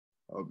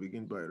I'll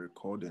begin by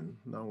recording.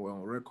 Now we're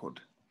on record.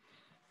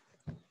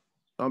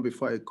 Now,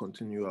 before I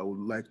continue, I would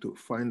like to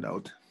find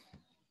out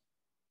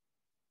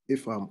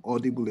if I'm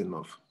audible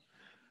enough.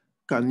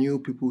 Can you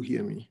people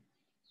hear me?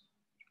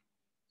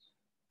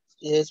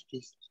 Yes,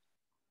 please.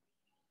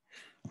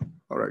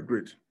 All right,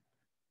 great.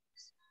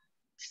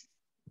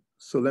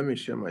 So let me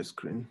share my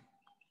screen.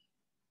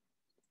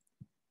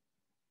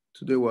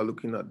 Today we're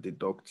looking at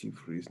deductive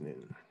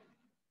reasoning.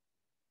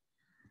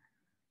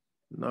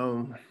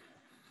 Now,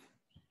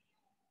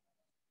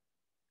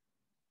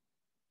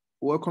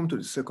 welcome to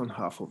the second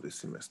half of the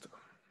semester.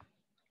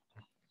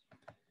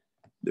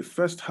 The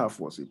first half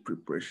was a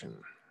preparation.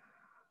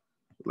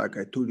 Like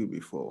I told you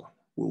before,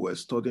 we were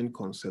studying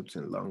concepts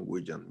in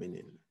language and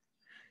meaning.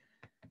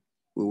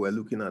 We were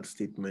looking at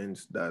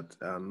statements that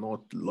are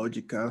not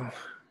logical.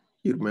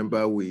 You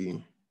remember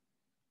we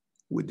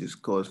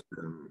discussed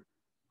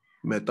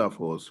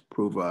metaphors,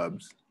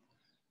 proverbs.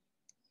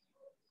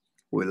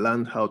 We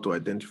learned how to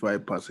identify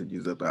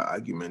passages that are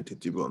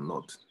argumentative or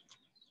not.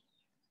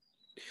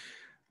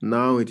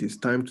 Now it is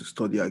time to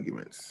study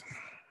arguments.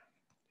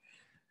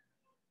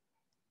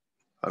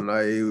 And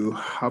I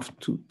have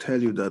to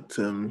tell you that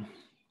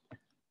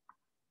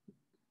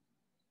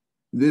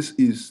this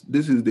is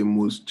the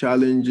most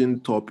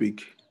challenging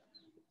topic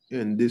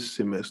in this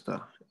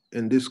semester,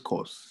 in this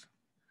course.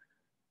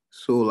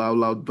 So I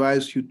will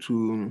advise you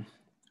to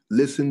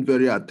listen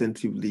very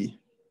attentively.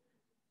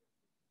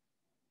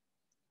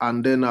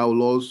 And then I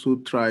will also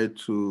try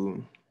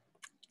to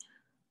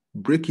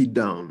break it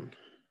down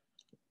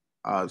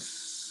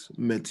as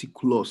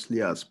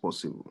meticulously as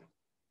possible.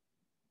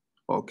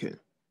 Okay.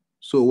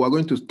 So we're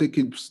going to take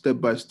it step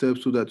by step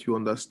so that you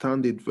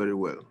understand it very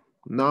well.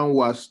 Now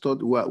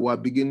we're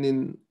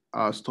beginning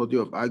our study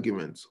of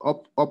arguments.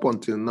 Up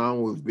until now,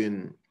 we've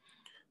been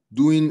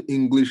doing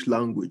English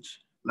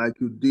language like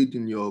you did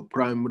in your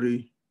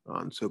primary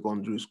and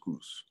secondary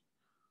schools.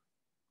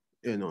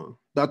 You know,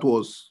 that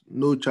was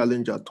no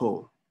challenge at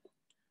all.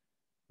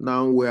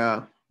 Now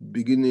we're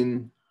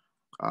beginning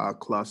our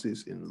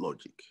classes in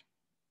logic.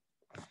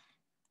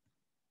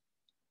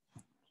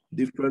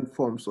 Different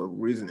forms of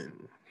reasoning.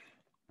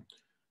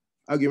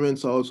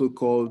 Arguments are also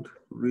called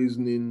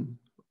reasoning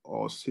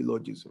or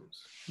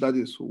syllogisms. That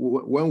is,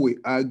 when we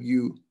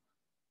argue,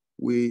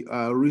 we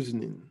are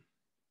reasoning.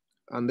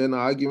 And then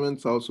our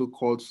arguments are also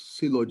called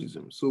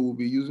syllogisms. So we'll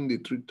be using the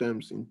three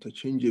terms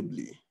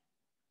interchangeably.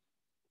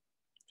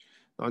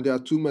 Now, there are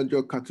two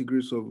major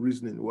categories of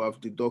reasoning. We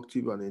have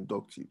deductive and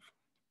inductive.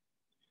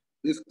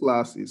 This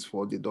class is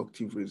for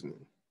deductive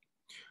reasoning.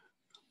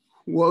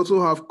 We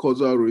also have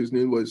causal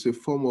reasoning, but it's a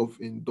form of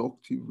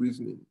inductive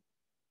reasoning.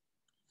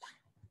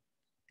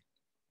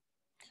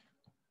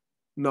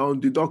 Now,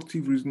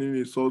 deductive reasoning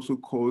is also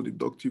called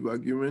deductive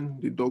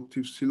argument,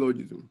 deductive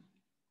syllogism.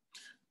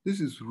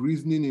 This is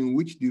reasoning in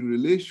which the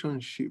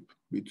relationship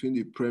between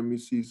the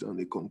premises and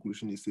the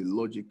conclusion is a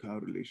logical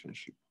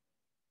relationship.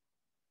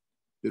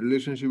 The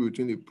relationship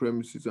between the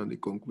premises and the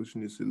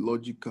conclusion is a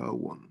logical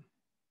one.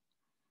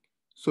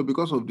 So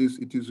because of this,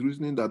 it is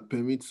reasoning that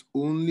permits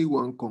only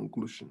one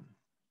conclusion.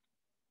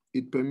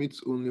 It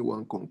permits only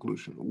one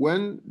conclusion.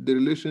 When the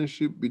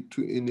relationship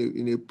between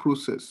in a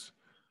process,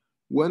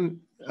 when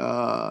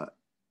a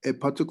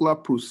particular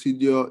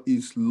procedure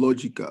is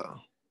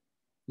logical,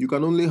 you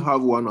can only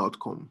have one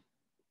outcome.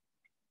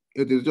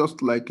 It is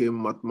just like a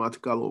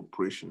mathematical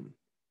operation.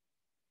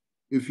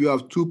 If you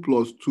have 2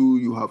 plus 2,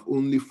 you have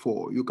only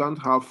 4. You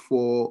can't have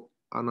 4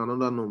 and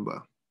another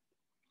number.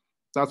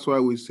 That's why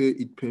we say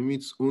it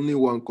permits only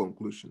one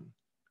conclusion.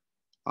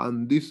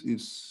 And this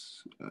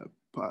is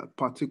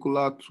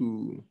particular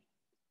to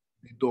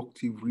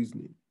deductive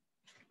reasoning.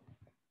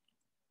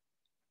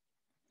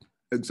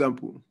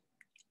 Example,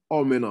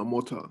 all men are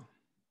mortal.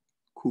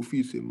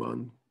 Kofi is a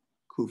man,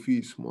 Kofi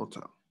is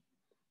mortal.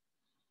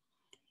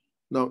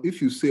 Now,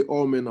 if you say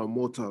all men are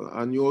mortal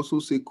and you also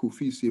say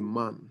Kofi is a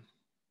man,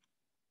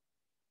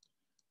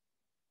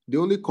 the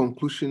only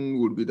conclusion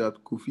would be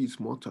that Kofi is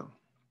mortal.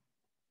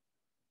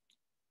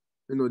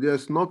 You know,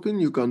 there's nothing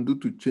you can do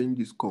to change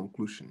this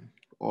conclusion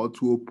or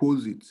to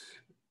oppose it.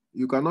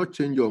 You cannot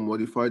change or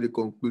modify the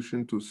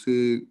conclusion to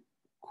say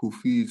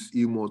Kofi is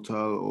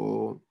immortal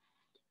or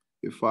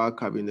a fire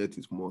cabinet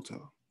is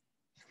mortal.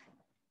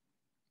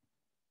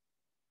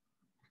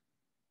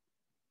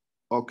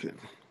 Okay,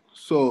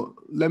 so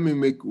let me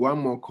make one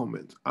more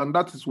comment, and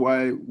that is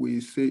why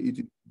we say it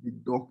is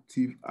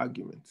deductive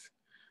argument.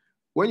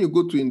 When you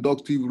go to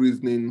inductive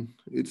reasoning,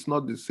 it's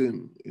not the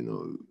same. You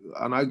know,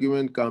 an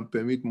argument can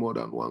permit more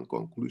than one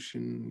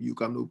conclusion. You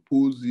can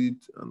oppose it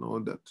and all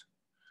that.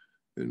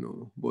 You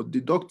know, but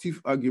deductive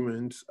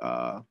arguments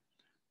are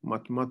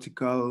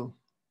mathematical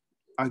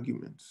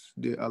arguments.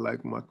 They are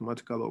like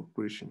mathematical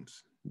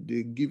operations.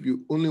 They give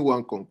you only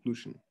one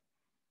conclusion.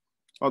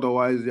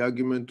 Otherwise, the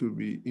argument will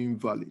be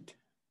invalid.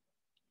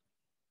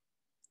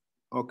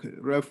 Okay,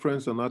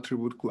 reference and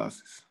attribute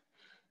classes.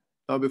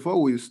 Now,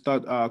 before we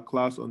start our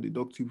class on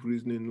deductive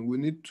reasoning, we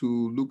need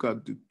to look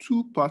at the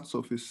two parts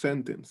of a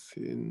sentence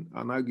in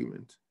an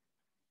argument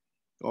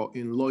or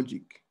in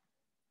logic.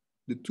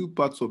 the two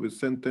parts of a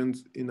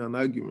sentence in an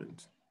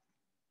argument.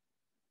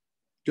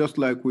 Just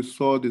like we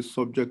saw the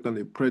subject and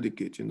the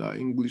predicate in our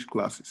English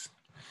classes.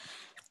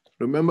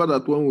 Remember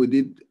that when we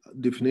did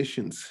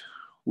definitions,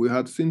 we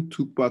had seen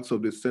two parts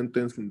of the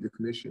sentence in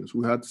definitions.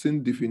 We had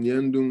seen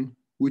definiendum,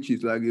 which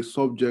is like a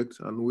subject,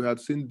 and we had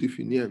seen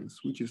definiens,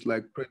 which is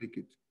like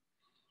predicate.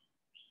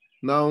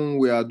 Now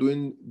we are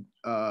doing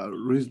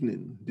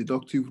reasoning,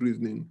 deductive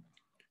reasoning.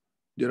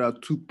 There are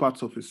two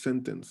parts of a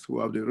sentence.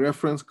 We have the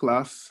reference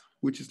class,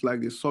 which is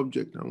like the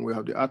subject, and we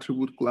have the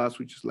attribute class,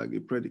 which is like the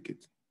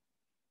predicate.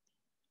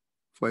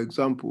 For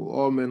example,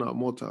 all men are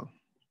mortal.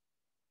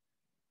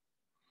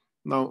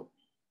 Now,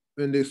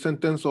 in the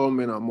sentence, all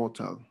men are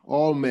mortal,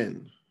 all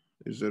men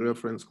is the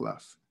reference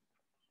class.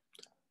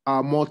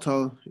 Are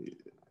mortal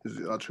is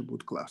the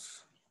attribute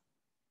class.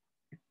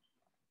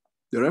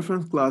 The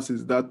reference class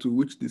is that to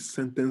which the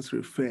sentence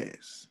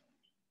refers.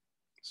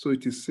 So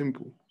it is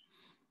simple.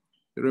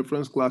 The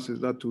reference class is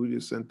that to which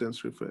the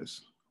sentence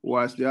refers,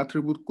 whilst the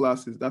attribute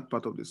class is that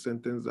part of the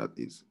sentence that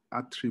is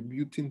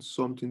attributing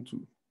something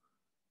to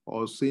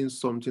or saying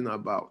something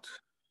about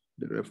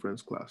the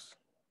reference class.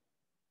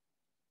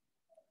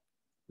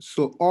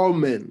 So all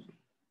men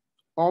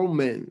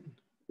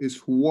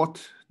is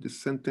what the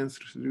sentence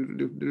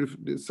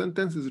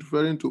is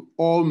referring to,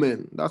 all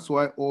men. That's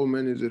why all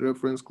men is a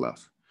reference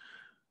class.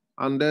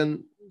 And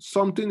then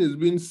something is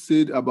being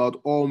said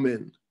about all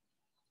men.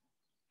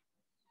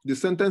 The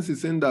sentence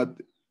is saying that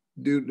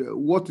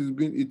it is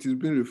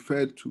being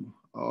referred to,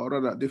 or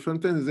rather, the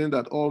sentence is saying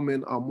that all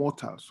men are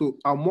mortal. So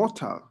are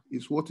mortal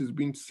is what is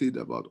being said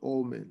about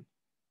all men.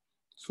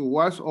 So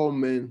whilst all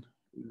men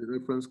is the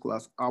reference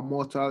class, are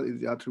mortal is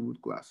the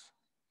attribute class.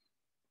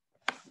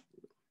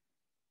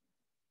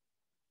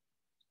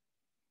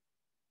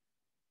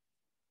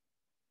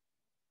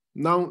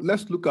 Now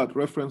let's look at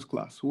reference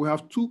class. We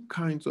have two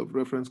kinds of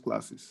reference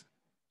classes.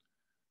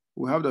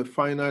 We have the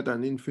finite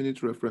and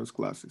infinite reference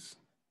classes.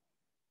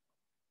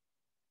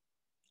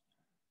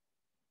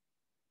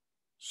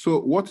 So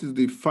what is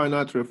the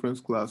finite reference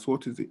class?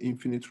 What is the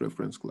infinite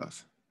reference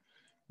class?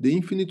 The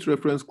infinite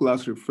reference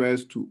class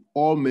refers to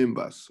all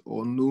members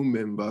or no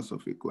members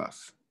of a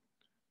class,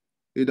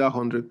 either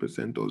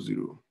 100% or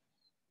 0.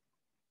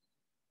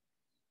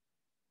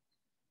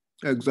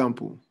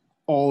 Example,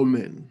 all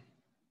men,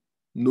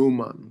 no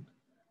man,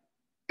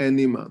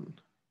 any man.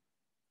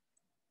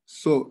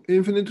 So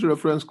infinite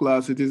reference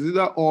class, it is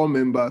either all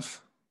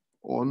members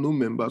or no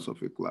members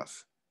of a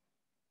class.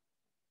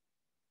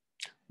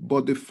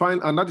 But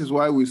and that is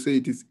why we say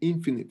it is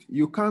infinite.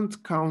 You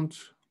can't count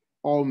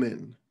all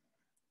men.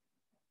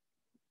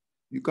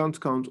 You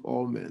can't count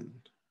all men.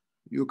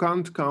 You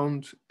can't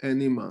count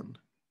any man.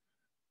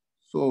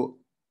 So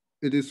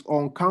it is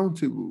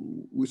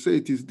uncountable. We say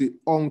it is the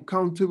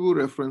uncountable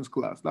reference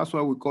class. That's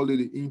why we call it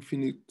the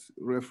infinite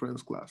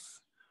reference class.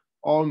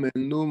 All men,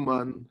 no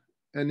man,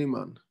 any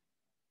man.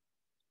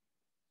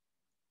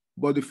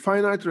 But the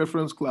finite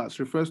reference class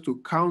refers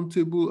to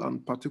countable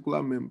and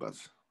particular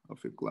members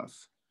of a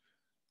class.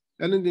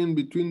 Anything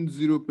between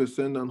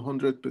 0% and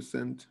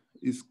 100%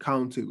 is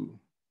countable.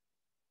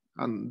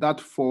 And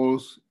that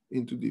falls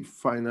into the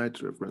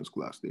finite reference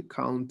class, the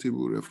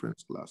countable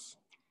reference class.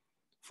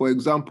 For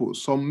example,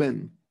 some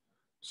men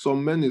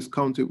is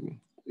countable.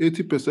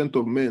 80%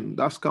 of men,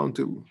 that's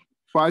countable.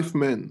 5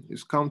 men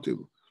is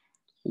countable.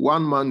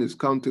 1 man is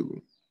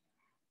countable.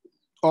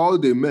 All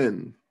the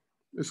men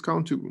is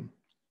countable.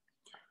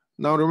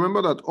 Now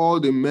remember that all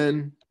the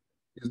men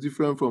is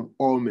different from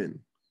all men.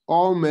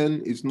 All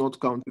men is not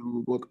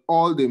countable, but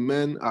all the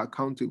men are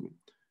countable.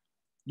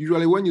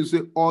 Usually when you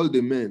say all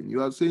the men,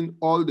 you are saying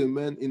all the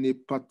men in a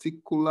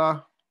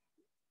particular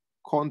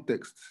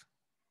context.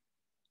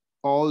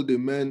 All the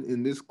men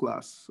in this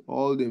class,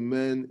 all the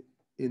men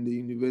in the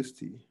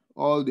university,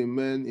 all the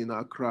men in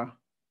Accra,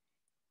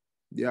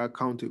 they are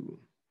countable.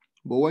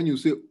 But when you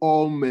say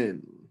all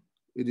men,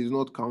 it is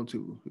not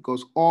countable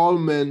because all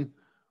men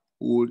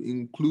would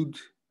include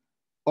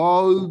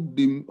all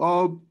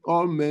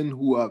men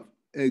who have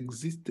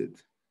existed,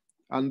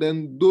 and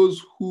then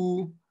those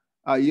who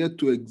are yet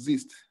to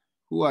exist,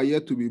 who are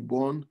yet to be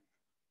born,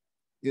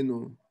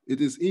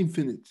 it is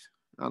infinite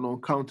and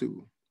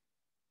uncountable.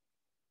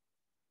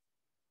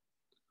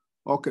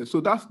 Okay, so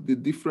that's the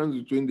difference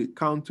between the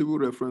countable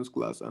reference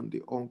class and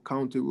the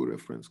uncountable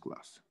reference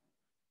class.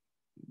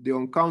 The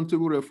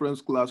uncountable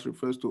reference class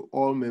refers to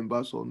all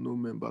members or no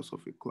members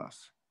of a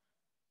class.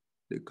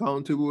 The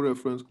countable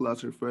reference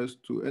class refers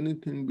to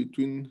anything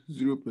between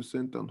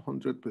 0% and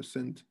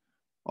 100%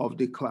 of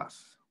the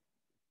class.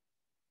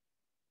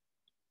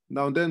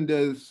 Now then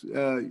there's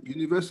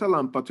universal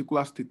and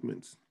particular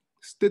statements.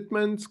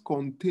 Statements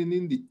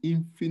containing the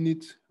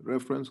infinite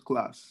reference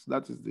class,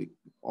 that is the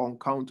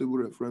uncountable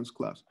reference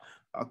class,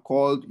 are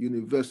called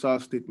universal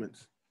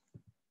statements,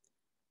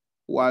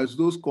 whilst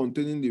those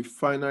containing the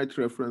finite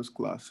reference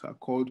class are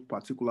called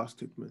particular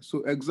statements.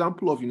 So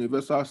example of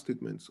universal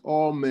statements,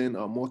 all men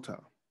are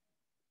mortal.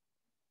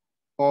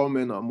 All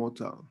men are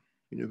mortal,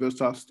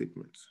 universal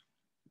statements.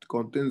 It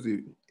contains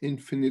the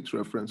infinite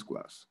reference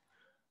class.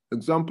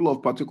 Example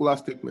of particular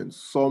statements.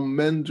 Some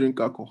men drink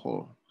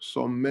alcohol.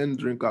 Some men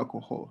drink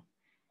alcohol.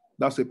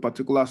 That's a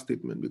particular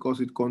statement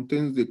because it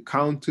contains the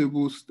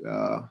countable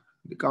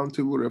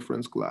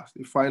reference class,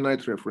 the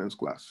finite reference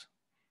class.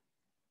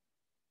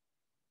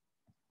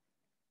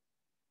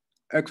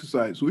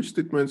 Exercise. Which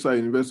statements are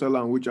universal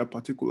and which are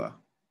particular?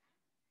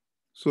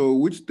 So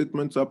which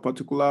statements are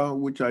particular,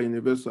 which are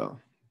universal?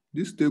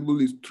 This table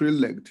is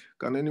three-legged.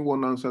 Can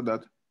anyone answer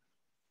that?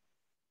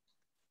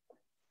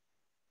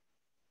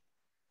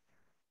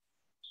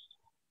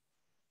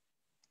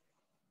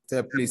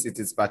 Sir, please, it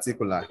is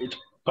particular.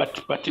 It's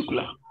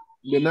particular.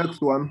 The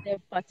next one.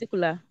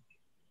 Particular.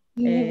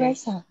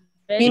 Universal.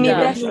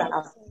 Universal.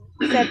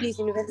 Sir, please,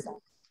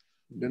 universal.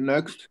 The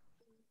next.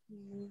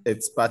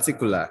 It's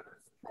particular.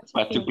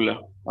 Particular.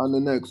 And the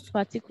next.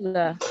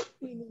 Particular.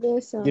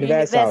 Universal.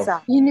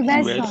 Universal.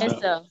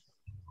 Universal.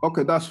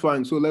 Okay, that's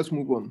fine. So let's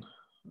move on.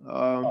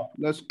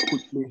 Let's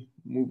quickly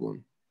move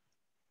on.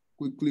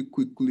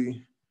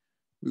 Quickly,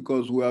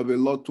 because we have a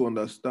lot to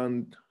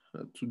understand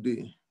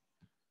today.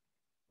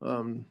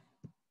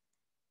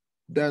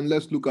 Then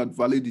let's look at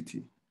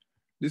validity.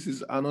 This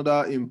is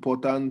another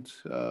important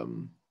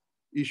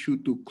issue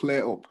to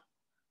clear up.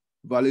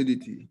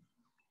 Validity.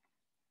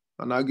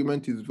 An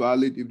argument is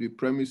valid if the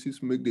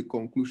premises make the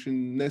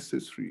conclusion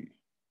necessary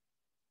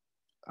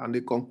and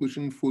the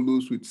conclusion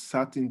follows with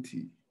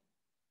certainty.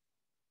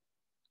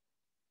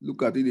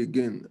 Look at it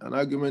again. An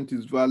argument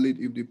is valid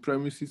if the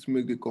premises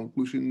make the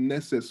conclusion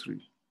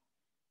necessary.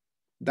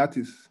 That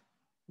is,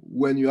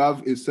 when you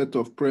have a set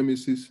of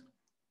premises,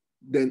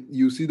 then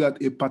you see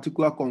that a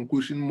particular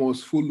conclusion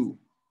must follow,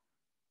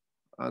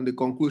 and the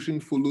conclusion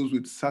follows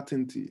with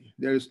certainty.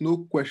 There is no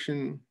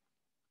question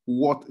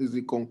what is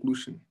the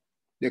conclusion.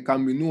 There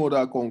can be no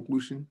other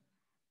conclusion.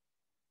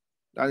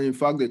 And in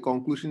fact, the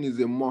conclusion is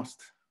a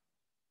must.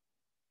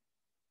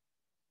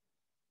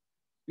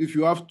 If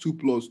you have 2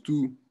 plus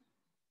 2,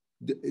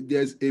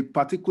 there's a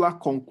particular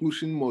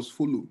conclusion must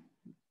follow.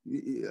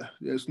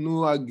 There's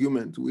no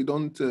argument. We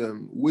don't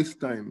waste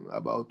time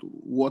about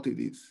what it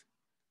is.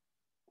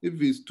 If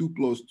it's 2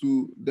 plus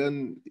 2,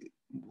 then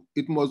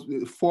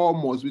 4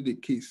 must be the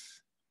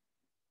case.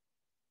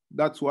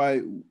 That's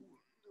why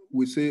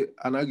we say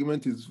an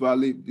argument is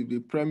valid if the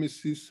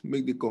premises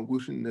make the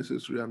conclusion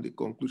necessary and the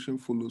conclusion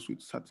follows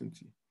with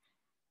certainty.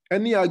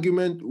 Any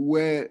argument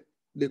where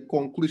the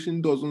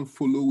conclusion doesn't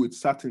follow with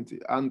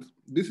certainty, and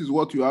this is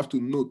what you have to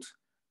note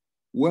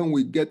when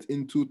we get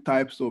into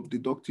types of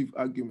deductive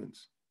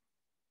arguments.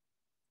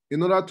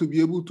 In order to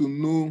be able to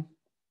know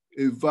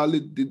a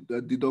valid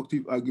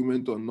deductive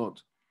argument or not,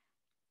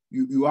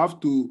 you have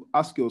to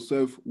ask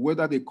yourself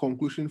whether the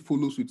conclusion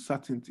follows with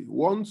certainty.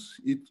 Once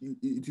it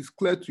is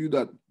clear to you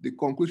that the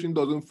conclusion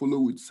doesn't follow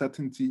with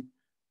certainty,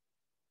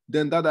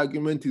 then that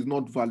argument is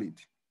not valid.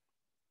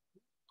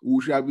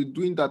 We shall be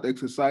doing that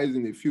exercise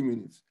in a few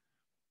minutes.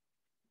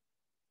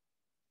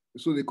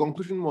 So the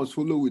conclusion must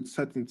follow with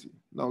certainty.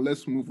 Now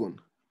let's move on.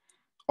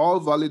 All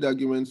valid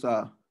arguments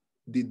are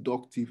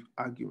deductive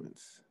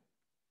arguments.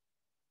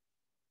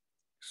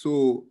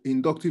 So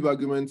inductive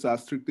arguments are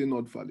strictly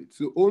not valid.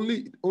 So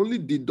only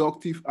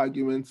deductive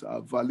arguments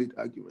are valid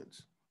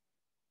arguments.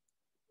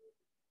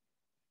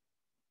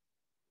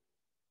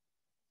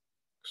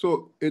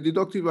 So a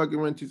deductive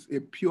argument is a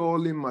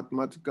purely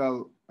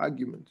mathematical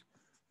argument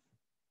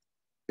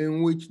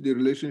in which the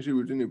relationship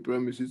between the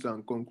premises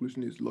and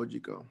conclusion is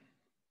logical.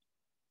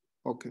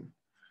 Okay.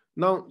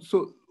 Now,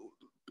 so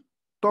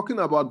talking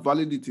about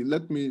validity,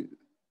 let me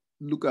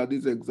look at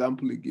this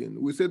example again.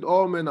 We said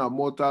all men are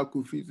mortal.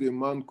 Kofi is a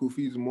man.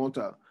 Kofi is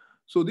mortal.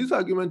 So this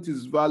argument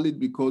is valid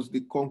because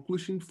the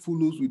conclusion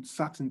follows with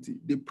certainty.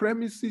 The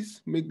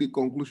premises make the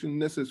conclusion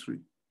necessary.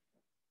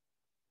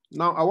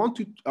 Now, I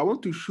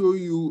want to show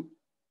you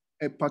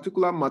a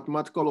particular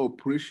mathematical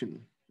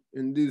operation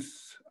in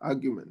this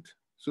argument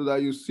so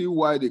that you see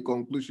why the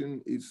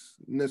conclusion is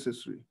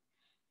necessary.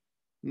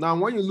 Now,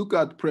 when you look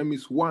at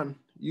premise 1,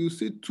 you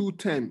see 2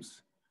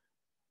 terms.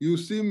 You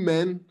see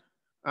men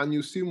and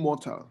you see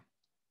mortal.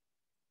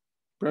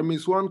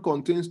 Premise 1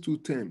 contains 2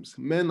 terms,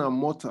 men and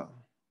mortal.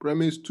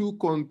 Premise 2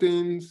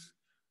 contains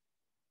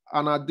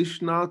an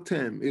additional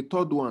term, a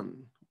third one,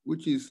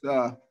 which is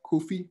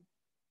Kofi.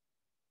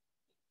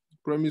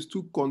 Premise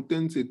 2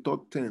 contains a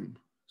third term,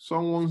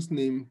 someone's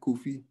name,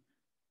 Kofi.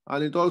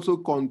 And it also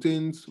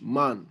contains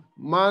man.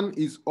 Man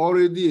is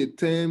already a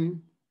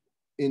term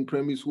in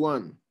premise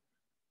 1.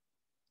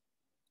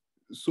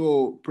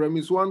 So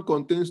premise 1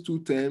 contains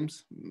 2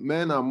 terms,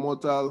 men are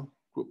mortal.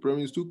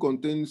 Premise 2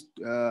 contains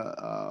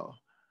a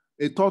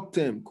third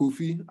term,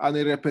 Kofi, and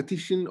a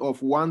repetition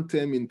of 1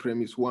 term in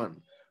premise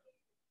 1.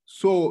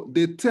 So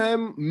the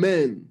term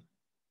men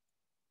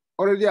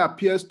already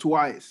appears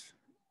twice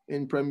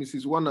in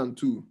premises 1 and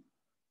 2.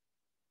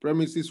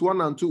 Premises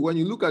 1 and 2, when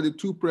you look at the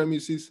 2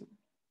 premises,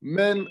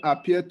 men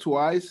appear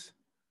twice,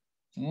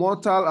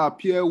 mortal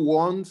appear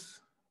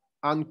once,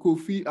 and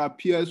Kofi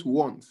appears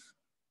once.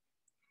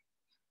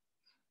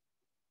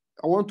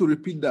 I want to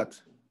repeat that.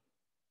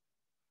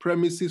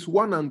 Premises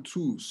 1 and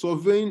 2,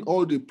 surveying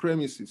all the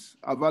premises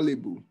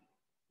available,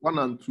 1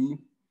 and 2,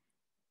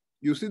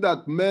 you see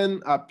that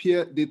men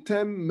appear, the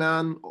term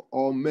man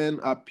or men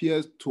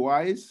appears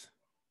twice,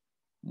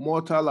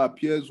 mortal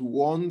appears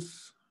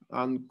once,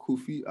 and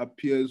Kofi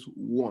appears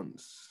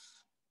once.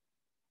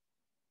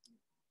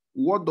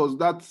 What does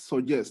that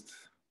suggest?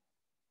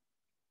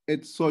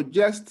 It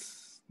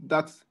suggests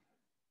that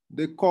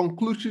the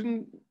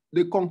conclusion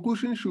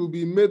should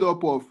be made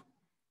up of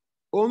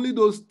only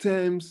those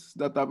terms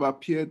that have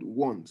appeared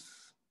once.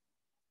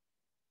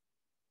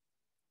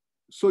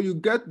 So you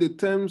get the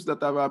terms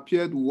that have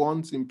appeared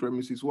once in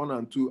premises 1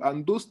 and 2,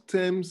 and those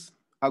terms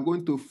are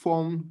going to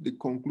form the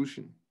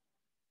conclusion.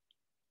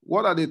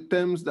 What are the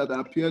terms that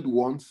appeared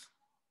once?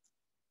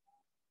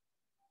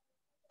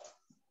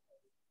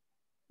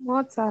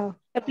 Mortal.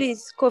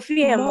 Please,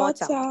 Kofi and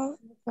mortal.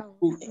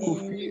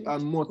 Kofi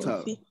and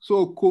mortal. Kofi.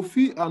 So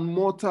Kofi and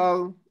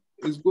mortal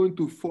is going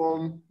to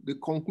form the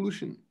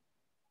conclusion.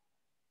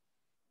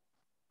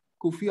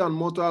 Kofi and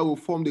mortal will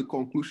form the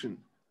conclusion.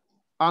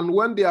 And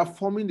when they are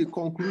forming the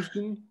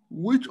conclusion,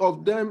 which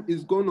of them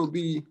is going to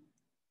be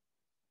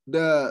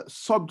the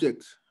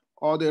subject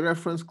or the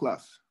reference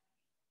class?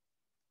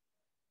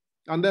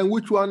 And then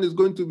which one is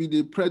going to be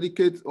the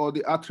predicate or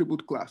the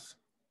attribute class?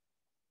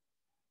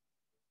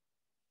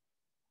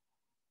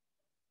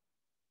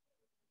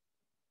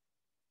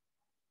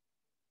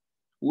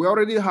 We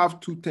already have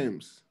 2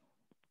 terms.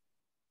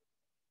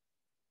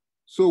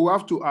 So we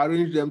have to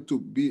arrange them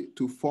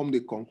to form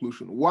the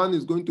conclusion. One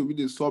is going to be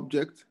the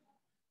subject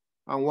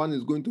and one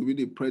is going to be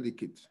the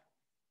predicate.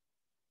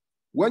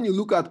 When you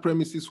look at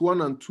premises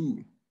 1 and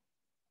 2,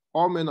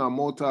 all men are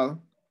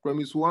mortal.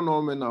 Premise 1,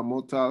 all men are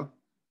mortal.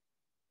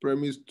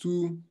 Premise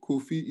 2,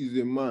 Kofi is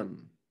a man.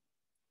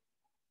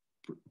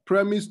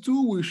 Premise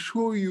 2 will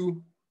show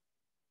you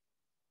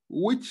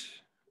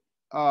which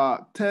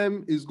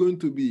term is going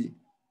to be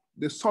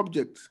the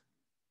subject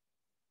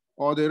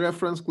or the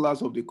reference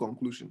class of the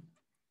conclusion.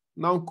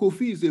 Now,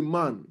 Kofi is a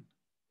man.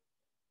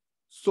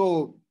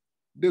 So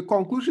the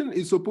conclusion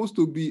is supposed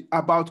to be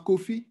about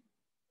Kofi.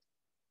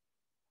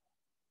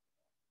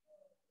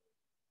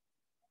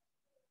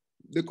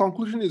 The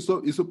conclusion is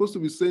supposed to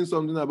be saying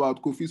something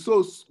about Kofi.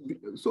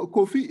 So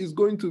Kofi is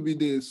going to be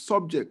the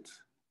subject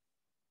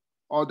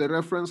or the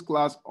reference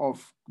class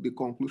of the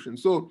conclusion.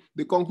 So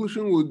the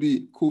conclusion would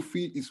be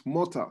Kofi is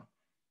mortal.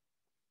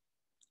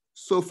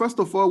 So first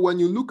of all, when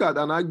you look at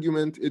an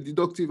argument, a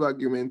deductive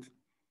argument,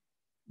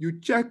 you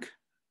check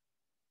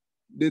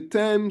the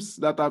terms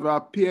that have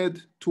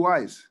appeared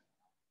twice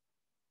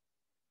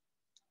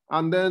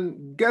and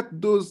then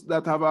get those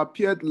that have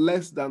appeared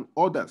less than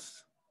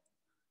others.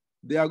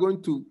 They are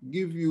going to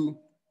give you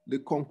the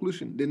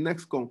conclusion, the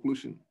next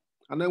conclusion.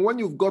 And then when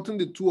you've gotten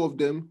the 2 of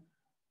them,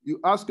 you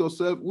ask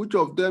yourself which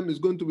of them is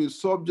going to be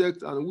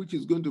subject and which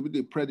is going to be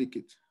the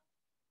predicate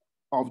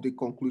of the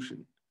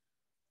conclusion.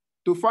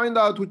 To find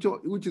out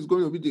which is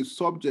going to be the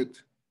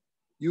subject,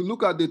 you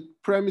look at the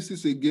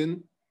premises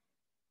again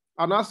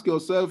and ask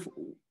yourself,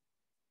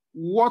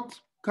 what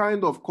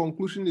kind of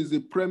conclusion is the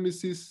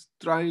premises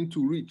trying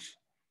to reach?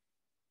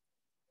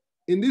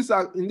 In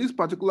this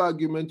particular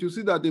argument, you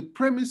see that the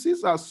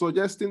premises are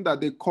suggesting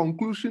that the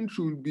conclusion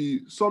should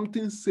be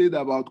something said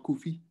about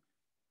Kofi.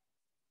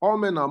 All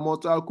men are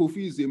mortal,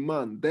 Kofi is a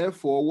man.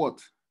 Therefore,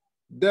 what?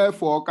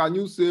 Therefore, can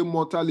you say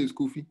mortal is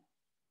Kofi?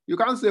 You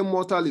can't say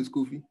mortal is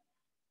Kofi.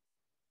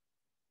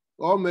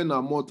 All men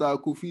are mortal,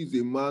 Kofi is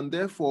a man.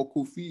 Therefore,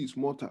 Kofi is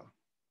mortal.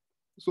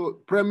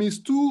 So premise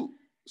 2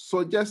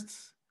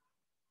 suggests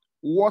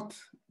what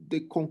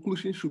the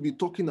conclusion should be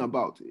talking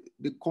about.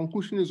 The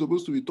conclusion is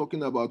supposed to be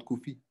talking about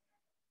Kofi.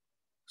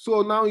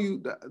 So now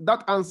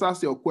that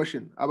answers your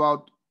question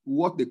about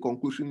what the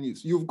conclusion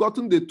is. You've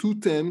gotten the 2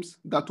 terms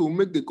that will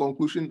make the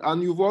conclusion,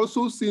 and you've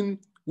also seen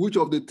which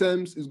of the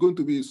terms is going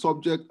to be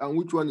subject and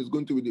which one is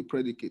going to be the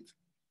predicate.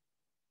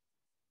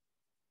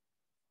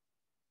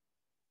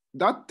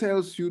 That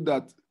tells you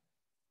that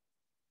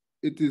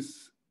it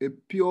is a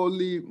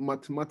purely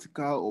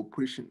mathematical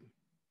operation.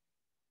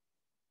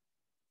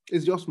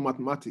 It's just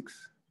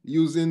mathematics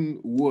using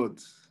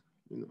words,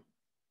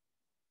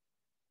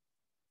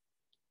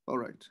 All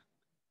right.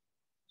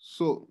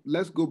 So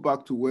let's go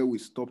back to where we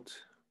stopped.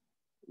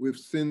 We've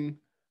seen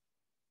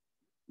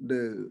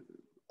the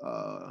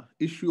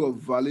issue of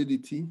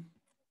validity.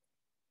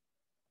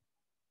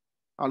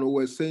 And we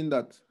were saying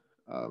that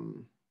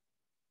an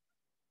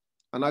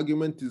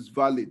argument is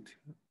valid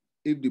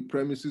if the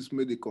premises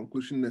made the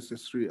conclusion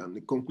necessary and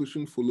the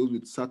conclusion follows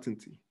with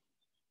certainty.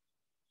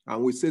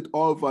 And we said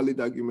all valid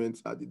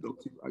arguments are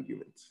deductive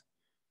arguments.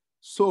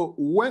 So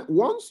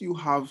once you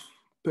have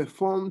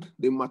performed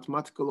the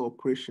mathematical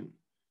operation,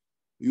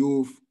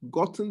 you've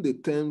gotten the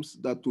terms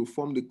that will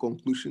form the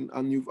conclusion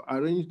and you've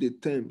arranged the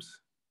terms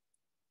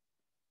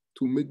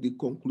to make the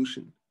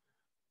conclusion,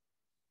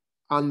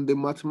 and the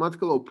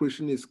mathematical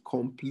operation is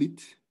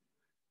complete,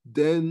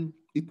 then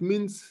it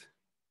means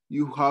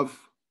you have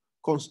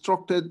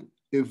constructed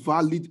a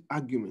valid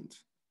argument.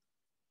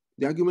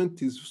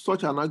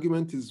 Such an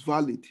argument is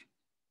valid.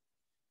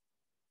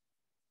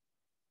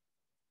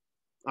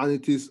 And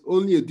it is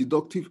only a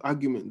deductive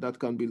argument that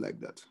can be like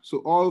that. So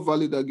all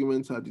valid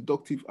arguments are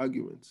deductive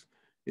arguments.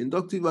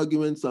 Inductive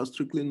arguments are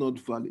strictly not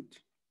valid.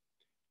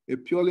 A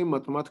purely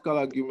mathematical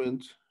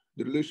argument,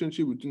 the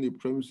relationship between the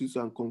premises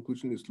and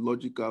conclusion is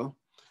logical.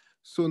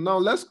 So now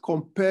let's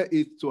compare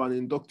it to an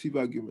inductive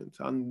argument.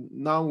 And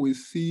now we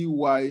see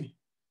why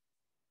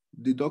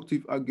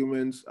deductive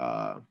arguments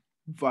are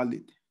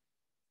valid.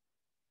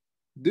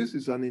 This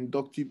is an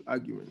inductive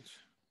argument.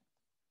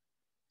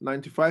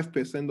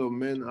 95% of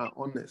men are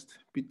honest.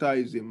 Peter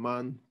is a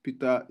man.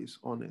 Peter is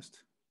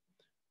honest.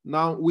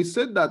 Now, we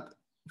said that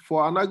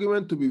for an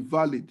argument to be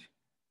valid,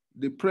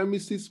 the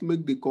premises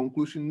make the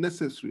conclusion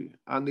necessary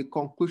and the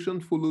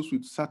conclusion follows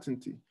with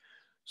certainty.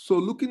 So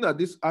looking at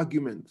this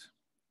argument,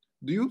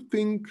 do you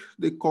think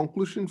the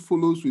conclusion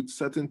follows with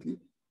certainty?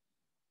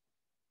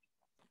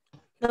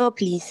 No,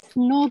 please.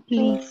 No,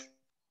 please.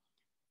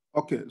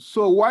 Okay,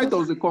 so why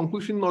does the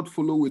conclusion not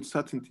follow with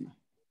certainty?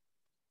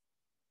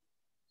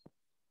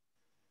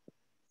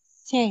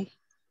 Say,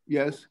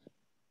 Yes.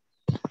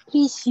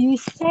 please, you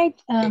said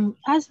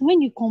as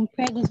when you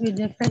compare this with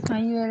the first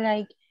one, you were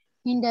like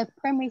in the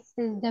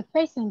premises, the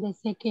first and the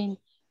second,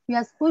 we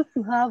are supposed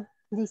to have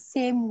the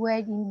same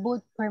word in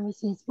both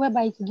premises,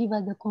 whereby to give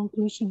us the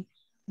conclusion.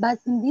 But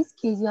in this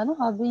case, you are not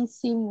having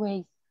same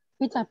words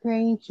which are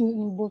appearing true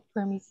in both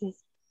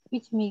premises,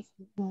 which makes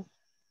it no.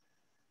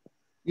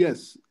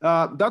 Yes,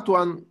 that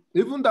one,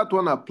 even that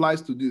one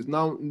applies to this.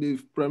 Now, in the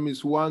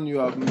premise one, you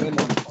have men and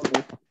honest.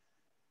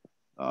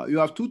 You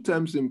have two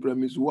terms in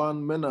premise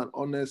one, men and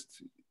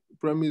honest.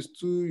 Premise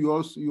two,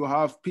 you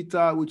have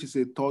Peter, which is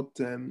a third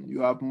term.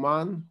 You have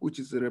man, which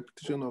is a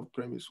repetition of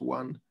premise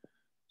one.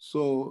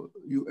 So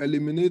you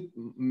eliminate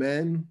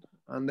men,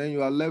 and then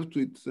you are left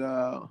with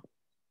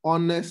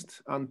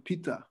honest and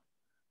Peter.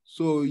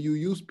 So you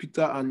use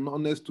Peter and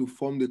honest to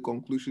form the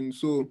conclusion.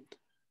 So,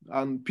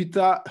 and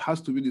Peter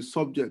has to be the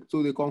subject.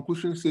 So the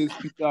conclusion says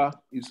Peter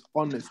is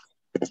honest.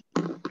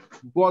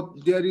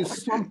 But there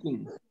is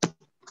something.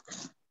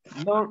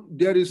 Now,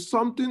 there is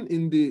something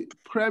in the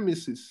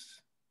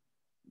premises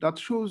that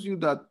shows you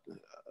that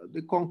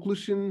the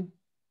conclusion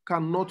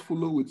cannot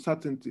follow with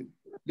certainty.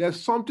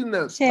 There's something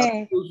else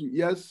that shows you,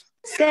 yes?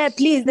 Sir,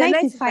 please, the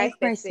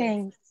 95%.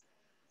 95%.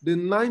 The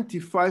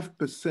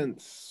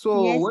 95%.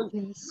 So Yes, when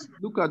please.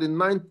 look at the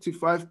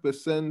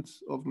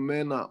 95% of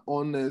men are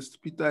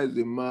honest. Peter is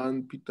a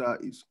man. Peter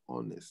is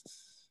honest.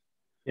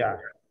 Yeah.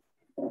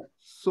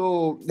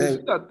 So you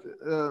see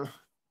that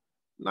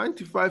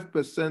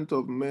 95%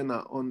 of men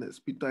are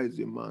honest. Peter is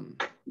a man.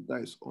 Peter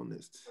is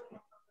honest.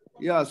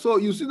 Yeah, so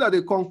you see that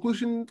the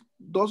conclusion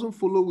doesn't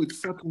follow with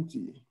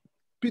certainty.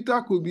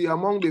 Peter could be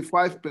among the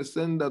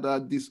 5% that are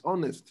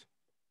dishonest.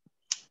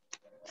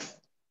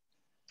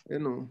 You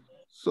know,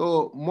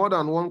 so more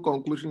than one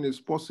conclusion is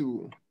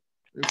possible.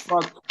 In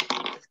fact,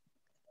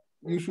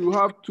 you should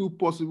have two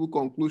possible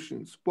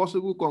conclusions.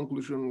 Possible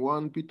conclusion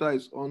one, Peter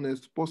is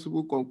honest.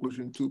 Possible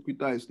conclusion two,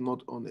 Peter is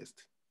not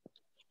honest.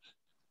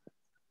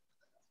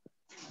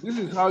 This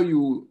is how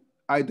you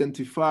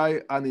identify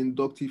an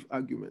inductive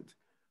argument.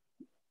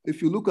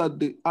 If you look at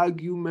the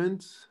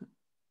argument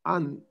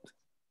and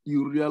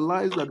you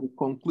realize that the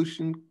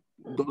conclusion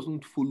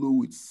doesn't follow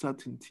with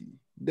certainty,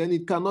 then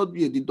it cannot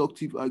be a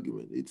deductive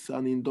argument. It's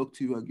an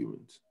inductive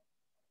argument.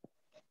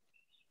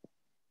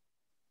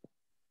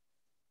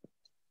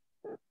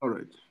 All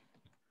right,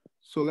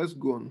 so let's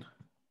go on.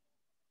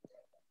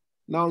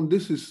 Now,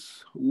 this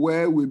is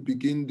where we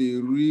begin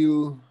the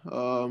real,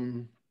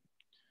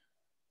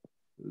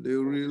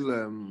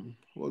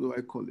 what do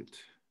I call it?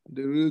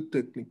 The real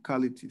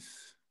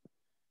technicalities,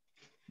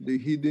 the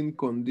hidden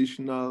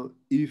conditional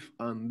if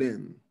and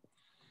then.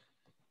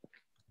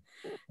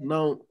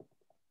 Now,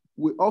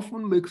 we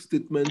often make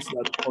statements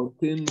that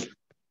contain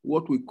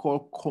what we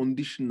call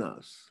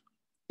conditionals.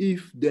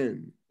 If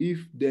then,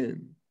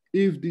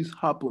 if this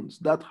happens,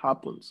 that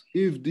happens.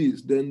 If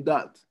this, then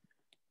that.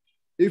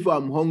 If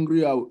I'm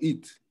hungry, I'll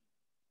eat.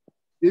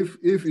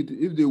 If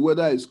the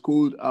weather is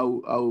cold,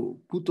 I'll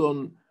put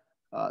on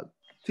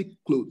thick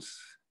clothes.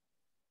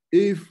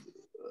 If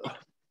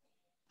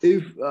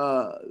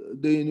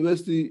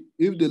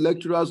the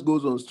lecturers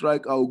goes on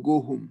strike, I'll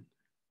go home.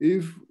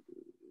 If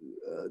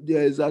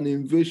there is an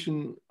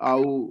invasion,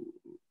 I'll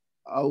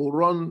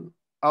run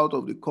out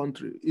of the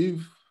country. If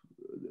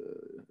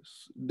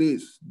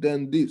this,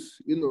 then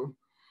this, you know,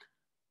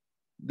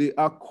 they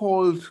are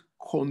called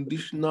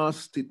conditional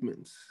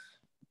statements.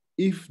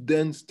 If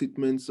then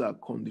statements are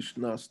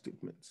conditional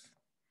statements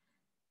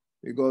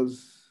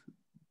because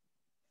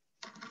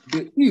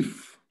the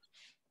if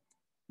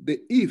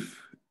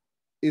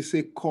is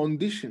a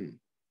condition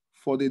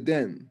for the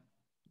then.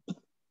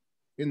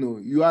 You know,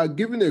 you are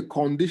given a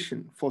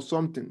condition for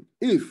something.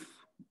 If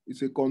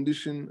it's a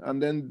condition,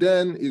 and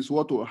then is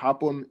what will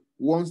happen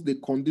once the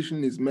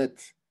condition is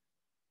met.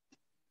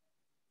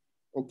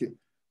 Okay.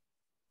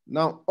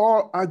 Now,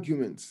 all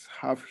arguments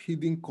have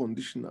hidden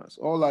conditionals.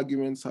 All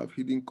arguments have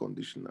hidden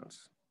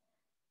conditionals.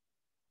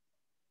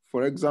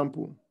 For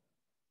example,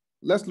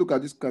 let's look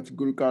at this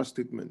categorical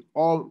statement.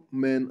 All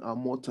men are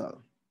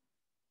mortal.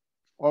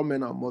 all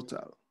men are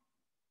mortal.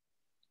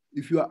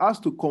 If you are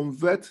asked to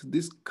convert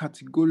this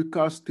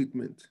categorical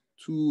statement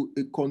to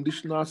a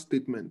conditional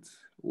statement,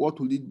 what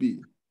will it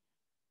be?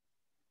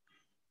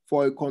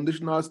 For a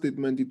conditional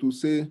statement, it will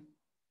say,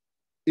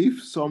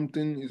 if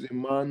something is a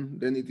man,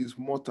 then it is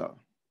mortal.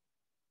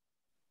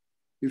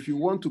 If you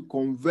want to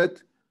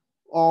convert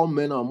all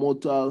men are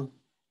mortal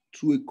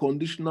to a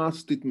conditional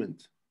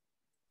statement,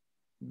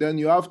 then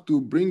you have to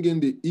bring in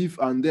the if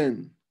and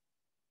then.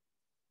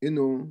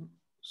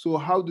 So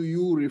how do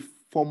you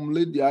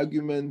reformulate the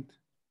argument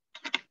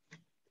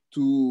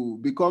to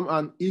become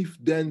an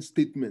if-then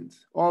statement?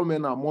 All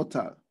men are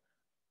mortal.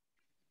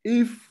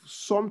 If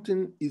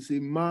something is a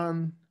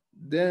man,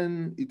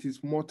 then it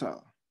is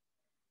mortal.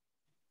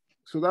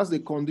 So that's the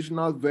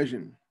conditional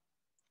version.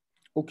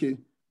 Okay.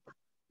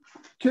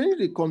 Change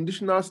the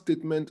conditional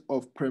statement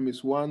of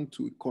premise 1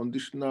 to a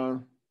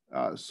conditional,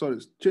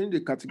 change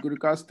the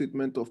categorical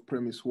statement of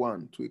premise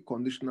 1 to a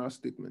conditional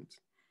statement.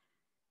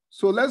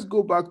 So let's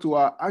go back to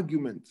our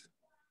argument.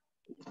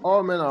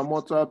 All men are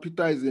mortal,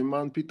 Peter is a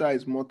man, Peter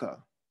is mortal.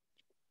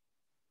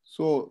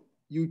 So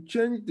you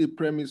change the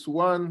premise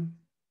 1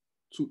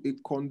 to a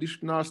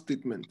conditional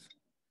statement.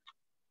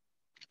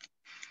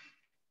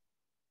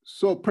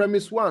 So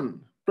premise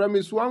one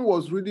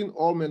was reading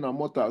all men are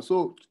mortal.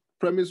 So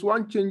premise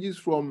 1 changes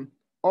from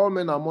all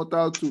men are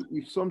mortal to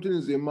if something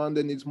is a man,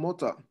 then it's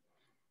mortal.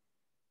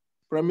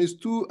 Premise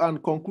 2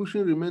 and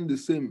conclusion remain the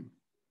same.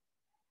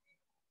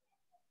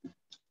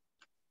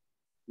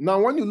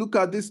 Now, when you look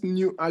at this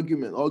new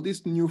argument or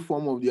this new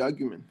form of the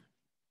argument,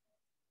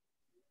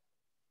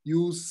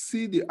 you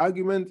see the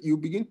argument, you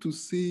begin to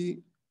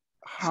see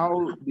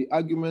how the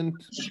argument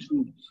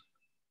proves.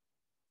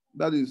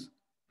 That is,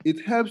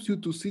 it helps you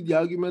to see the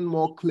argument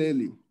more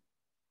clearly.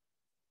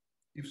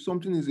 If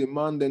something is a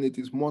man, then it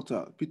is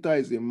mortal. Peter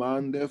is a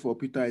man, therefore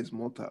Peter is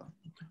mortal.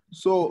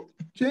 So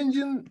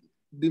changing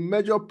the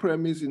major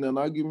premise in an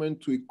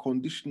argument to a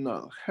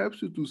conditional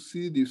helps you to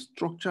see the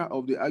structure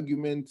of the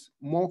argument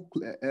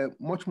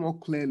much more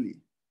clearly.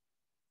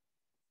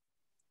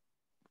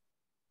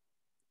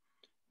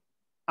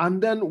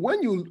 And then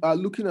when you are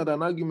looking at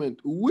an argument,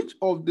 which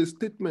of the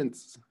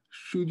statements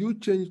should you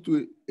change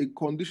to a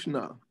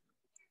conditional?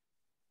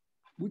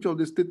 Which of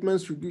the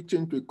statements should you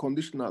change to a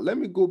conditional? Let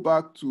me go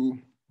back to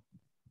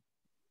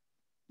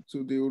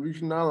the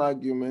original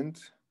argument.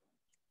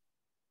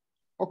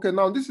 Okay,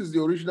 now this is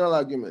the original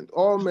argument.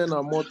 All men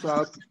are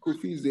mortal.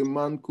 Kofi is a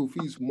man.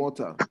 Kofi is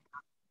mortal.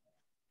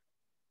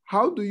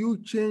 How do you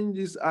change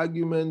this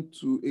argument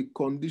to a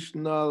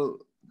conditional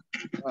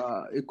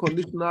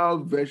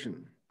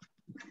version?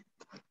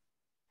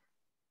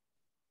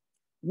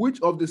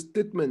 Which of the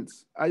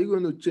statements are you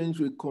going to change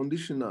to a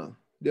conditional?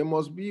 There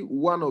must be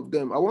one of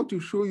them. I want to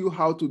show you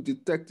how to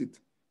detect it.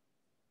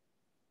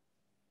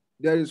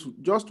 There is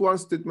just one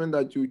statement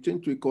that you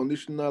change to a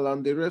conditional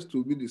and the rest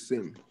will be the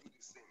same.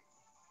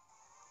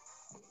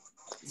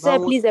 Sir,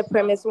 please, the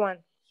premise 1.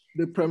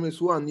 The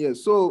premise 1,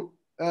 yes. So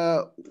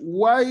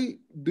why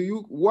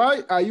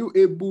are you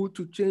able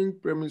to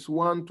change premise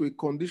 1 to a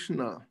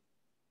conditional?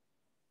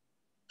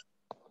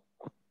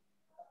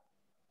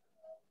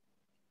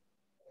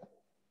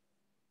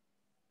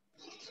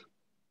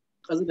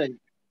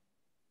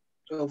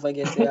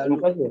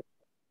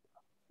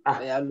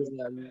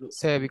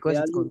 Sir, because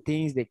it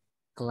contains the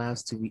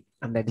clause to be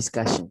under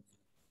discussion.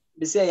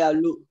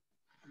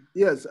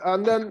 Yes,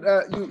 and then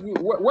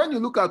when you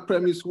look at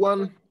premise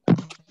 1,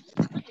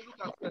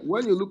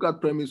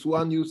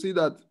 you see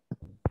that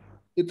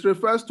it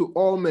refers to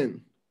all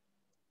men.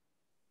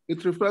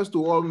 It refers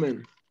to all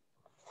men.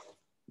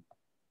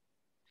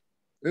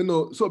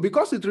 So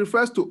because it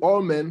refers to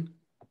all men,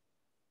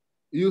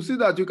 you see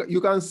that you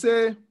can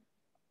say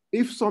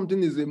if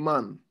something is a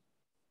man.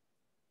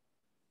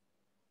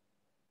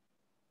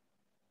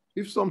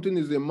 If something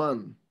is a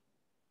man,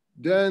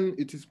 then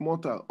it is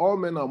mortal. All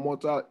men are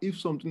mortal. If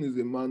something is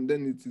a man,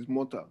 then it is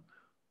mortal.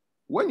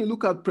 When you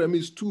look at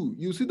premise 2,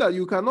 you see that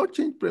you cannot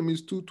change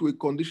premise 2 to a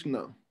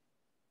conditional.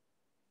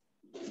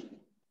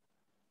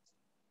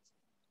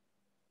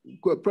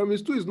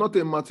 Premise 2 is not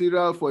a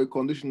material for a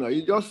conditional.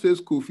 It just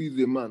says Kofi is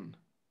a man.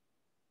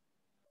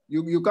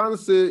 You can't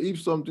say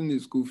if something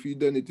is Kofi,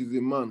 then it is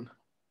a man.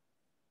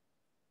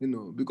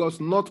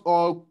 Because not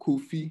all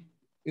Kofi,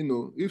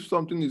 if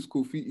something is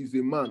Kofi, is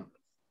a man.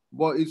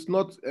 But it's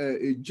not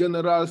a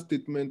general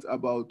statement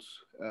about,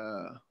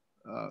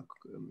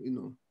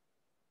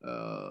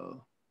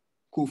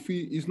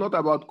 Kofi. It's not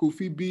about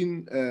Kofi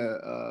being,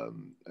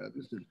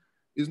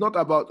 it's not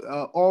about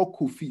all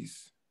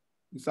Kofis.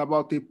 It's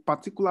about a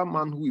particular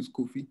man who is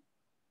Kofi.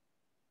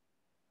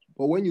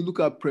 But when you look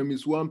at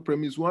premise 1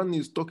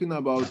 is talking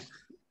about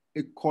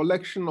a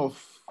collection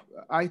of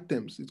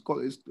items. It's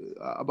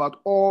about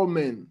all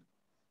men.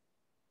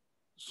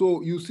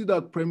 So you see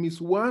that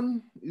premise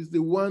 1 is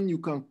the one you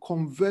can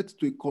convert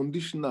to a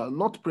conditional,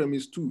 not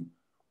premise 2.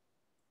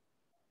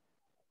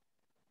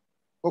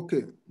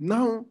 Okay,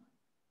 now,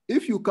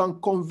 if you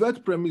can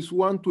convert premise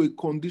 1 to a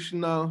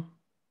conditional,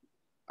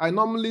 I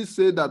normally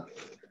say that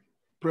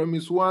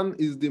premise 1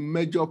 is the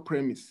major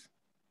premise.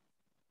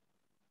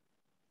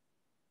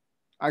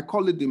 I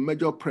call it the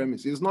major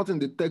premise. It's not in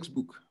the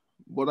textbook,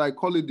 but I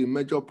call it the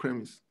major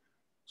premise.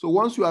 So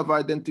once you have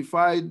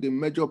identified the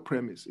major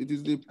premise, it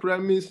is the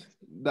premise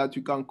that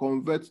you can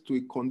convert to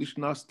a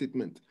conditional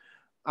statement.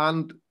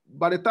 And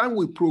by the time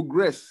we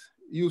progress,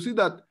 you see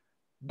that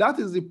that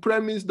is the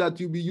premise that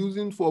you'll be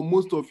using for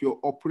most of your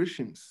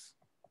operations.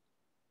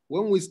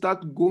 When we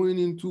start going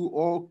into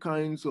all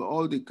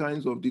the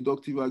kinds of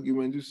deductive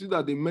arguments, you see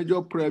that the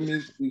major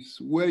premise is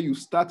where you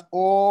start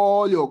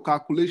all your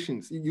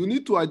calculations. You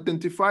need to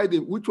identify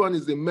which one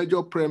is the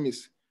major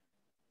premise.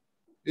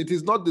 It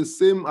is not the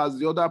same as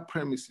the other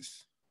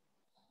premises.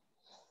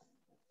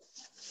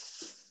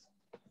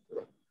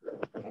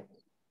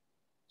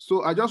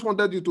 So I just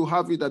wanted you to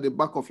have it at the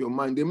back of your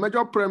mind. The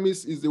major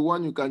premise is the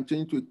one you can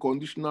change to a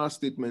conditional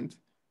statement.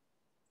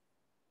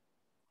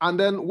 And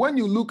then when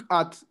you look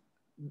at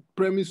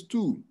premise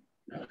 2,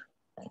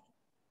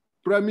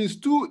 premise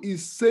 2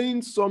 is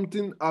saying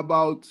something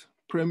about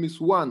premise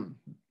 1.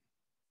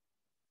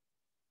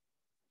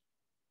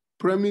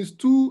 Premise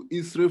 2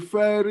 is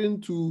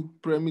referring to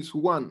premise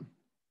 1.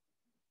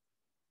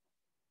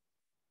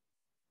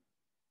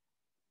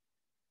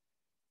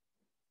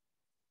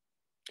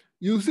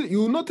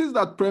 You notice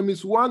that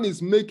premise 1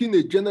 is making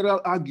a general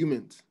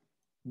argument,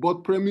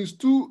 but premise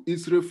 2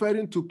 is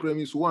referring to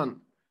premise 1.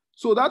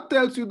 So that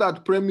tells you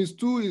that premise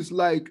 2 is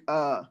like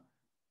a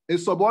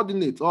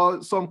subordinate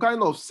or some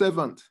kind of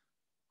servant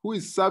who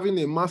is serving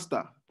a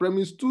master.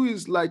 Premise 2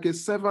 is like a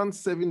servant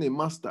serving a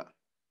master.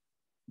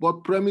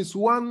 But premise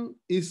 1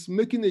 is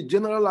making a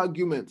general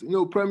argument. You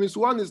know, premise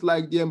 1 is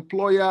like the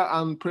employer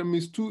and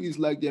premise 2 is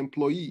like the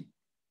employee.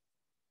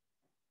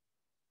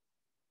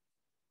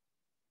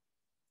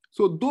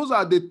 So those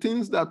are the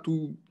things that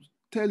will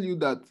tell you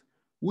that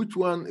which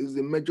one is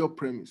the major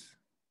premise.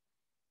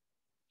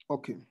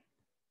 Okay.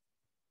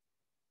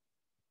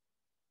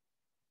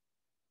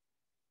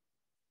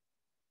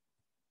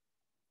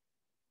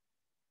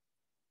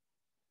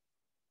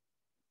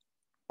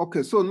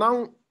 Okay, so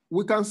now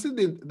we can see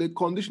the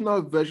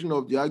conditional version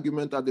of the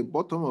argument at the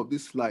bottom of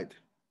this slide.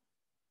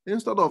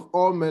 Instead of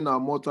all men are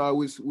mortal,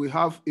 we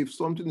have if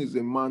something is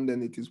a man,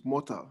 then it is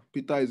mortal.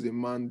 Peter is a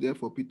man,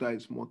 therefore Peter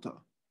is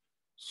mortal.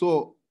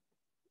 So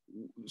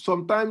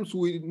sometimes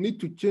we need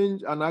to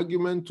change an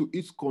argument to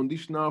its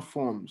conditional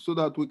form so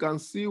that we can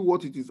see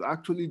what it is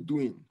actually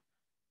doing.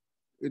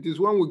 It is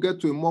when we get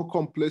to a more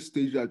complex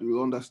stage that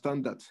we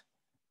understand that.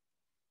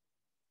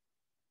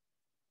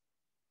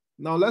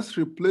 Now let's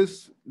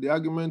replace the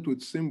argument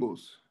with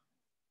symbols.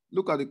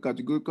 Look at the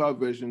categorical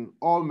version.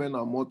 All men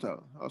are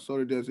mortal. Oh,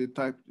 sorry, there's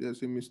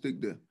a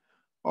mistake there.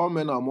 All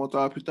men are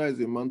mortal. Peter is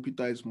a man.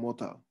 Peter is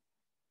mortal.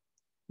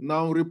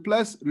 Now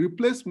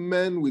replace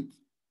men with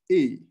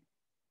A,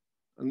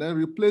 and then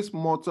replace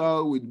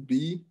mortal with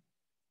B.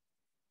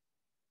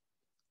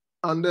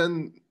 And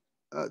then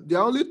there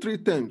are only 3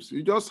 terms.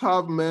 You just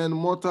have men,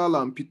 mortal,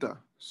 and Peter.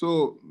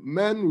 So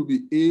men will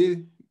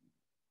be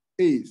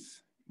A's.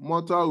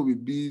 Mortal will be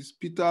B's.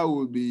 Peter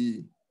will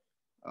be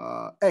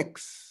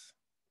X.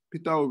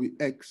 Peter will be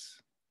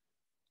X.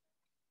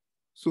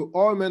 So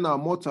all men are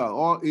mortal.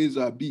 All A's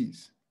are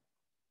B's.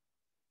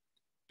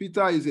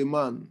 Peter is a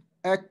man.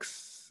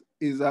 X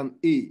is an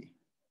A.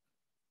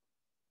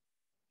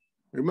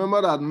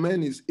 Remember that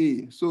man is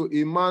A. So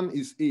a man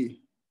is A.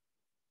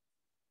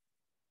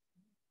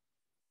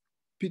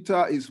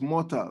 Peter is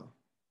mortal.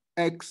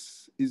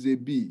 X is a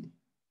B.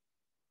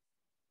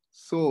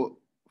 So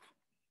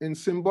in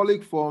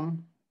symbolic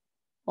form,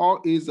 all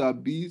A's are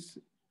B's.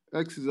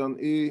 X is an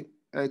A.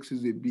 X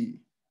is a B.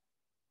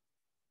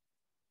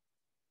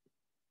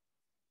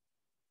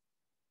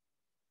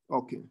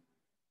 Okay.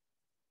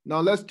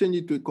 Now let's change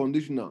it to a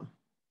conditional.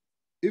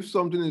 If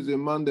something is a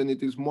man, then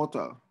it is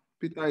mortal.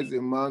 Peter is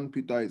a man,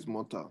 Peter is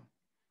mortal.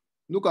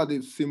 Look at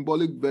the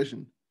symbolic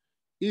version.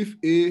 If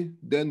A,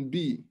 then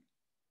B.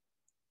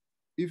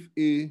 If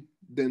A,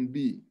 then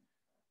B.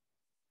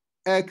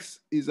 X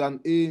is an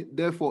A,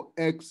 therefore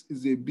X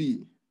is a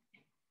B.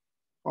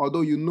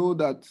 Although you know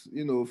that,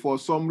 for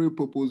summary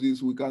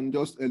purposes, we can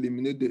just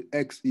eliminate the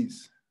X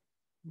is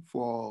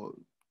for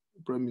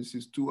premise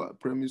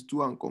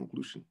 2 and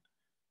conclusion.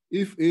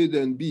 If A,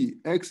 then B,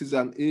 X is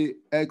an A,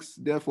 X,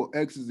 therefore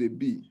X is a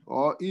B.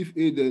 Or if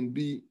A, then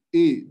B,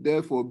 A,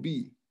 therefore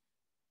B.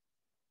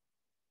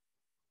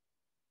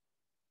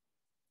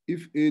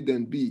 If A,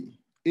 then B,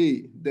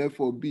 A,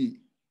 therefore B.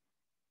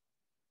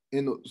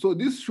 So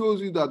this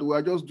shows you that we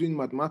are just doing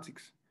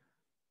mathematics.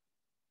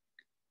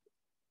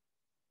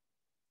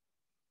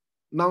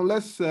 Now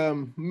let's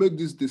make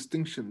this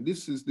distinction.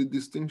 This is the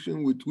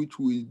distinction with which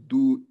we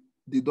do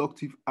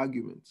deductive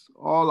arguments.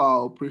 All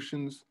our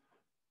operations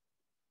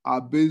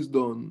are based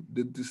on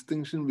the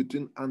distinction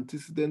between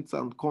antecedents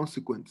and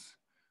consequence.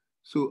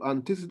 So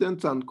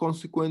antecedents and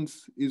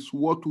consequence is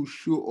what will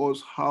show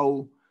us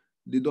how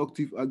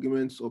deductive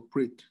arguments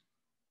operate.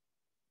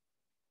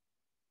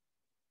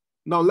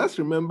 Now let's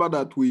remember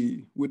that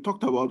we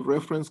talked about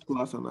reference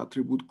class and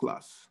attribute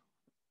class.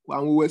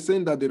 And we were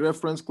saying that the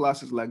reference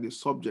class is like the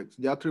subject,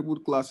 the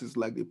attribute class is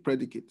like the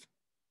predicate.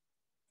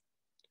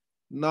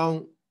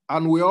 Now,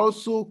 And we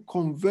also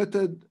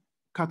converted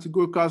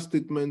categorical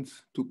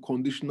statements to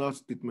conditional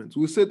statements.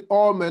 We said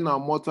all men are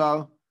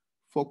mortal.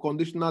 For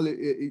conditional,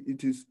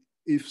 it is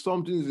if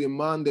something is a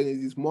man, then it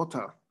is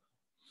mortal.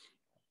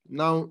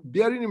 Now,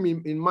 bearing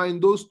in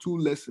mind those two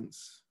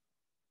lessons,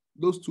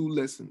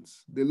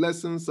 the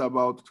lessons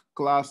about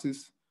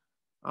classes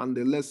and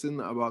the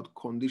lesson about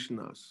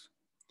conditionals.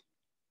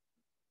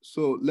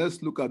 So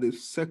let's look at the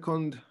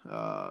second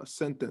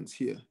sentence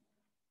here.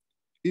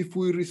 If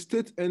we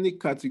restate any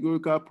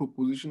categorical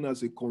proposition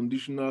as a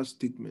conditional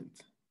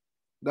statement,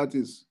 that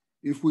is,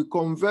 if we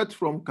convert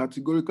from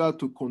categorical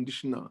to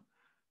conditional,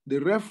 the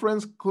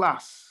reference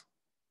class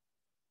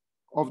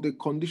of the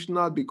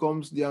conditional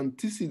becomes the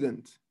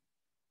antecedent,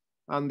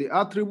 and the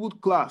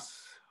attribute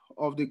class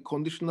of the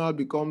conditional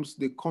becomes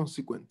the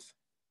consequent.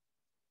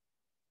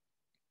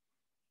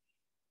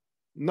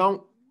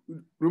 Now,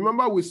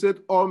 remember we said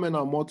all men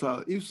are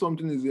mortal. If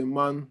something is a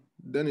man,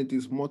 then it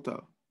is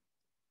mortal.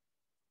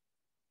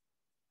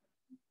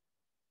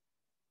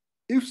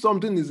 If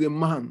something is a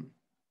man,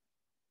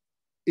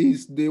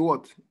 is the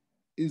what?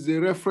 Is a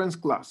reference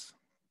class.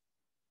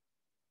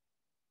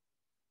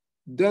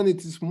 Then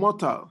it is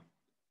mortal,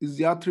 is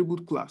the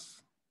attribute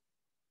class.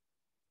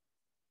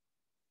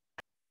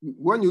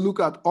 When you look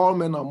at all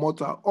men are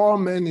mortal, all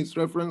men is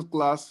reference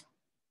class,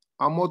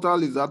 and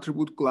mortal is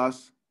attribute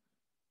class.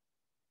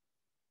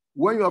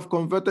 When you have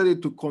converted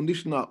it to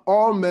conditional,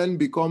 all men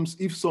becomes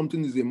if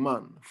something is a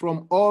man,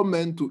 from all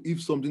men to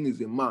if something is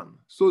a man.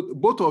 So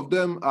both of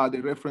them are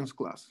the reference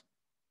class.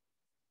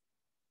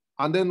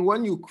 And then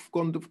when you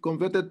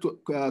convert it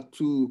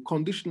to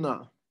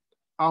conditional,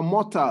 a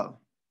mortal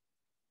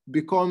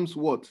becomes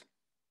what?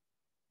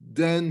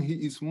 Then he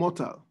is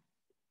mortal.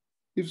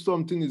 If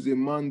something is a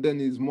man, then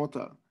he is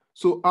mortal.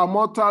 So a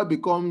mortal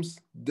becomes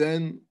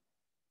then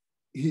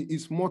he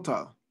is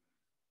mortal.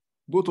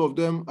 Both of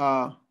them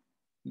are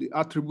the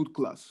attribute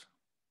class.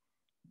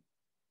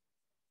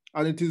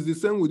 And it is the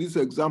same with this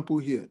example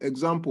here.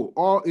 Example,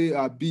 all A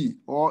are B,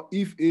 or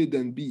if A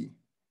then B.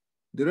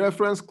 The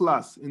reference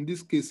class, in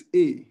this case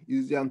A,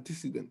 is the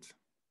antecedent.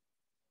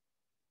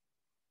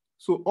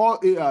 So all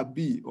A are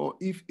B, or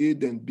if A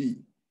then B.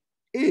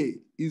 A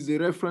is the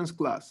reference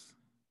class.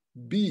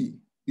 B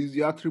is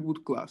the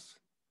attribute class.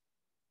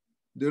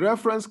 The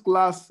reference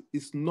class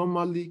is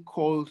normally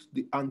called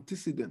the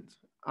antecedent,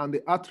 and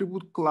the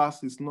attribute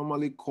class is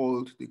normally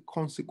called the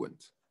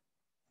consequent.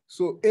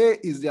 So A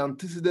is the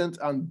antecedent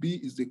and B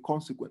is the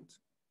consequent.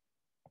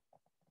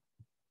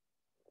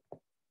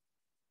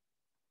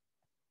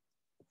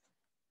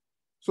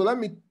 So let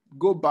me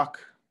go back.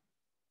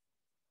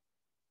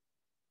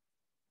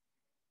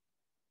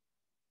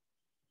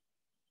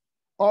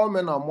 All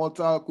men are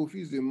mortal.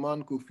 Kofi is a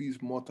man. Kofi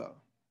is mortal.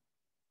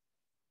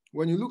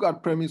 When you look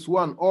at premise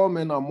one, all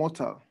men are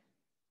mortal.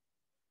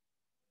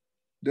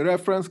 The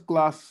reference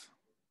class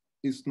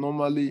is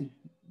normally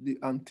the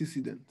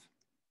antecedent.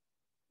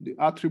 The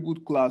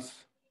attribute class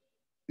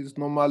is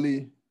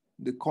normally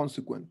the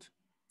consequent.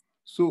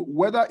 So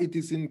whether it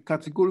is in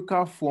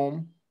categorical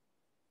form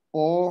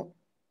or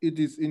it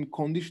is in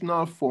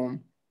conditional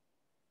form,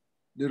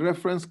 the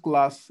reference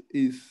class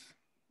is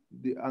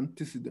the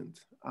antecedent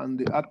and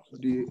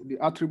the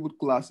attribute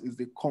class is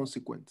the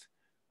consequent.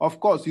 Of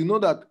course, you know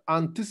that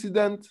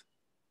antecedent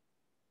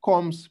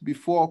comes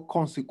before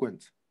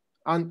consequent.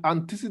 And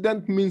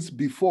antecedent means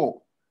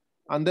before,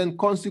 and then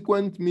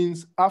consequent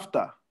means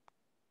after.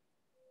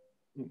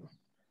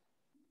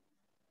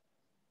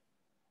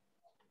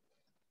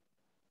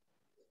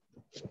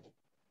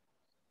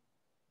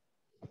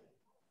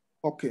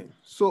 Okay,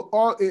 so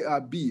all A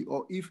are B,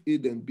 or if A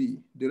then B.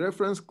 The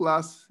reference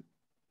class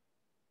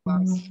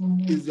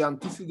is the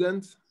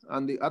antecedent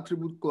and the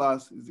attribute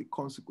class is the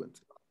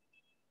consequent.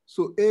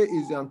 So A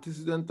is the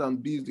antecedent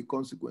and B is the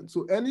consequent.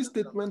 So any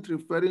statement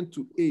referring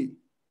to A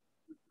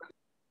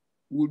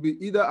will be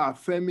either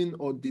affirming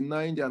or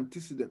denying the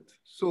antecedent.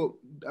 So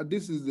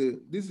this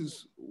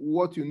is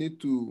what you need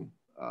to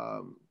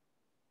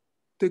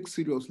take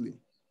seriously.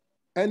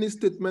 Any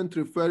statement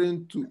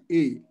referring to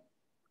A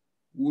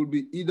will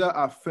be either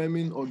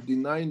affirming or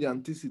denying the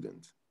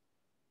antecedent.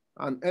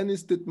 And any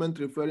statement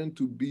referring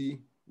to B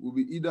will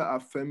be either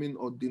affirming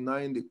or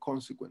denying the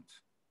consequent.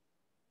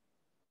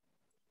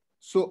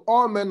 So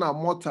all men are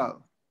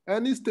mortal.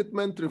 Any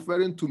statement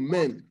referring to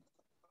men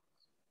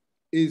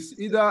is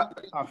either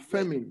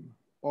affirming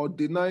or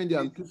denying the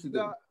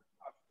antecedent.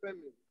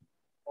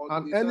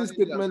 And any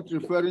statement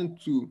referring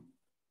to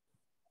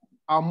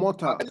are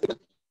mortal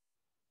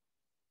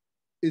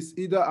is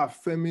either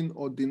affirming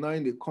or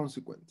denying the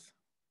consequent.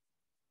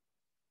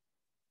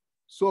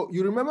 So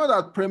you remember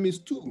that premise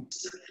two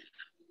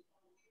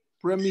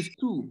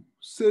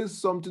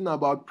says something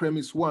about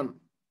premise one.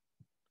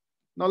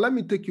 Now let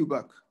me take you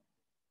back.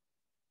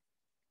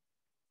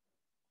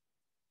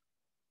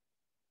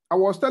 I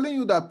was telling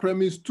you that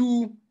premise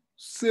two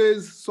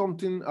says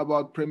something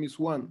about premise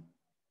one.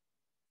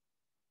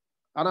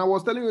 And I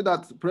was telling you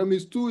that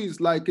premise two is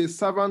like a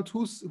servant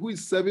who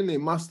is serving a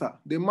master.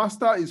 The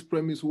master is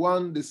premise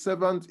one, the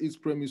servant is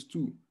premise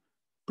two.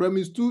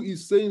 Premise 2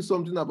 is saying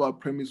something about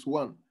premise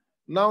 1.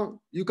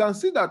 Now, you can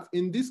see that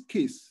in this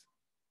case,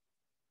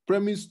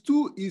 premise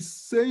 2 is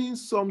saying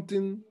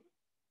something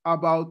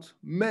about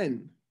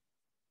men.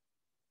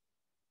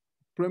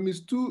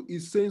 Premise 2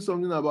 is saying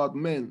something about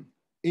men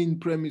in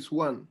premise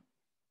 1.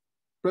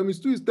 Premise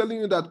 2 is telling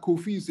you that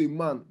Kofi is a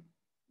man.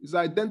 It's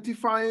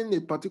identifying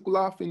a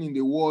particular thing in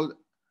the world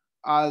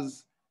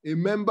as a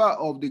member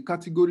of the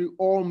category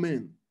all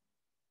men.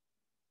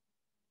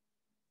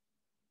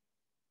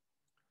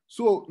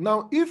 So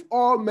now, if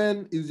all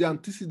men is the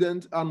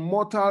antecedent and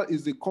mortal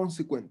is the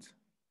consequent,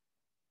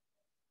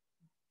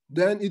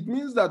 then it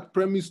means that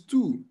premise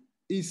 2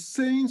 is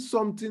saying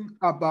something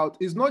about,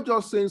 it's not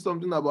just saying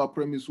something about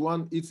premise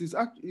 1,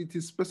 it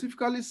is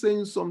specifically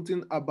saying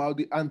something about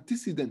the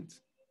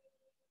antecedent.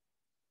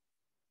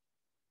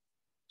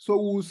 So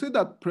we will say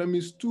that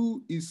premise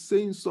 2 is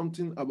saying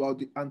something about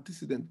the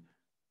antecedent.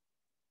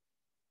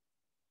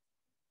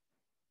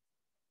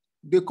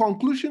 The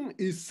conclusion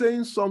is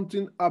saying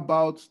something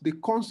about the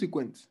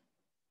consequent.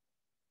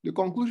 The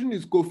conclusion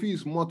is Kofi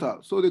is mortal.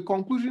 So the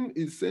conclusion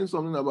is saying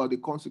something about the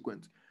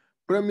consequent.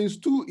 Premise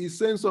 2 is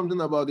saying something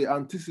about the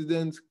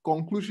antecedent.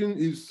 Conclusion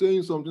is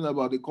saying something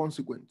about the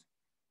consequent.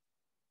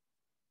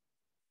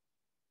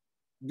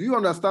 Do you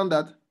understand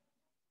that?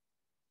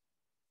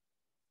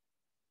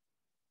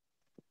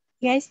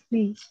 Yes,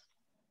 please.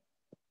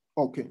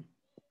 Okay.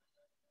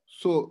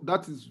 So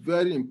that is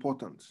very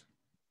important.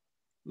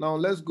 Now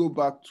let's go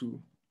back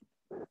to,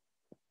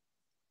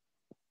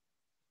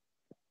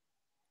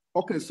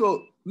 okay,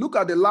 so look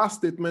at the last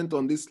statement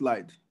on this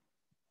slide,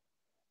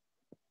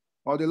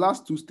 or the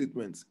last two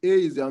statements. A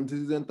is the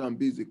antecedent and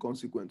B is the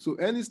consequent. So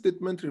any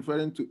statement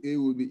referring to A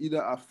will be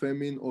either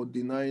affirming or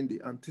denying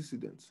the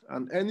antecedent,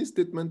 and any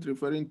statement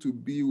referring to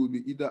B will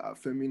be either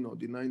affirming or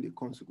denying the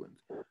consequent.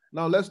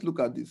 Now let's look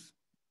at this.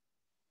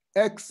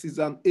 X is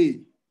an A,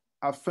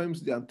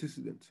 affirms the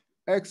antecedent.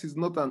 X is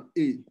not an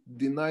A,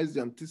 denies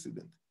the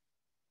antecedent.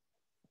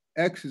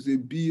 X is a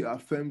B,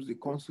 affirms the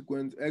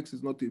consequent. X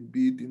is not a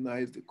B,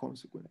 denies the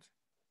consequent.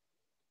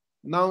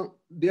 Now,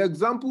 the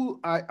example,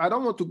 I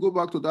don't want to go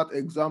back to that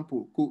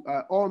example.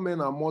 All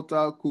men are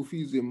mortal,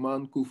 Kofi is a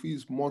man, Kofi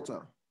is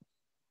mortal.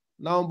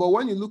 Now, but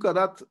when you look at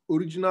that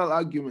original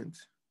argument,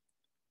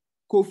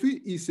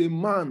 Kofi is a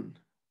man,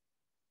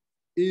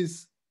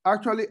 is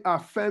actually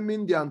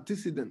affirming the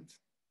antecedent.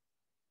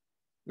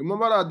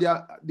 Remember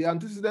that the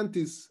antecedent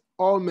is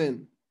all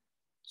men.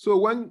 So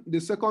when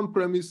the second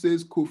premise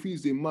says Kofi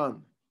is a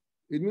man,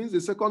 it means the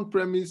second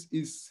premise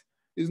is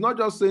not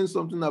just saying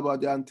something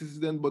about the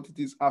antecedent, but it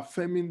is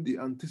affirming the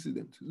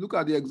antecedent. Look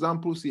at the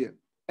examples here.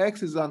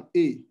 X is an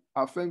A,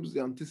 affirms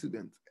the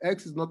antecedent.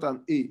 X is not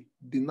an A,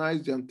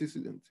 denies the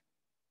antecedent.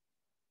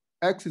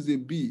 X is a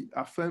B,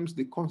 affirms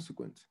the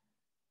consequent.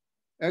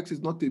 X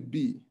is not a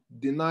B,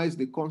 denies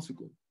the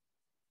consequent.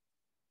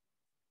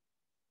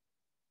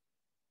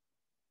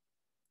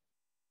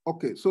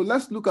 Okay, so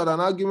let's look at an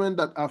argument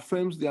that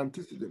affirms the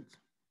antecedent.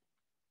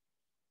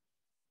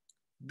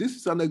 This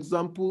is an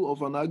example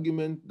of an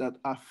argument that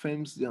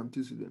affirms the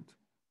antecedent.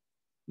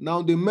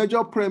 Now, the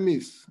major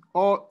premise,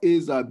 all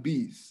A's are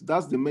B's.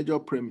 That's the major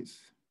premise.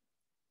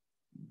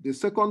 The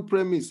second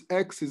premise,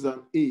 X is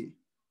an A.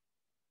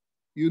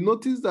 You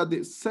notice that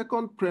the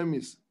second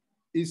premise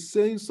is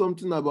saying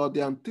something about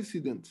the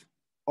antecedent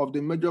of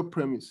the major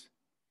premise.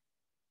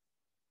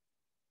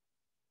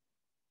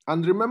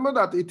 And remember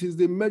that it is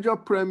the major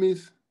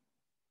premise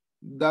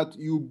that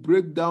you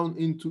break down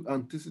into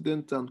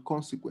antecedent and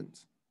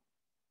consequent.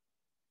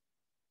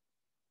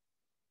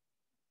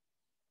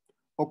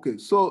 Okay,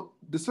 so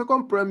the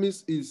second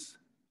premise is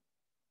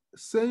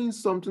saying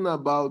something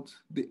about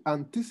the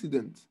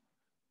antecedent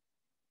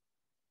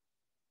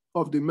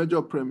of the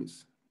major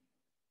premise.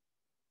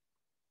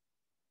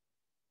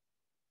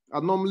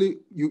 And normally,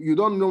 you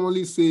don't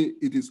normally say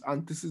it is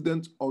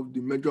antecedent of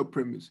the major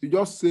premise. You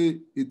just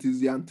say it is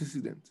the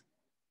antecedent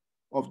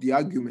of the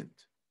argument.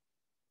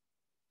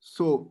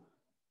 So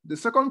the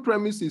second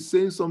premise is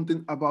saying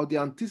something about the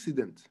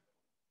antecedent.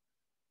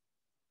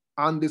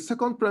 And the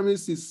second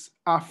premise is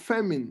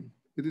affirming.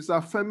 It is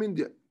affirming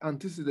the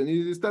antecedent.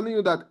 It is telling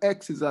you that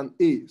X is an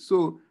A.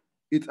 So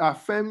it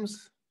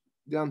affirms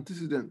the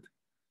antecedent.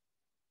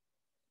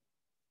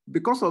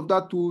 Because of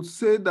that, we'll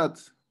say that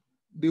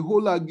the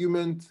whole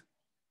argument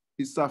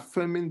is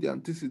affirming the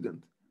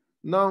antecedent.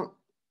 Now,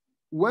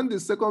 when the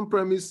second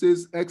premise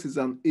says X is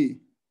an A,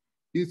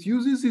 it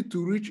uses it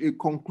to reach a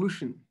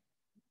conclusion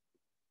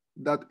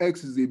that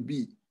X is a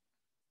B.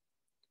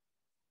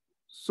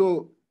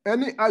 So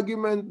any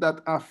argument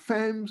that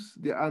affirms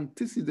the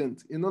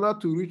antecedent in order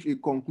to reach a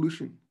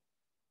conclusion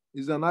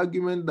is an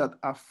argument that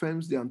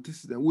affirms the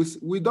antecedent.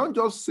 We don't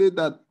just say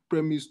that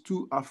premise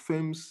 2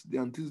 affirms the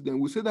antecedent.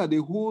 We say that the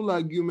whole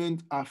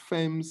argument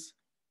affirms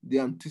the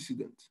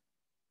antecedent.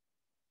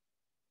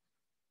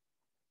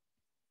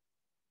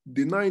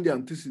 Denying the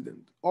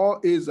antecedent. All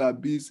A's are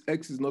B's,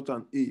 X is not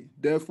an A.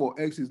 Therefore,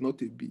 X is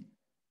not a B.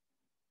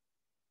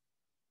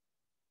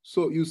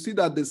 So you see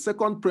that the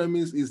second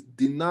premise is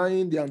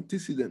denying the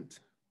antecedent.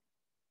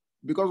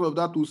 Because of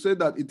that, we'll say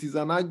that it is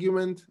an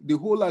argument, the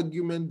whole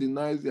argument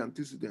denies the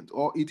antecedent,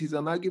 or it is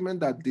an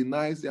argument that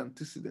denies the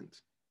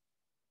antecedent.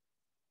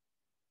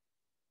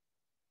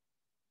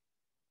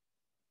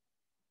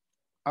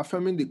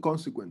 Affirming the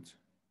consequent.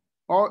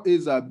 All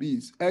A's are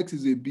B's, X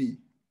is a B.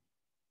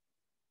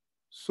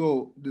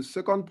 So the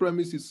second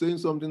premise is saying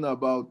something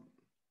about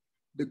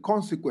the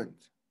consequent,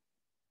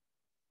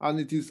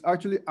 and it is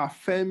actually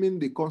affirming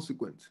the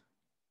consequent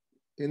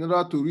in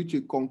order to reach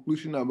a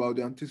conclusion about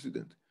the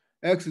antecedent.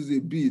 X is a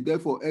B,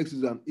 therefore X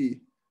is an A.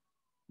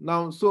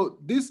 Now, so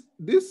this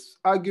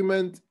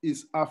argument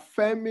is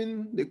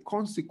affirming the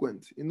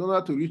consequent in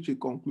order to reach a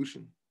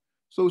conclusion.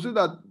 So we say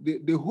that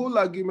the whole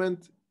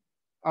argument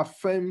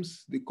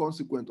affirms the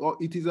consequent, or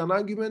it is an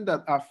argument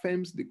that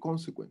affirms the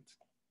consequent.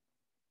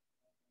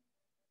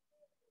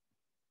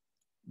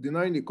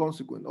 Denying the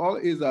consequent. All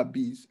A's are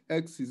B's,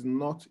 X is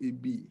not a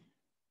B.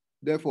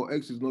 Therefore,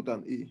 X is not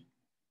an A.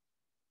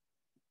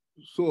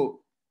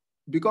 So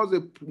because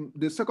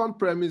the second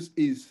premise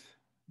is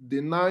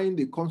denying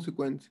the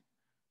consequent,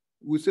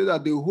 we say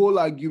that the whole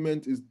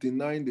argument is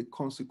denying the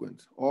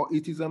consequent, or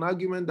it is an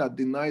argument that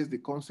denies the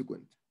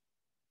consequent.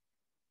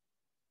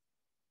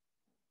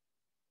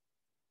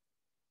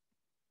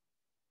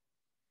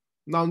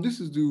 Now, this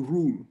is the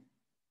rule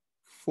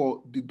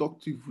for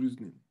deductive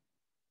reasoning.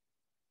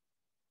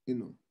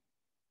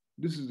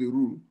 This is the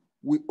rule.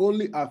 We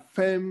only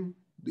affirm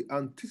the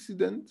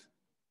antecedent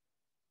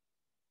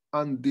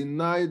and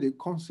deny the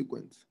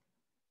consequent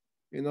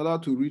in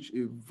order to reach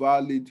a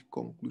valid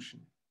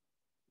conclusion.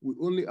 We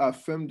only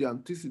affirm the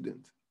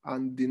antecedent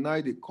and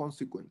deny the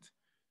consequent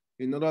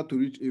in order to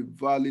reach a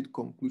valid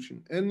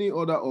conclusion. Any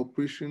other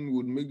operation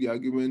would make the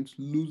argument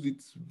lose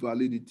its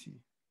validity.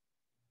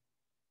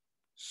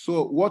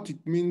 So what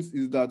it means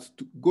is that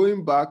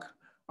going back,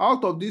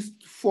 out of these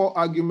 4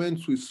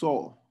 arguments we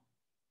saw,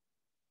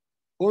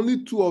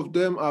 only 2 of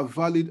them are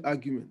valid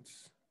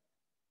arguments.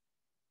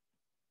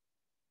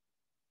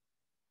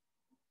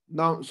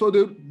 Now, so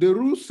the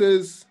rule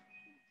says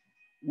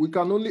we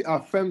can only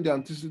affirm the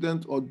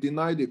antecedent or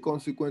deny the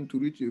consequent to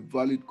reach a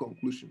valid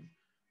conclusion.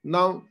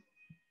 Now,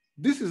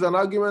 this is an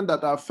argument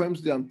that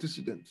affirms the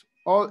antecedent.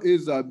 All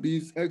A's are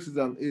B's, X is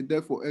an A,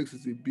 therefore X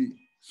is a B.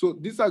 So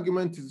this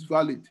argument is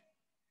valid.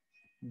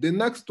 The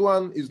next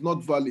one is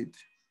not valid.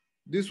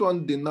 This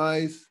one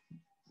denies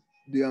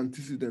the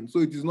antecedent, so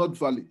it is not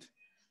valid.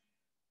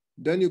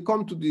 Then you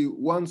come to the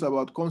ones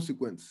about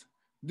consequence.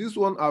 This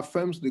one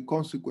affirms the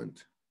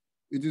consequent.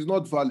 It is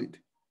not valid.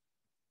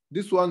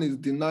 This one is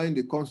denying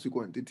the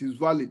consequent. It is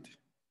valid.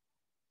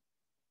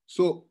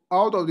 So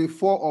out of the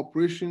 4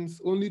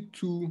 operations, only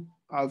 2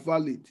 are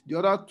valid. The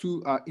other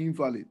 2 are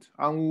invalid,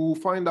 and we will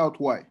find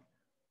out why.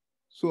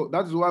 So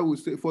that is why we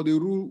say for the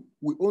rule,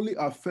 we only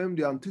affirm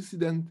the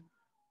antecedent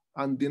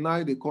and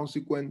deny the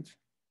consequent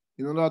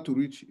in order to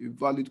reach a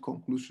valid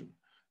conclusion.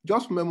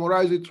 Just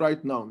memorize it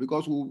right now,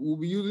 because we'll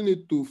be using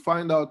it to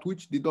find out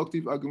which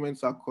deductive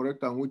arguments are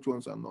correct and which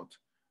ones are not.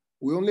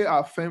 We only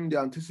affirm the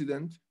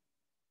antecedent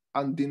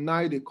and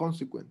deny the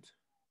consequent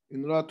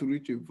in order to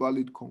reach a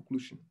valid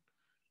conclusion.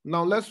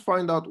 Now let's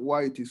find out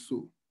why it is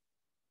so.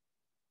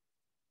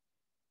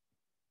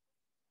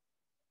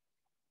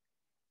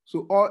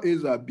 So all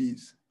A's are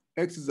B's,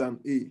 X is an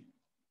A.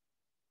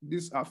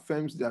 This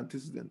affirms the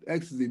antecedent.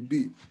 X is a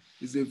B.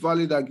 It's a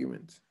valid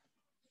argument.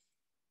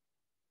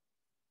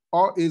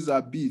 All A's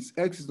are B's.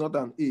 X is not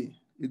an A.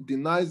 It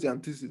denies the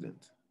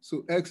antecedent.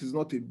 So X is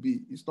not a B.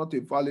 It's not a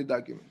valid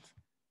argument.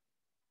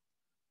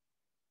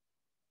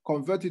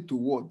 Convert it to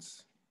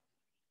words.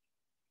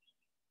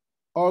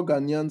 All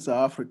Ghanaians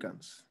are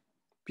Africans.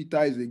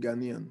 Peter is a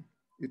Ghanaian.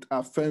 It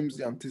affirms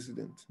the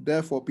antecedent.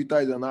 Therefore, Peter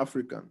is an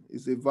African.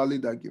 It's a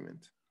valid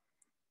argument.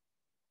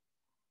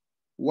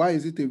 Why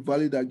is it a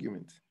valid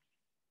argument?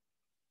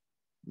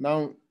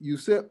 Now, you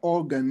say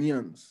all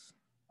Ghanaians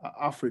are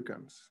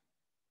Africans.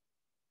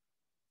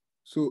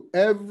 So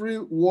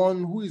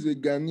everyone who is a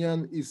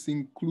Ghanaian is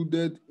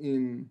included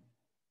in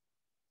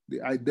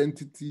the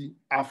identity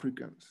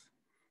Africans.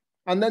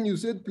 And then you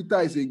said Peter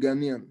is a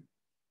Ghanaian.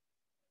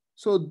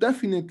 So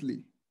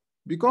definitely,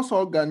 because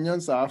all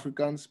Ghanaians are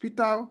Africans,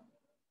 Peter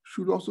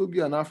should also be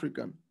an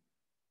African.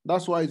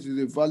 That's why it is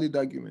a valid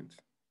argument.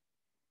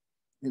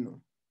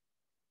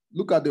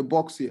 Look at the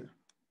box here.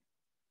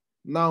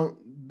 Now,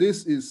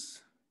 this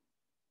is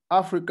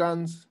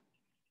Africans,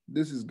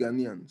 this is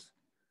Ghanaians.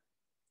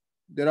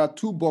 There are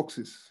 2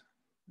 boxes.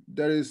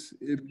 There is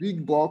a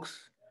big box.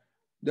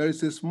 There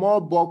is a small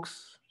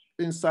box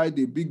inside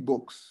the big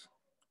box.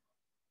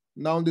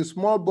 Now, the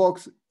small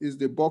box is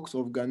the box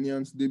of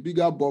Ghanaians. The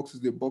bigger box is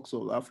the box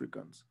of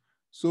Africans.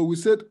 So we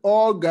said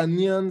all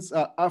Ghanaians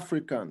are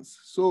Africans.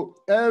 So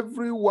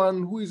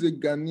everyone who is a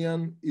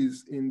Ghanaian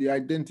is in the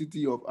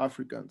identity of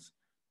Africans.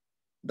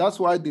 That's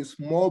why the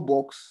small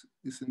box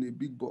is in the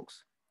big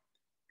box.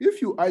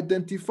 If you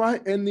identify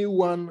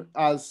anyone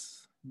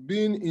as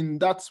being in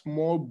that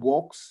small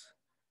box,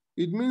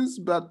 it means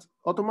that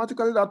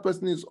automatically that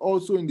person is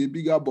also in the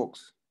bigger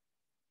box.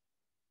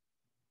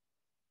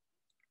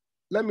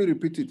 Let me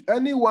repeat it.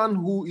 Anyone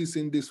who is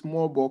in the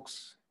small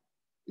box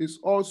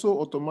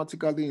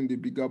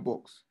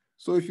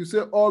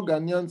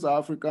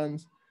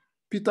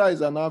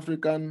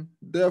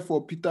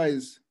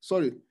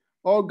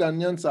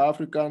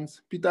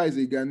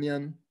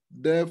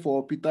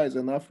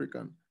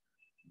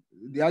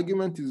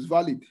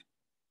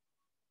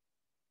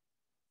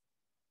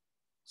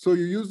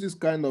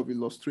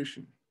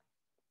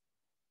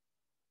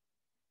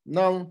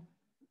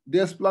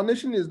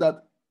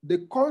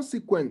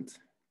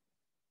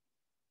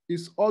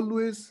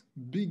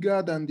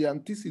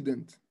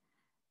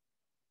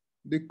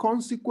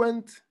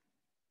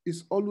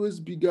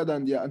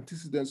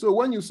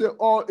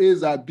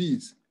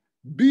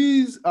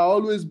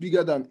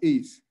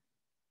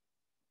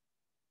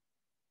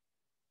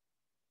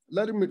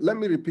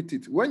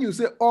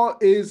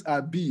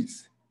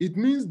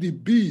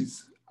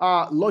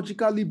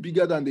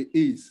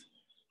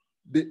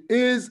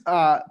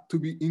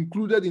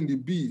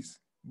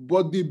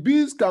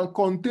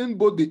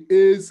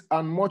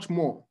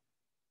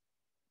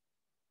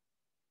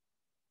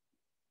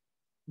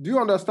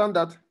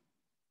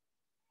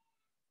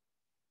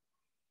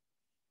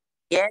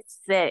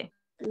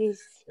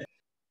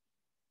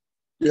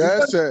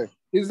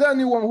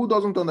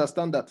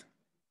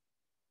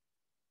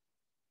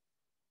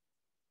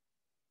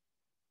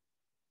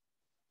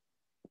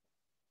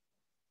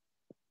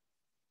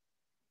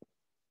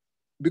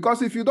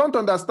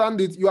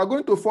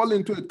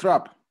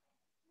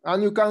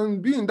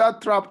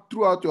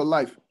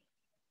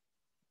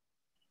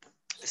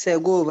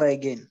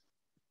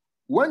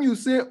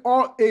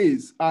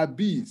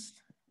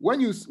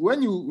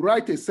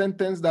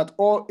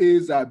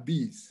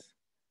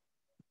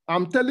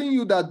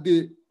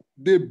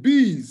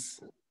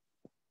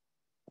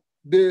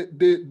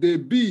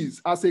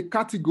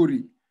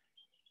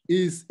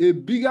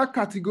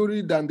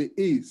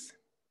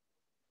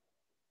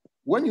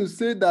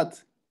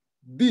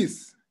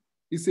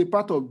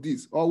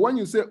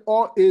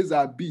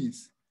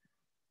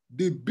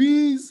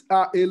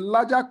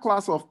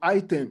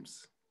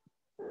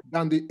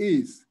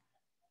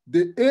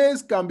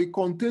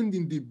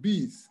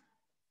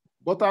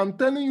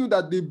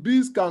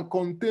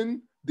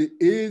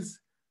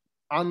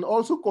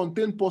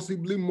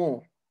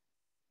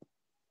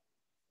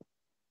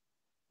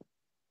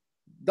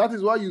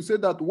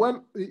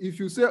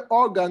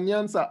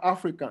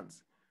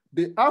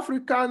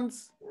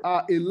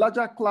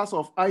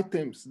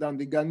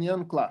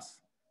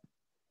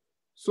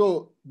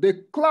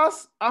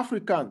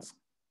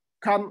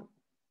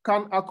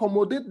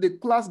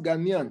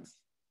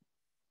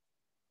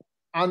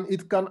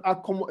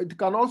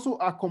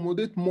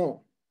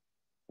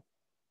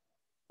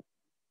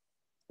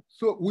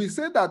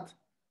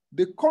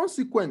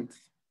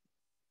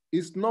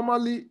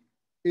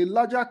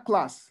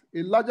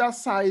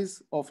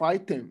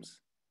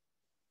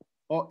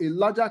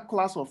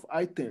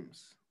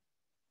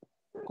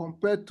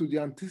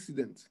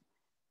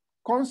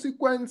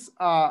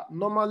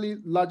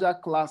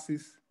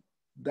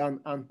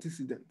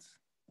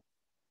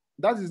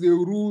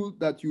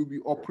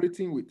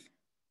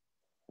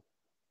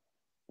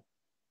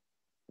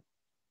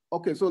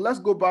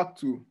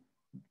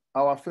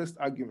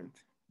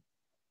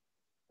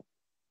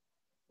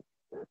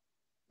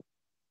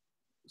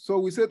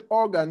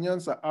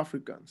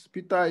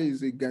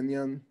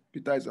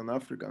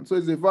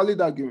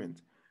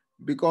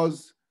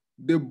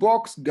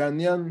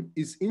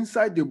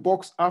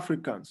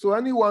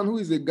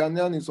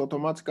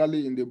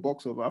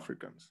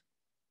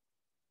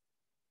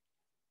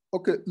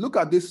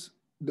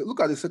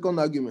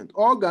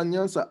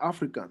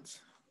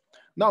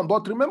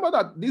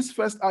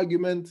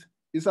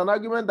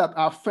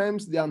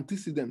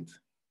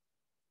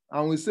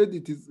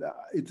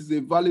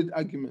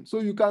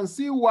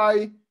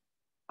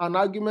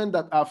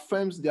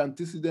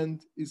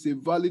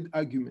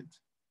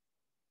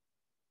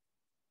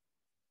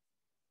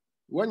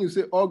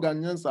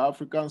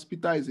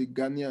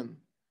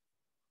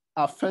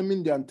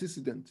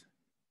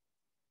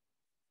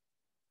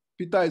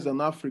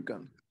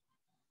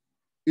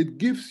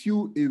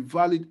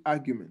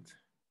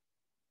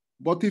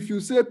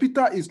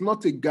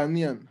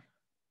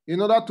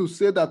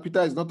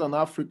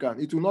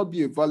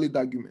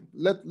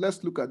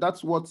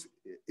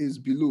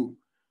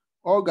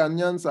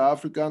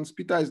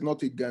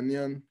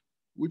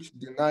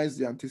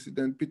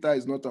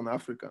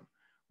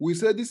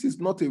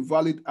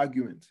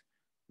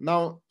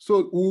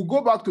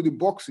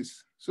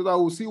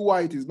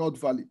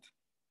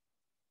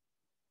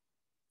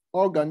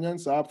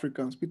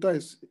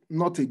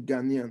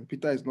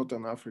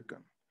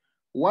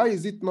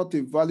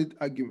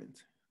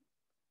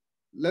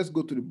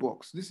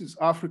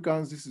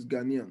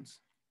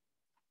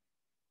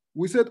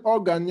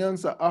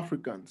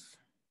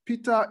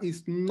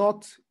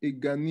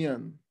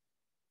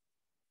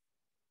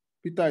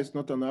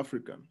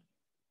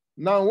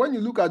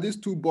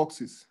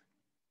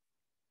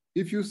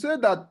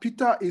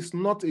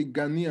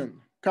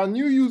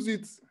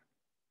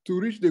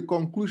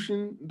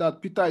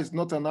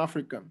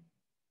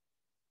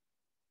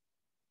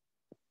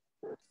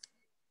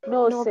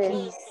No, No, sir.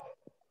 please.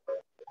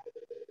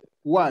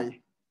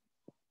 Why?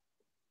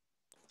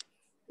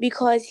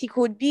 Because he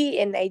could be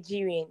a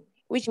Nigerian,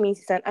 which means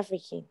he's an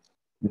African.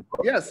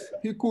 Yes,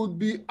 he could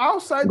be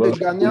outside the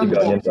Ghanaian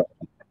box.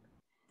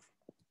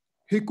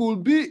 He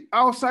could be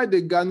outside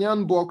the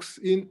Ghanaian box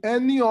in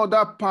any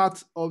other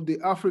part of the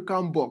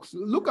African box.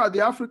 Look at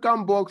the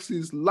African box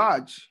is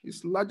large.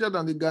 It's larger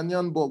than the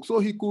Ghanaian box. So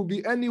he could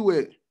be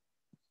anywhere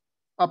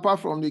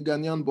apart from the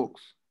Ghanaian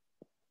box.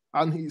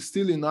 And he's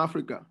still in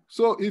Africa.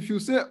 So if you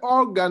say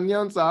all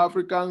Ghanaians are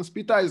Africans,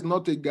 Peter is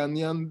not a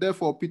Ghanaian,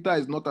 therefore Peter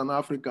is not an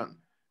African,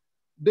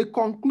 the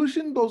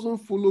conclusion doesn't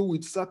follow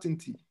with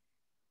certainty.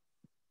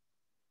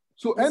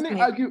 So any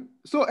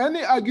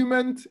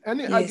argument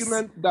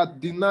that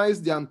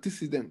denies the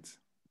antecedent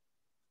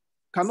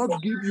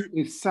cannot give you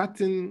a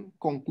certain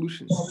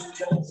conclusion.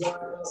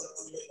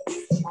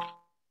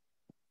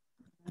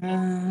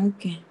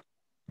 Okay.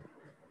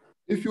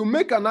 If you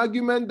make an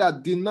argument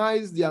that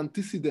denies the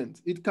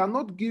antecedent, it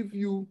cannot give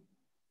you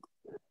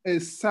a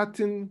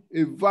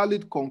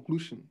valid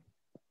conclusion,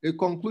 a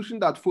conclusion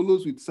that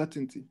follows with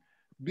certainty,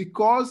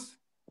 because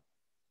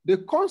the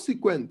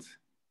consequent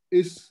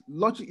is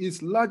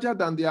larger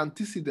than the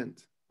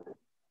antecedent.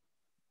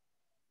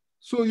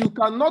 So you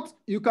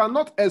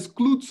cannot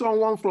exclude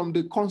someone from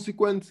the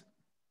consequent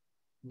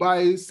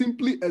by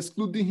simply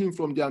excluding him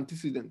from the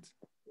antecedent.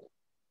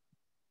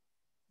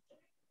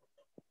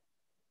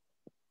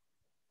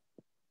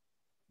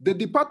 The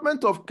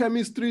Department of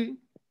Chemistry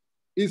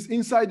is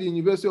inside the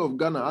University of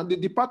Ghana, and the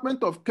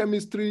Department of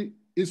Chemistry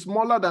is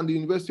smaller than the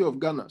University of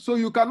Ghana. So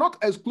you cannot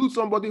exclude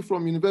somebody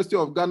from University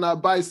of Ghana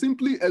by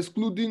simply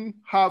excluding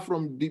her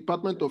from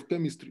Department of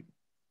Chemistry.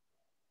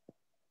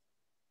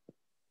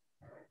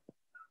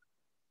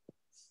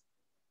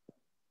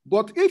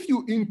 But if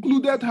you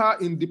included her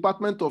in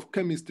Department of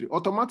Chemistry,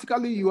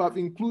 automatically you have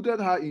included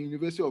her in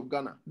University of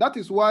Ghana. That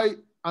is why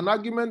an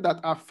argument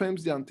that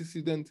affirms the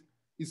antecedent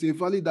is a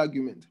valid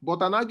argument,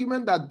 but an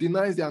argument that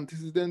denies the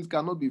antecedent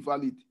cannot be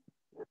valid.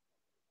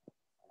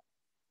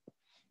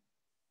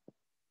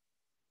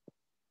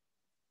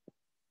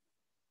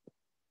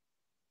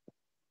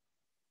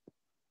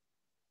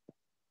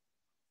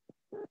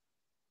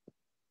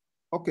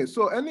 Okay,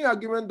 so any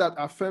argument that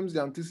affirms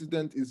the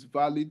antecedent is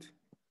valid.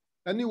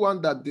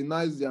 Anyone that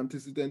denies the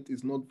antecedent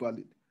is not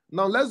valid.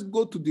 Now let's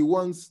go to the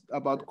ones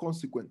about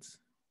consequence.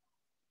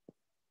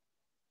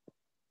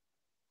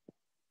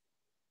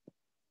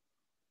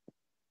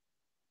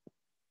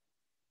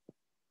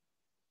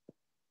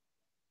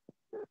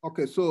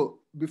 Okay, so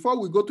before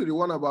we go to the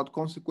one about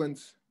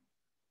consequence,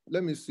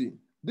 let me see.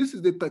 This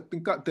is the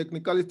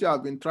technicality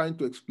I've been trying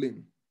to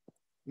explain.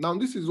 Now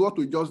this is what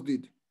we just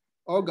did.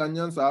 All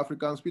Ghanaians are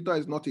Africans. Peter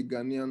is not a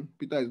Ghanaian.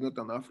 Peter is not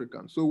an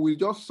African. So we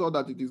just saw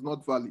that it is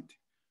not valid.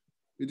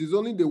 It is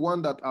only the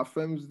one that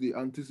affirms the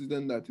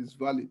antecedent that is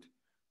valid.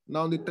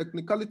 Now the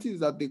technicality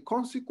is that the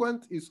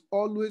consequent is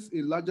always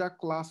a larger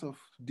class of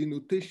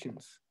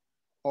denotations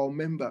or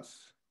members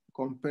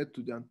compared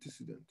to the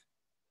antecedent.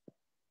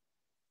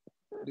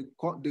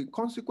 The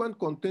consequent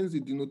contains the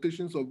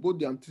denotations of both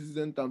the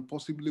antecedent and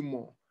possibly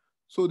more.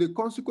 So the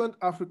consequent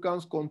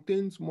Africans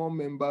contains more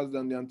members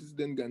than the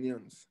antecedent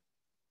Ghanaians.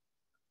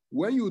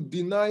 When you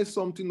deny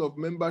something of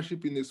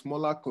membership in a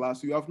smaller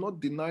class, you have not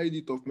denied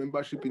it of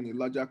membership in a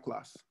larger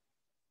class.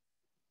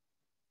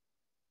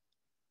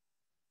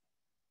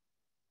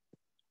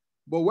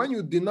 But when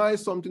you deny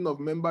something of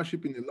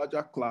membership in a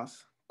larger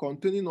class,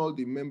 containing all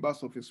the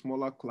members of a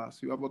smaller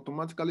class, you have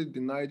automatically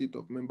denied it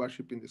of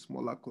membership in a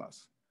smaller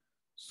class.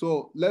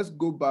 So let's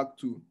go back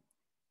to,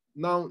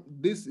 now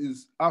this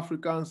is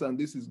Africans and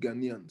this is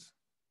Ghanaians.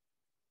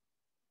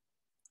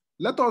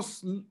 Let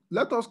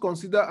us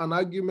consider an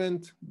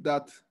argument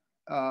that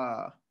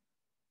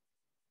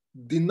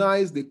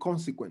denies the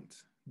consequent.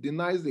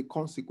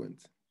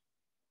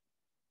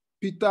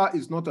 Peter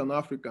is not an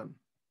African,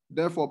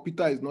 therefore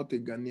Peter is not a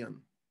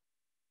Ghanaian.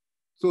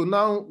 So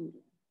now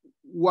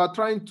we're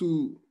trying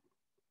to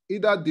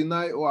either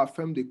deny or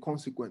affirm the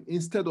consequent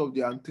instead of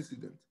the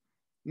antecedent.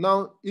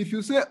 Now, if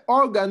you say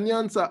all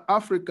Ghanaians are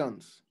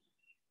Africans,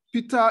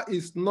 Peter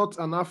is not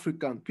an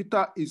African.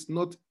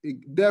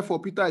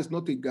 Therefore Peter is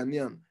not a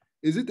Ghanaian.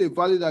 Is it a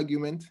valid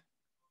argument?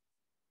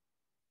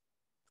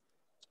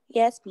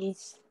 Yes,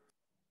 please.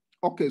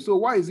 Okay, so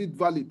why is it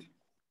valid?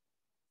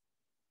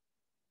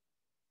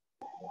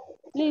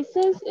 Please,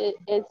 since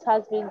it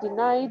has been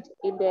denied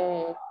in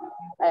the,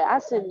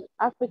 as in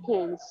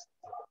Africans.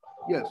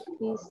 Yes.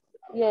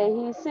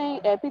 He's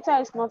saying Peter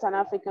is not an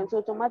African, so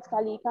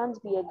automatically he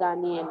can't be a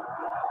Ghanaian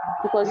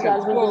because yes, he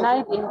has been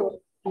denied in the.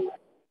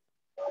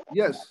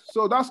 Yes,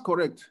 so that's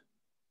correct.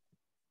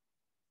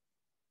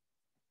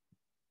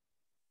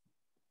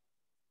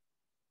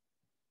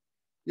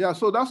 Yeah,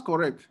 so that's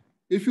correct.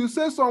 If you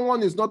say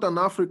someone is not an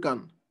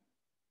African,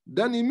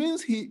 then it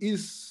means he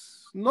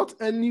is not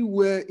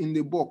anywhere in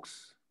the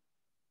box.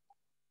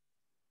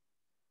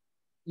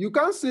 You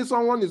can't say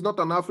someone is not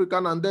an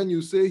African and then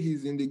you say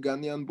he's in the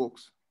Ghanaian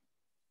box.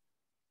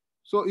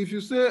 So if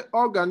you say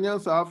all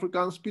Ghanaians are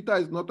Africans, Peter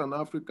is not an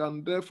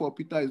African, therefore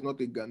Peter is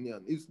not a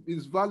Ghanaian,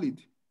 it's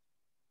valid.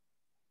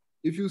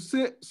 If you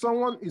say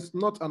someone is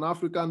not an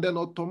African, then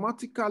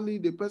automatically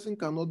the person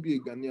cannot be a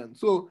Ghanaian.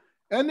 So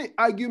any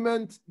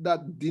argument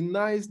that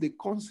denies the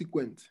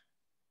consequent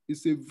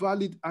is a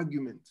valid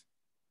argument.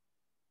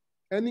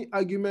 Any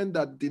argument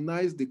that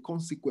denies the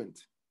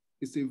consequent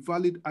is a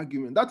valid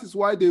argument. That is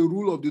why the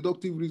rule of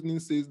deductive reasoning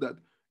says that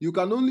you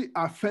can only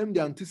affirm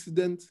the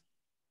antecedent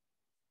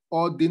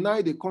or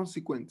deny the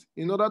consequent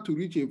in order to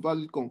reach a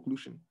valid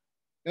conclusion.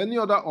 Any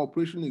other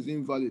operation is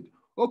invalid.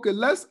 Okay,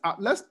 let's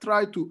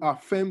try to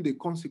affirm the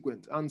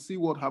consequent and see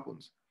what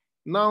happens.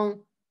 Now,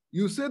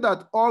 you say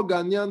that all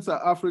Ghanaians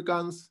are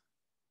Africans,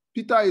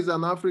 Peter is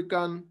an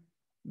African,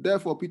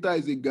 therefore Peter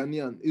is a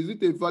Ghanaian. Is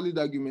it a valid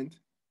argument?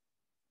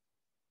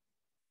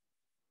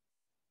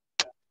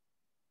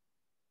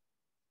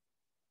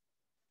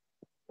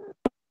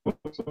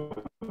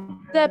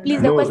 Sir,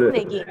 please, the question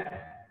again.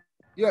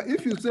 Yeah,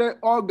 if you say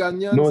all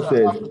Ghanaians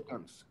are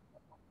Africans,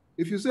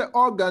 if you say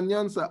all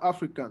Ghanaians are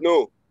Africans,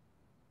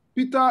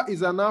 Peter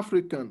is an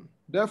African,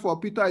 therefore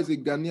Peter is a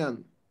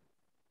Ghanaian.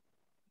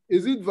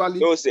 Is it valid?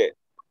 No, sir.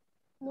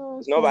 No,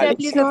 It's not valid. Sir,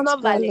 please, it's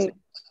not valid.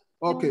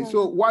 Okay,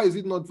 so why is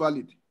it not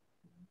valid?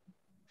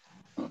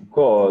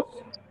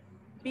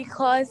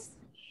 Because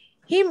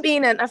him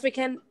being an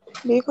African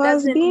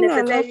Because doesn't being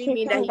an necessarily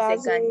mean that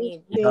African he's a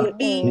doesn't Ghanaian. He could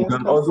be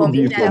can from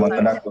any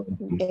other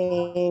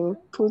country.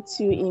 put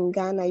you in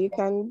Ghana. You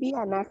can be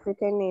an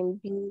African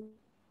and be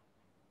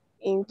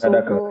in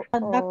Togo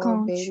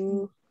or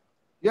Benin.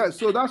 Yeah,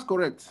 so that's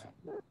correct.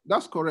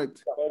 That's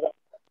correct.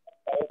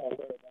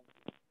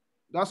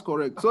 That's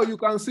correct. So you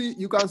can see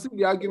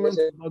the argument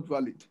is not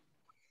valid.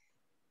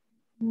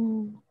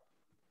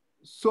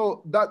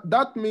 So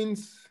that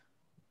means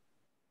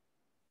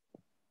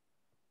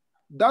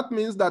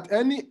that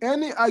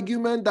any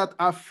argument that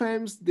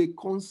affirms the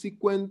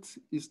consequent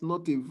is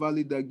not a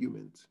valid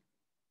argument.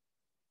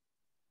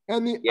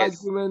 Any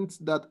argument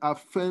that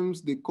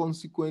affirms the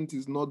consequent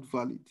is not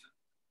valid.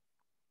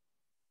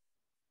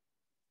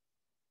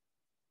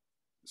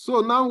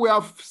 So now we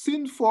have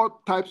seen 4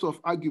 types of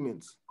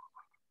arguments.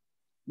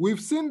 We've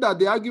seen that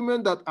the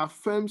argument that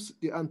affirms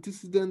the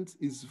antecedent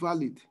is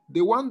valid.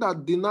 The one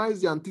that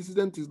denies the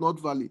antecedent is not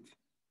valid.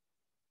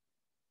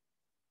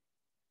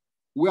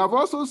 We have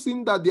also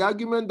seen that the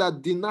argument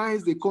that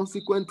denies the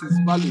consequent is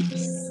valid.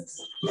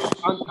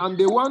 And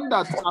the one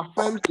that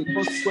affirms the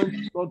consequent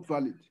is not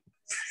valid.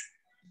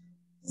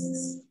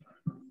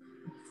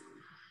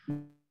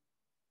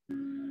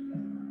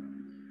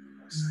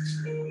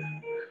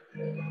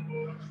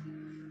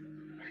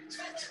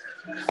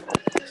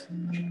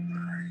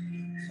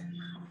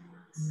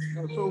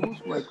 So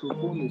whose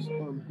microphone is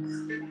on? Who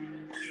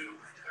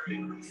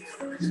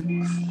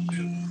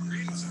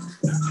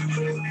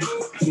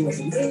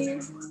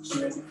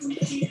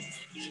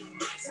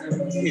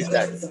is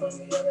that?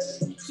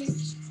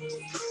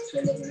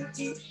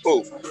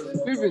 Oh.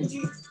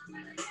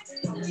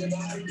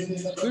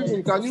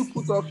 Stephen, can you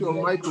put off your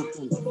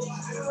microphone?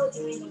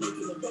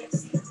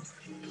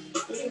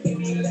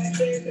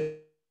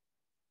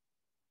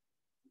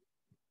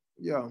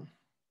 Yeah.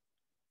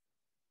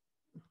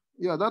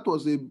 Yeah, that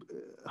was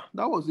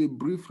a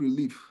brief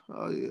relief,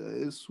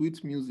 a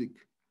sweet music,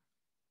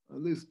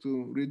 at least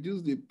to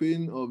reduce the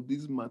pain of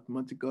these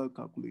mathematical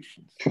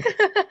calculations.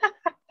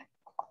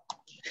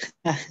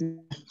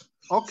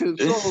 Okay,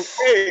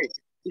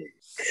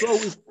 so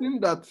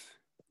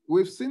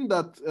we've seen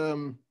that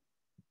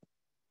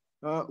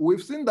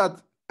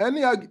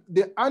any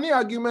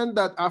argument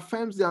that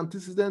affirms the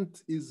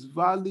antecedent is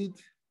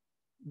valid.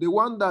 The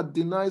one that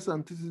denies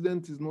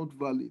antecedent is not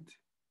valid.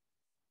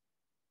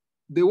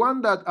 The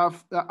one that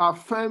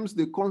affirms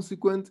the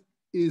consequent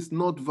is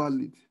not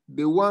valid.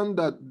 The one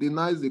that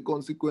denies the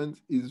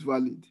consequent is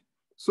valid.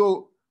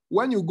 So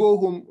when you go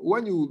home,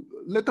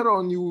 later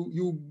on you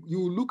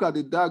look at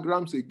the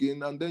diagrams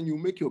again, and then you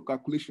make your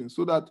calculations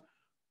so that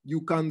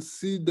you can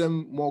see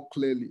them more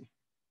clearly.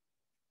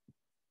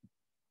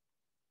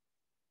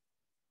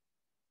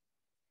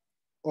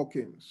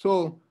 Okay,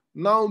 so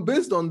now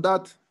based on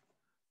that,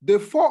 the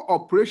 4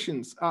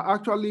 operations are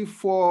actually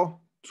for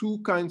 2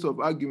 kinds of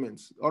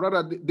arguments, or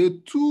rather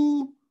the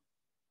 2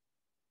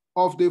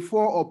 of the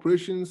 4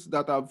 operations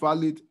that are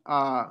valid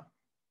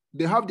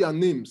they have their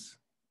names.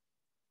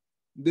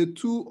 The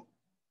 2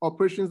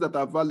 operations that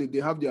are valid,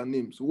 they have their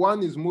names.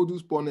 One is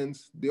modus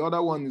ponens, the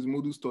other one is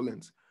modus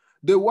tollens.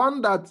 The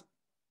one that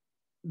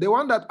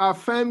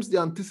affirms the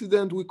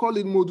antecedent, we call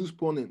it modus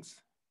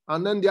ponens.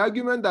 And then the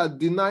argument that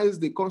denies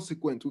the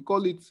consequent, we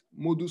call it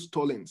modus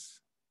tollens.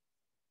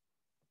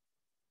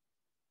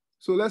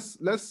 So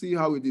let's see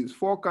how it is.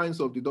 4 kinds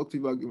of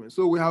deductive arguments.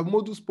 So we have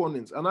modus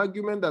ponens, an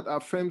argument that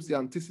affirms the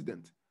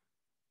antecedent.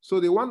 So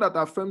the one that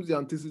affirms the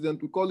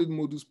antecedent, we call it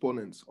modus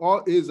ponens.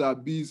 All A's are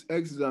B's,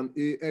 X is an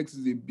A, X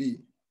is a B.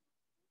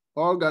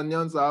 All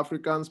Ghanaians are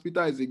Africans,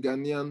 Peter is a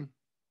Ghanaian,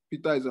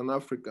 Peter is an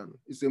African.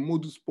 It's a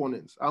modus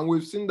ponens. And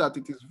we've seen that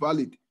it is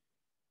valid.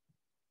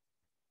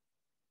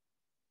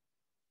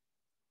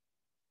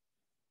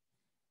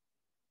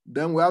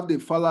 Then we have the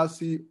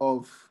fallacy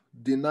of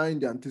denying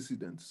the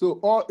antecedent. So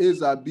all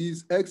A's are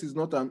B's, X is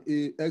not an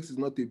A, X is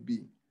not a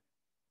B.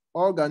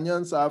 All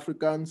Ghanaians are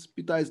Africans,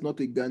 Peter is not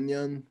a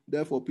Ghanaian,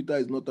 therefore Peter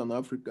is not an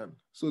African.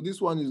 So this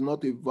one is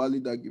not a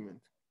valid argument.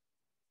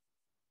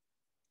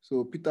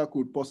 So Peter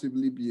could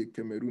possibly be a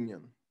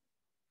Cameroonian.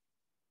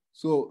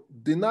 So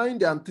denying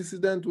the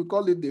antecedent, we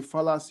call it the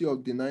fallacy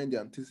of denying the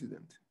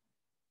antecedent.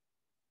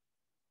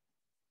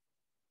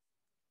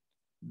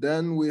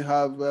 Then we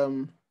have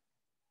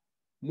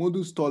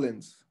modus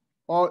tollens.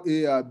 All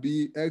A are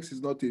B, X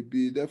is not a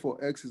B,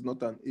 therefore X is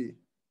not an A.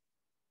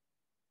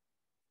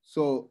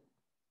 So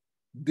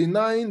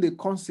denying the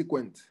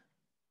consequent,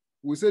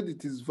 we said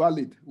it is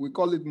valid. We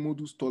call it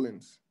modus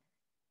tollens.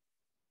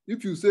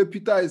 If you say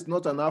Peter is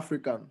not an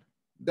African,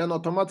 then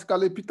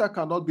automatically Peter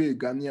cannot be a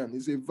Ghanaian.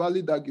 It's a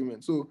valid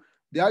argument. So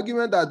the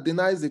argument that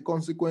denies the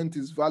consequent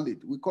is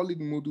valid. We call it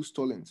modus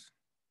tollens.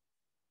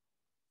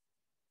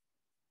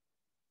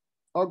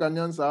 All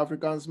Ghanaians are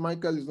Africans.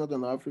 Michael is not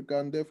an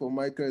African, therefore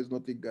Michael is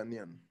not a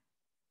Ghanaian.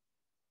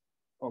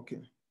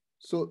 Okay,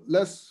 so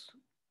let's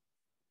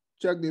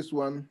check this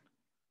one.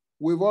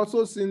 We've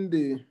also seen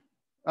the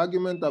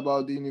argument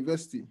about the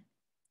university.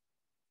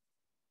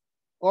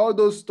 All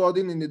those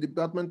studying in the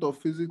Department of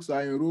Physics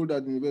are enrolled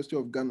at the University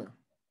of Ghana.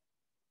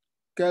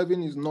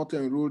 Kevin is not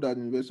enrolled at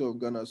the University of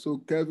Ghana, so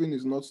Kevin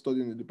is not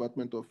studying in the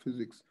Department of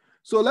Physics.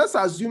 So let's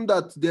assume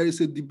that there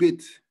is a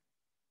debate.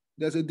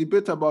 There's a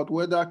debate about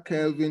whether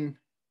Kevin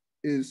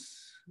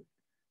is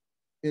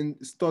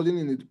studying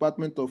in the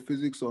Department of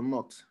Physics or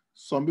not.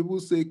 Some people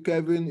say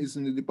Kevin is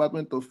in the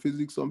Department of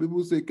Physics. Some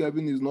people say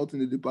Kevin is not in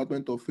the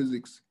Department of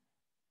Physics.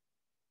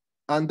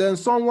 And then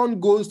someone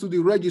goes to the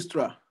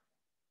registrar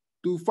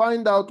to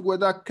find out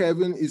whether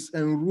Kevin is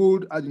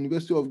enrolled at the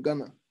University of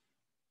Ghana.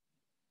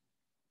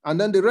 And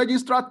then the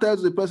registrar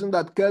tells the person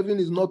that Kevin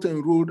is not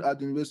enrolled at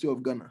the University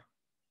of Ghana.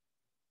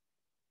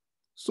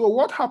 So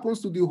what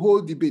happens to the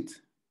whole debate?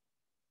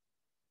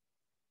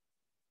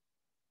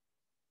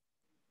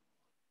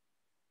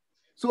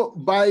 So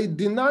by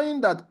denying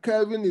that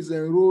Kevin is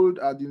enrolled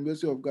at the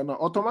University of Ghana,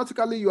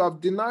 automatically you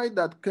have denied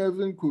that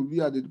Kevin could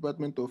be at the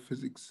Department of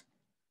Physics.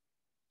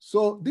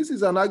 So this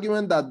is an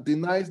argument that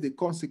denies the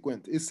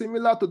consequent. It's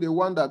similar to the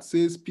one that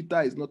says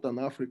Peter is not an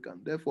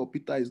African, therefore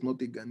Peter is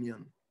not a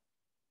Ghanaian.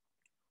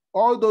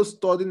 All those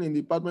studying in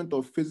the Department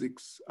of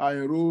Physics are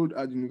enrolled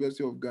at the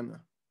University of Ghana.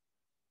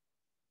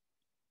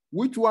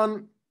 Which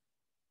one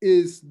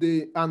is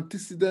the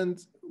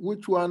antecedent?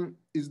 Which one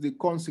is the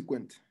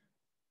consequent?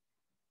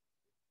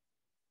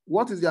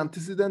 What is the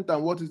antecedent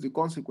and what is the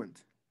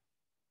consequent?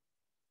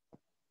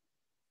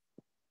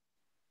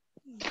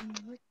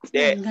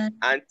 The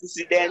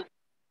antecedent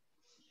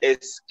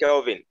is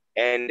Kelvin,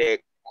 and the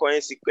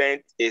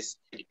consequent is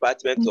the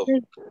Department of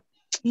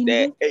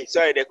the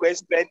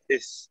consequent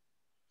is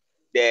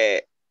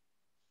the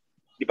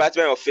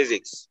Department of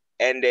Physics,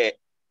 and the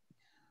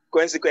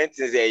consequent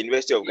is the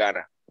University of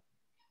Ghana.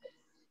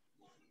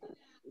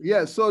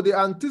 Yes, so the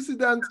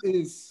antecedent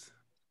is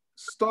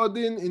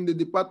studying in the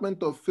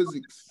Department of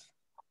Physics.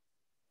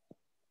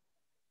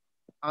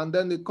 And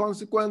then the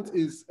consequent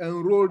is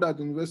enrolled at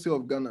the University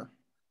of Ghana.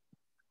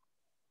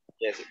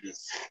 Yes, it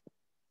is.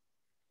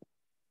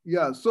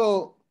 Yeah,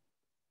 so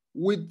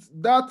with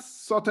that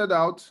sorted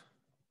out,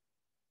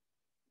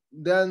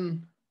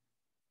 then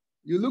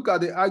you look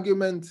at the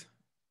argument.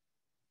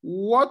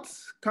 What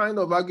kind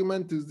of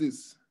argument is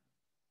this?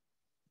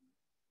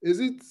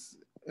 Is it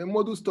a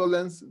modus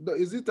tollens?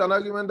 Is it an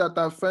argument that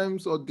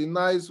affirms or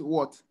denies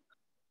what?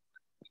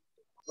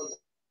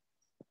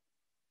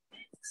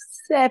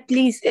 Sir,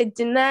 please, it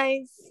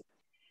denies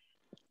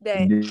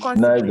the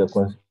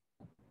consequence.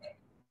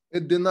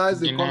 It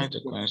denies the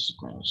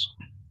consequence.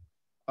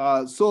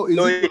 So it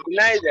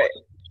denies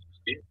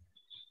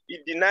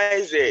it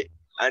denies the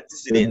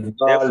antecedent.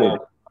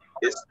 Therefore,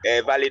 it's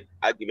a valid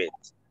argument.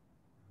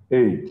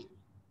 Hey.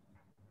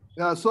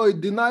 Yeah, so it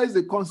denies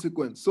the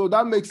consequence. So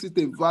that makes it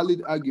a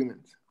valid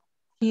argument.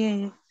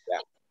 Yeah.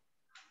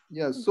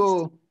 Yeah,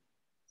 so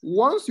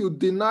once you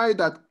deny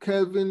that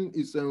Kevin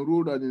is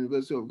enrolled at the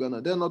University of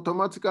Ghana, then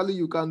automatically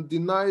you can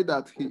deny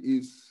that he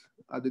is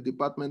at the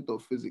Department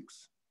of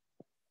Physics.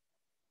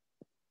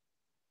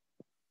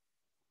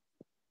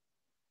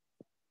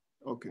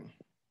 Okay.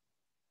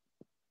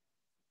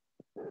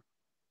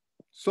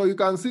 So you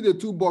can see the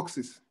two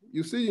boxes.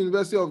 You see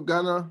University of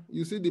Ghana,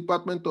 you see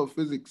Department of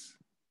Physics.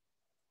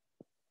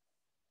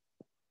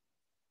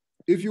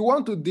 If you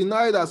want to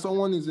deny that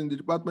someone is in the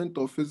Department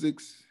of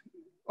Physics,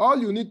 all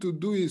you need to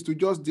do is to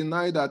just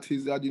deny that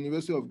he's at the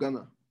University of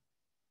Ghana.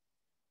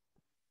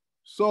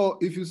 So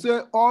if you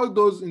say all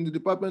those in the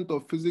Department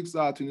of Physics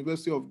are at the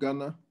University of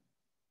Ghana,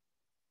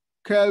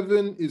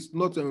 Kevin is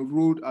not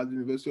enrolled at the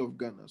University of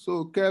Ghana.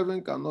 So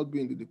Kevin cannot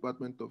be in the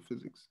Department of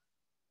Physics.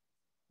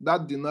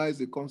 That denies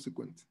the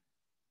consequent.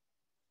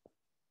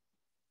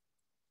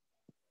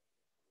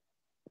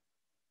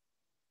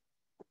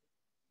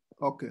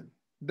 Okay.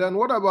 Then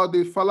what about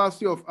the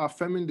fallacy of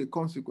affirming the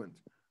consequent?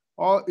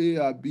 All A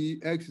are B,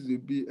 X is a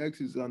B,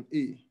 X is an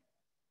A.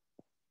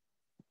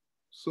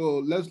 So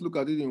let's look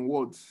at it in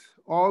words.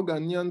 All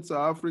Ghanaians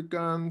are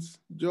Africans.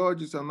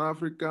 George is an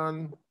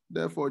African.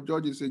 Therefore,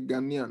 George is a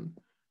Ghanaian.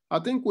 I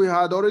think we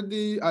had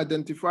already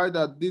identified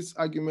that this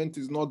argument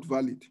is not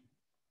valid.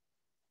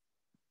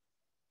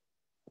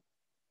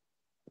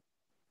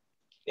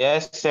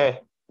 Yes, sir.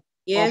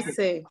 Yes, Okay.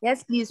 sir.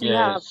 Yes, please, we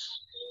have.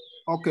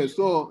 Okay,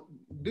 so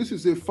this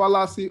is a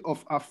fallacy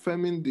of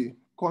affirming the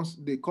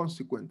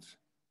consequence.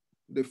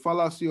 The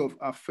fallacy of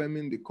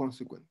affirming the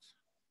consequence.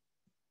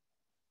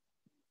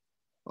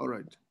 All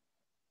right.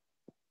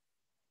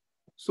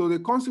 So the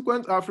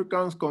consequent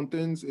Africans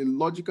contains a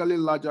logically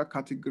larger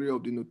category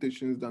of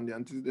denotations than the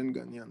antecedent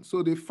Ghanaian.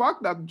 So the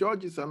fact that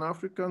George is an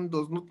African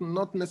does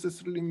not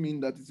necessarily mean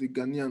that it's a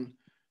Ghanaian.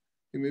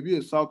 It may be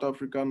a South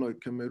African or a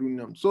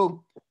Cameroonian.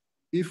 So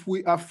if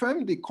we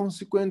affirm the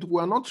consequent, we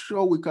are not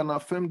sure we can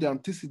affirm the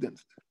antecedent.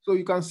 So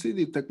you can see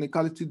the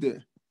technicality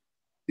there.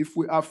 If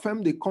we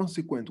affirm the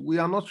consequent, we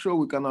are not sure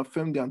we can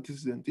affirm the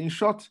antecedent. In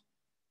short,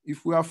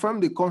 if we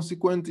affirm the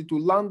consequent, it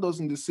will land us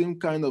in the same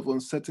kind of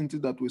uncertainty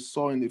that we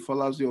saw in the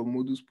fallacy of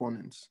modus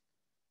ponens.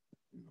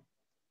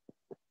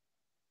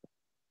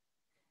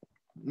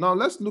 Now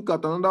let's look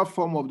at another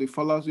form of the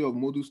fallacy of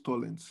modus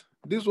tollens.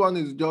 This one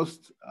is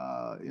just,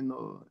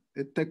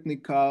 a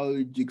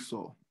technical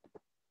jigsaw.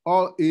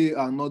 All A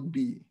are not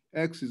B.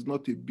 X is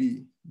not a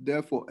B.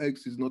 Therefore,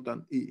 X is not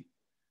an A.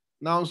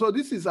 Now, so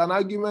this is an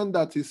argument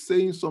that is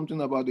saying something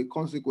about the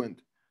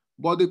consequent.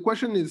 But the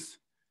question is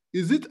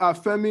it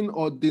affirming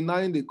or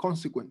denying the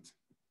consequent?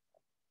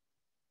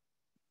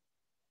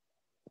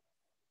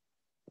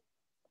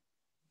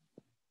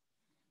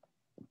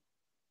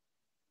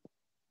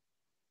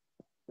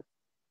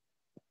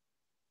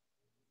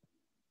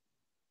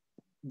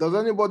 Does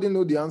anybody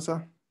know the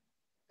answer?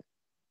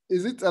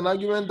 Is it an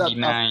argument that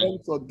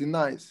affirms or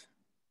denies?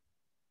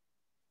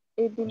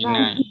 It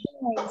denies.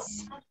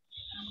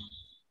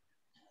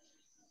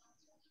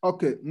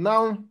 Okay,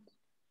 now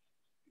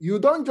you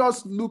don't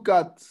just look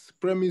at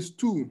premise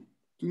 2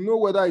 to know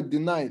whether it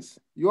denies.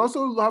 You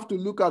also have to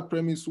look at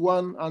premise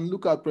 1 and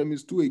look at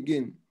premise 2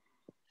 again.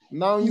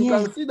 Now you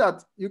can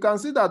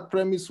see that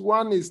premise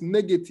 1 is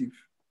negative.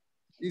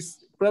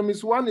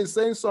 Premise 1 is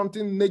saying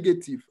something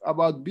negative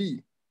about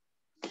B.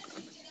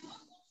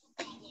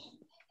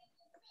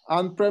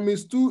 And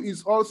premise 2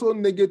 is also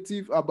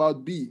negative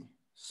about B.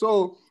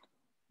 So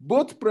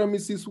both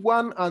premises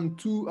 1 and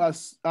 2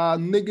 are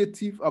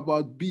negative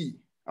about B,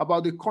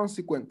 about the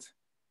consequent.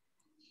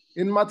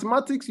 In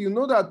mathematics, you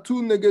know that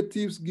 2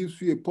 negatives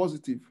gives you a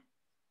positive.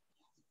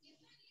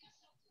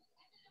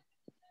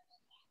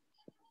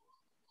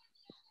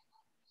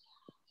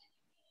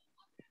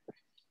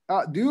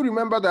 Do you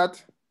remember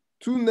that?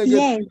 2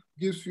 negatives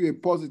gives you a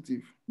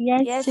positive.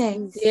 Yes,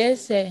 sir.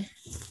 Yes, sir.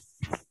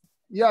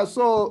 Yeah,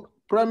 so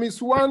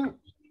premise 1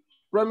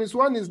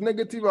 is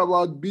negative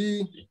about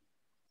B.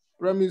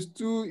 Premise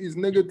 2 is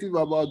negative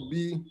about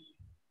B.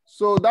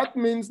 So that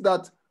means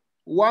that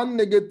one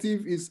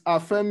negative is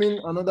affirming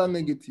another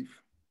negative.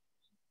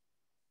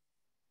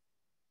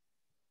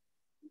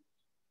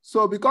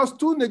 So because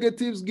 2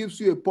 negatives gives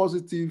you a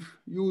positive,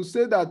 you will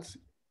say that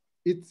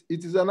it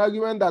is an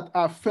argument that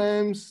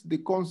affirms the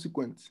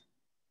consequent.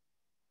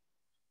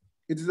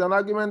 It is an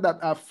argument that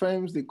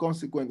affirms the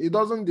consequent. It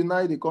doesn't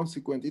deny the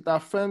consequent, it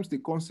affirms the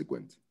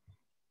consequent.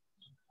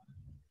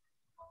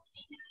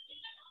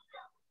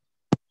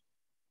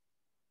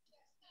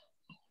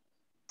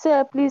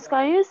 Sir, please,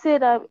 can you say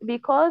that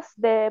because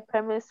the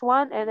premise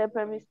 1 and the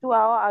premise 2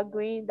 are all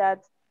agreeing that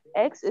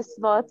X is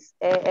not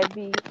a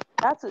B,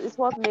 that is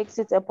what makes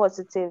it a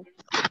positive?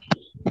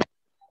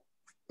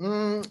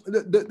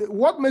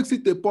 What makes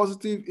it a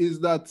positive is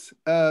that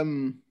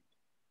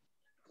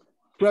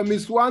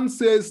premise 1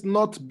 says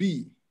not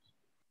B.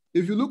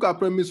 If you look at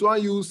premise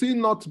 1, you will see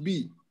not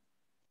B.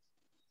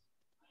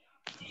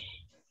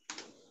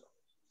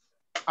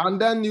 And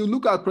then you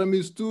look at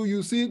premise 2,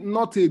 you see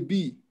not a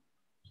B.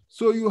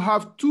 So you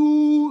have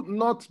 2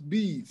 not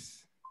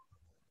B's.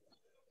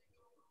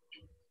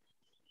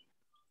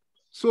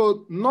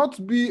 So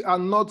not B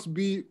and not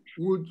B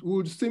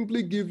would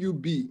simply give you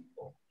B.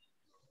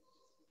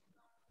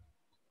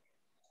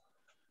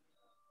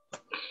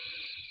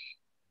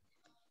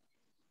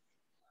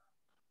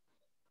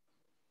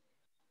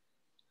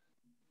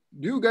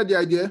 Do you get the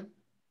idea?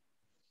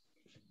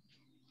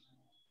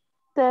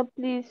 Sir,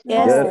 please.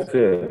 Yes,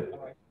 sir.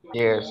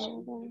 Yes.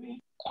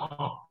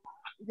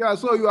 Yeah,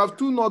 so you have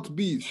 2 not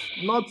B's,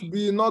 not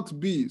B, not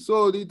B.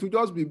 So it will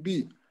just be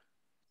B.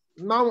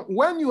 Now,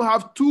 when you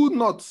have 2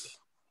 nots,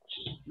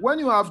 when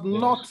you have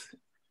not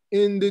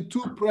in the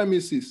 2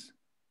 premises,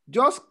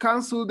 just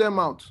cancel them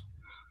out.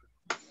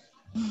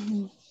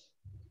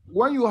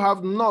 When you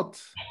have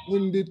not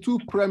in the 2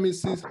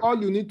 premises,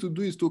 all you need to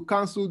do is to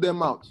cancel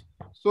them out.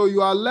 So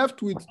you are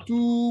left with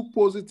 2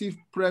 positive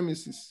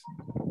premises.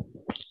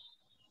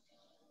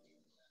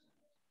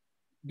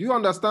 Do you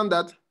understand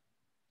that?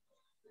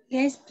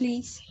 Yes,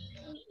 please.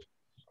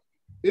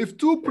 If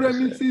 2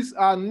 premises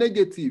are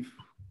negative,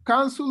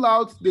 cancel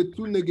out the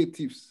 2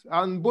 negatives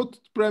and both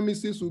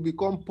premises will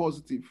become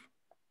positive.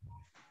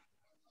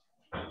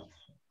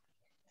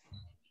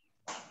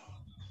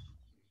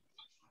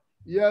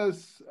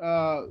 Yes,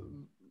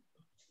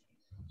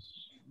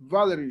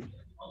 Valerie.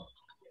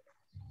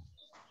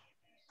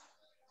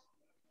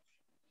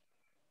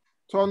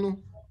 Tonu.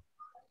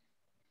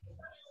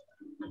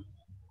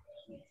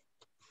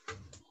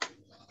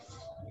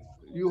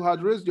 You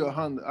had raised your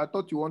hand. I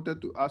thought you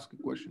wanted to ask a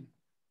question.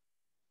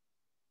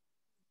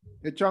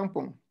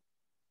 Echampong.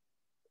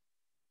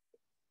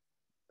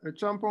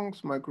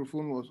 Echampong's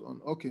microphone was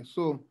on. Okay,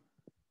 so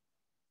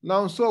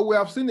now, so we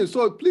have seen it.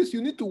 So please,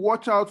 you need to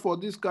watch out for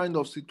this kind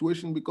of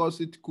situation because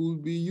it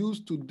could be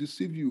used to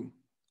deceive you.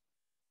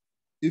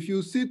 If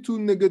you see two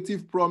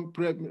negative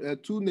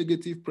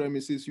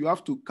premises, you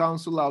have to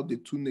cancel out the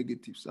two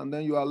negatives, and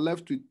then you are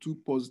left with two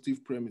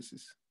positive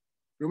premises.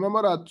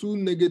 Remember that two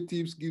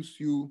negatives gives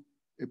you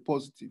a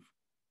positive.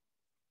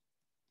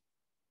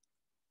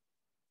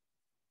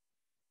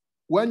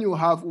 When you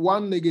have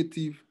one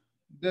negative,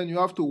 then you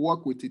have to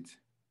work with it.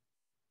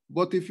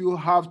 But if you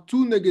have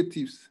two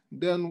negatives,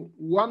 then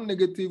one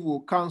negative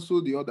will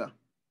cancel the other.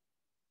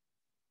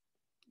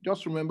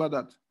 Just remember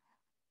that.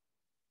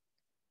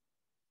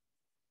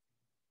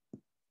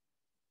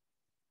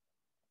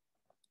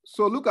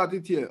 So look at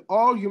it here.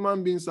 All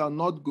human beings are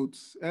not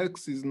goats.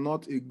 X is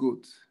not a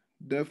goat.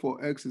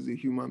 Therefore, X is a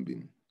human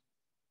being.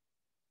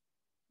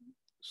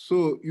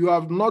 So you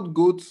have not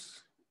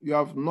goats, you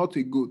have not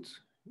a goat.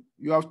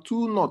 You have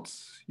two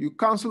knots. You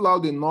cancel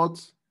out the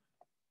knots.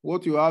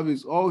 What you have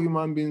is all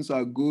human beings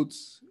are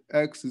goats.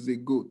 X is a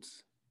goat.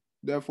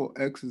 Therefore,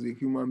 X is a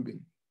human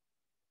being.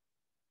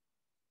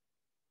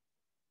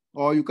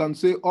 Or you can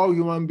say all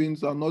human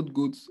beings are not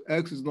goats.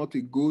 X is not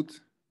a goat.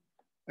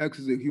 X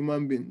is a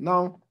human being.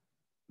 Now,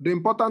 the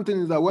important thing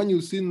is that when you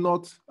see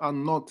not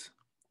and not,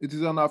 it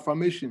is an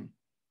affirmation.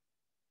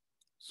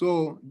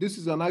 So this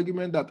is an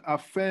argument that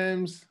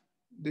affirms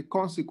the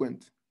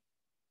consequent.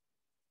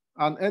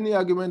 And any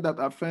argument that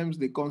affirms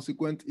the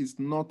consequent is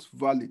not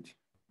valid.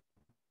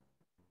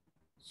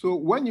 So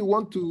when you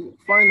want to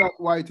find out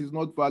why it is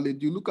not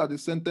valid, you look at the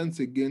sentence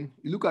again,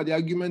 you look at the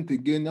argument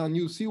again, and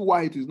you see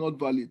why it is not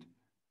valid.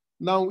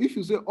 Now, if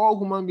you say all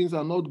human beings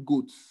are not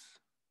goats,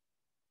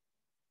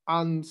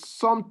 and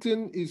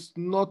something is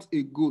not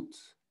a goat,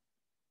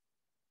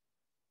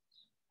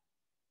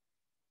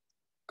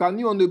 can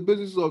you, on the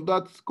basis of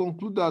that,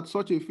 conclude that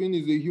such a thing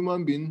is a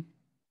human being?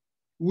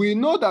 We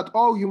know that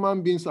all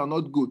human beings are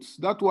not goats.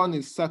 That one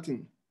is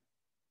certain.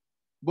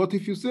 But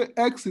if you say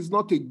X is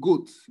not a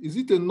goat, is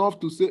it enough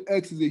to say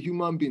X is a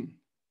human being?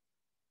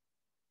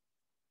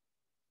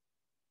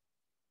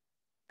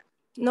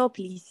 No,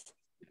 please.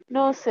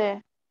 No,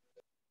 sir.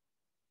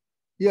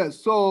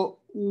 Yes, so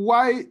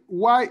why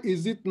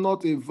is it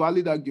not a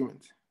valid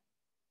argument?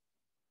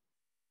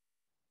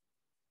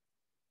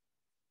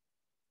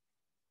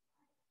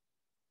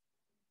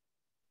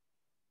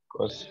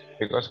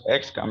 Because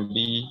X can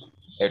be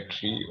a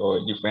tree or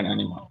a different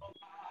animal.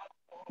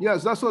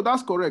 Yes,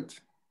 that's correct.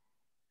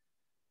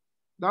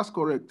 That's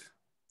correct.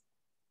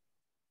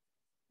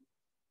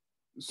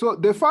 So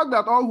the fact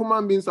that all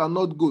human beings are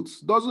not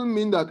goats doesn't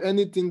mean that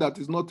anything that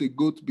is not a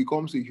goat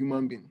becomes a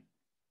human being.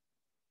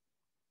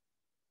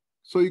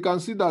 So you can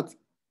see that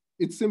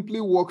it simply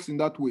works in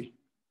that way.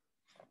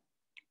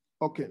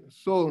 Okay,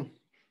 so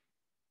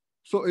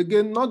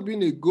again, not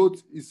being a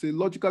goat is a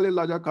logically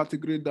larger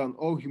category than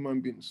all human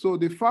beings. So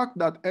the fact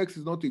that X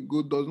is not a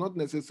goat does not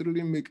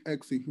necessarily make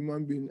X a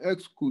human being.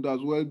 X could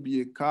as well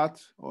be a cat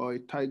or a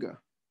tiger.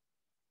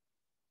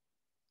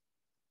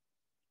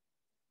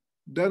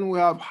 Then we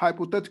have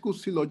hypothetical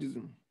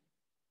syllogism.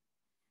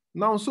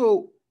 Now,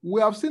 so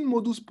we have seen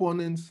modus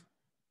ponens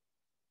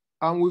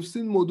and we've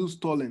seen modus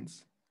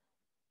tollens.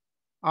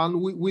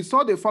 And we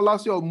saw the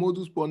fallacy of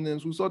modus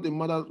ponens, we saw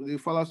the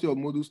fallacy of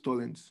modus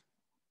tollens.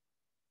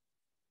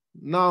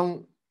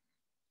 Now,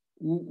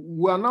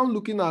 we are now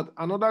looking at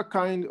another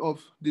kind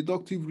of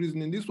deductive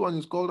reasoning. This one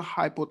is called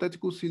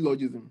hypothetical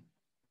syllogism.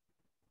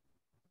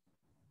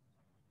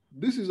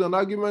 This is an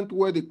argument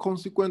where the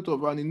consequent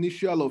of an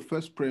initial or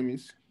first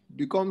premise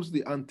becomes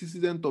the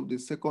antecedent of the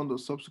second or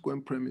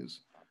subsequent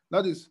premise.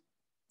 That is,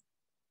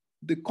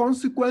 the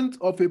consequent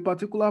of a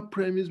particular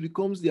premise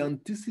becomes the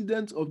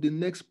antecedent of the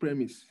next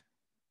premise.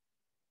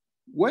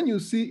 When you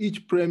see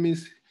each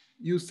premise,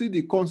 you see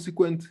the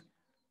consequent.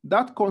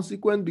 That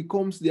consequent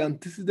becomes the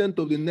antecedent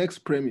of the next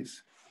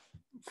premise.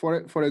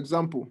 For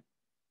example,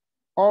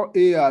 all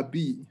A are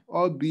B,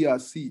 all B are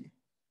C.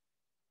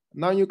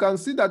 Now you can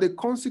see that the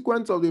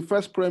consequence of the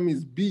first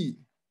premise, B,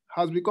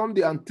 has become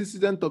the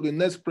antecedent of the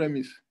next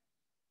premise.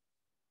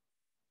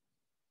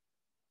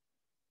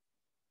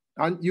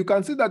 And you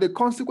can see that the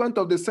consequent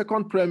of the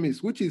second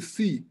premise, which is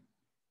C,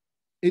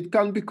 it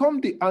can become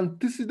the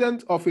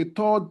antecedent of a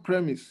third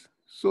premise.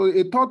 So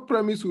a third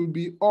premise will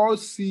be all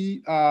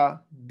C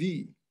are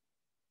D.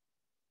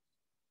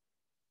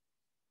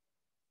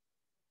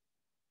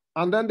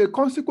 And then the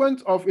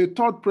consequence of a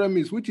third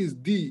premise, which is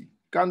D,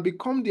 can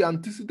become the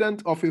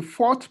antecedent of a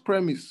fourth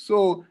premise.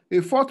 So a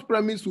fourth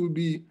premise will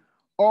be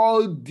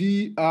all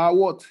D are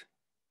what?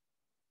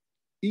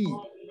 E.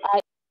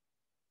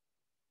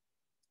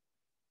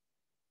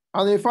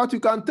 And in fact, you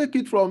can take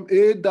it from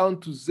A down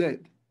to Z.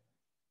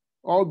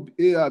 All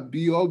A are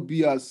B, all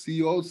B are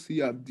C, all C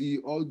are D,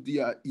 all D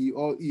are E,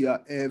 all E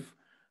are F,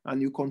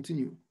 and you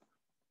continue.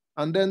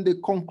 And then the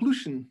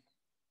conclusion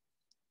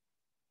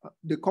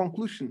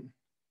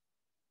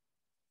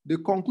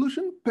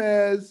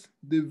pairs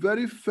the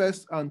very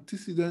first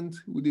antecedent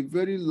with the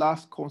very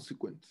last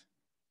consequent.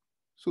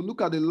 So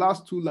look at the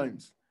last two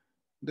lines.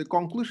 The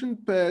conclusion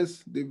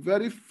pairs the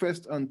very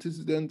first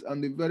antecedent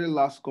and the very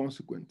last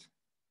consequent.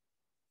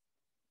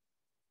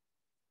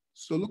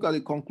 So look at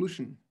the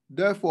conclusion.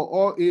 Therefore,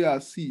 all A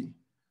are C.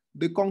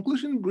 The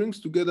conclusion brings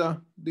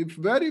together the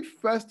very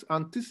first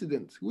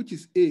antecedent, which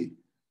is A,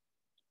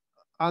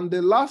 and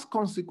the last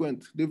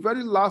consequent, the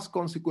very last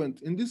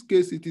consequent. In this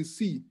case, it is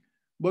C.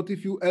 But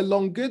if you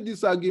elongate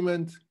this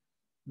argument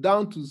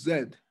down to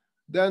Z,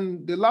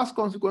 then the last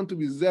consequent to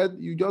be Z,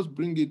 you just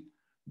bring it.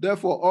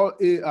 Therefore, all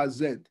A are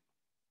Z.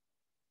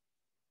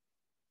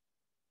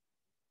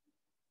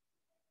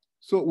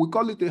 So we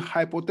call it a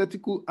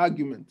hypothetical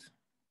argument.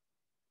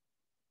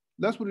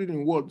 Let's put it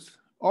in words.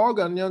 All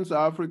Ghanaians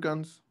are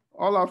Africans.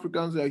 All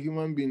Africans are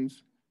human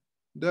beings.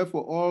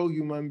 Therefore, all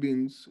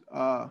Ghanaians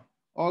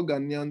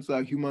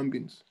are human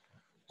beings.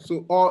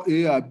 So all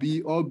A are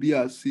B, all B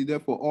are C.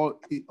 Therefore, all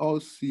A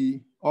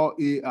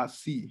are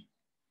C.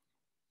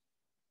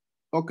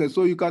 Okay,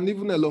 so you can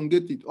even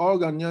elongate it. All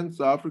Ghanaians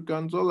are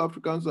Africans. All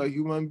Africans are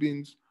human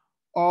beings.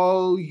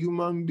 All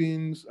human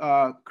beings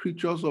are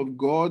creatures of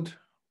God.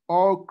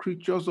 All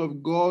creatures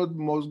of God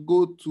must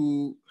go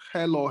to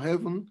hell or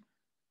heaven.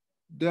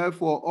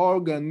 Therefore, all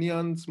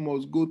Ghanaians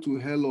must go to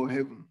hell or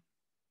heaven.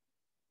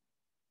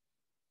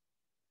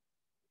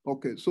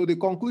 Okay, so the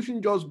conclusion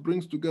just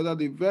brings together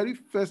the very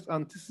first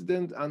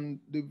antecedent and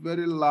the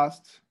very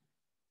last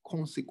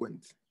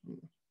consequent.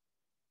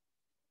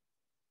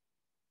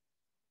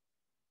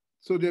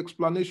 So the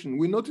explanation,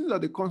 we notice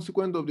that the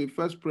consequent of the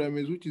first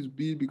premise, which is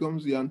B,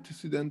 becomes the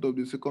antecedent of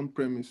the second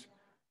premise.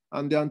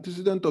 And the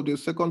antecedent of the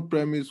second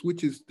premise,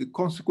 which is the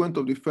consequent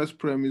of the first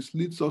premise,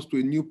 leads us to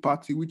a new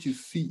party, which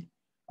is C,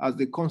 as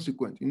the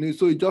consequent.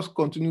 So it just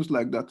continues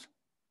like that.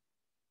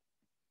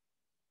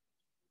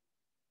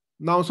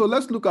 Now, so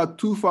let's look at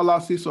two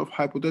fallacies of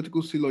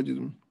hypothetical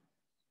syllogism.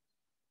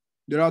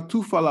 There are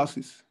two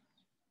fallacies.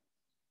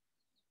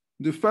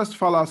 The first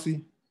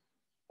fallacy,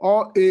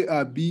 all A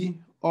are B,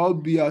 all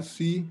B are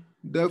C,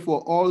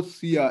 therefore all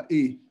C are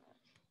A.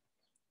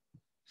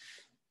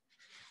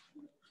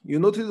 You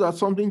notice that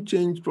something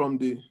changed from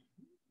the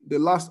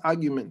last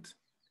argument.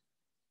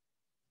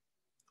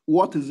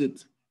 What is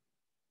it?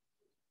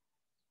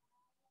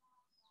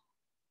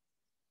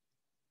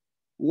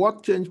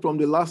 What changed from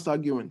the last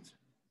argument?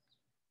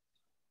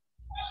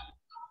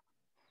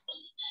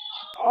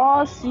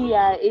 All C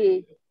are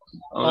A.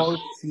 All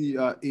C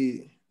are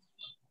A.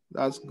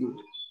 That's good.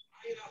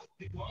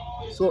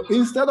 So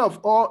instead of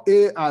all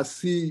A are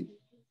C,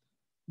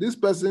 this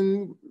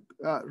person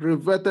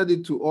reverted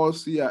it to all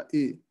C are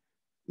A.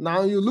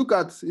 Now you look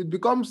at,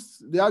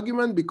 the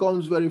argument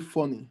becomes very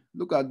funny.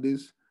 Look at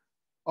this.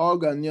 All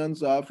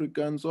Ghanaians are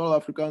Africans, all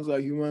Africans are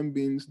human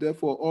beings,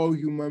 therefore all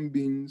human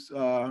beings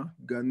are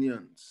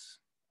Ghanaians.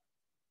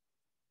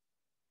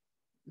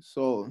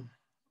 So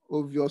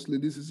obviously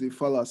this is a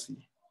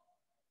fallacy.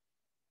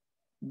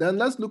 Then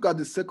let's look at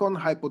the second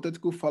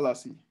hypothetical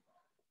fallacy.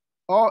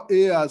 All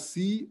A are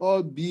C,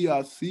 all B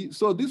are C.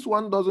 So this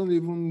one doesn't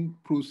even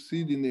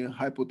proceed in a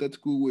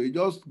hypothetical way. It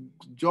just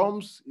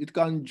jumps, it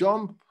can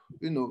jump,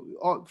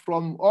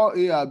 from all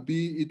A are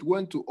B, it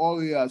went to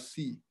all A are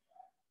C.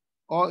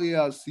 All A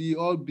are C,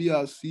 all B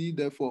are C,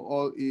 therefore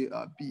all A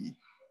are B.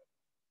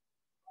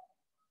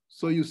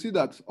 So you see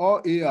that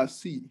all A are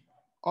C,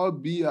 all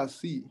B are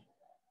C,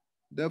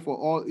 therefore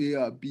all A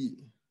are B.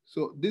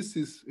 So this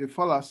is a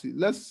fallacy.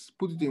 Let's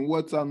put it in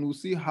words and we'll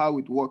see how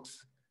it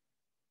works.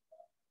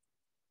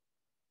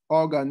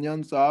 All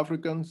Ghanaians are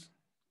Africans,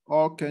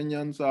 all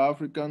Kenyans are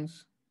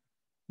Africans,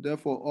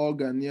 therefore all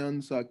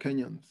Ghanaians are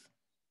Kenyans.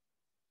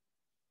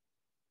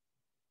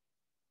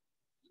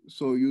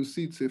 So you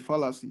see it's a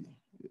fallacy.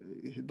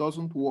 It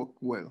doesn't work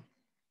well.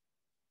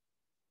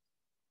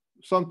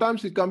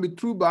 Sometimes it can be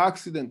true by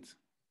accident,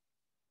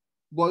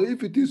 but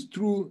if it is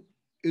true,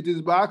 it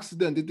is by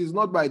accident. It is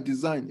not by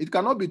design. It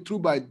cannot be true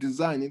by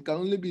design. It can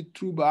only be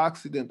true by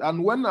accident.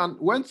 And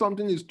when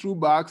something is true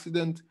by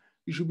accident,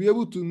 you should be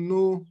able to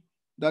know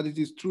that it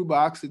is true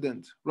by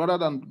accident rather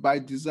than by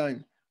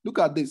design. Look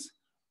at this.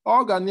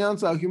 All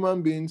Ghanaians are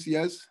human beings,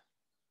 yes.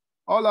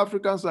 All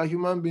Africans are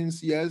human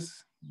beings,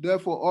 yes.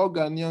 Therefore, all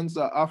Ghanaians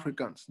are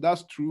Africans.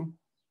 That's true.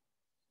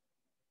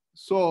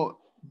 So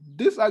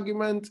this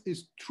argument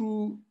is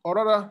true, or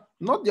rather,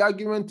 not the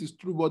argument is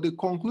true, but the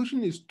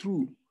conclusion is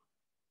true.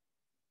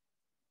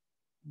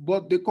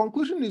 But the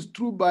conclusion is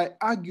true by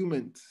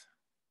argument.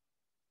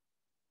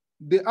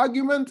 The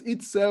argument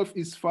itself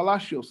is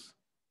fallacious.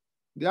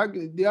 The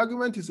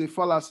argument is a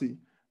fallacy.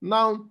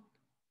 Now,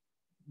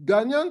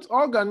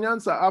 all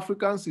Ghanaians are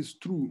Africans is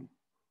true,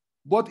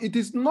 but it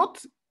is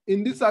not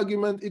in this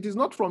argument, it is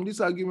not from this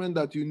argument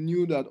that you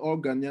knew that all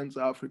Ghanaians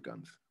are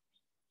Africans.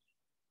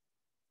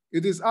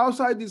 It is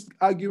outside this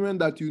argument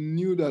that you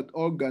knew that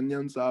all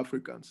Ghanaians are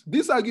Africans.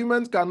 This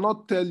argument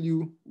cannot tell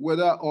you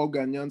whether all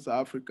Ghanaians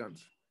are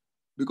Africans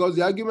because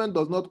the argument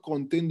does not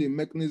contain the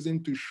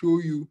mechanism to show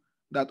you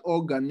that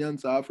all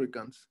Ghanaians are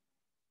Africans.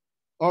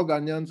 All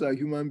Ghanaians are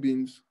human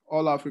beings.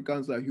 All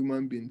Africans are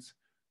human beings.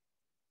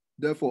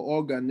 Therefore,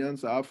 all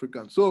Ghanaians are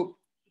Africans. So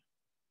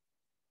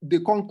the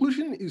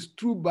conclusion is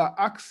true by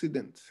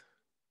accident.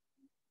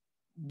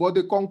 But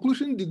the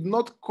conclusion did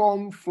not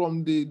come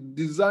from the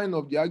design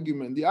of the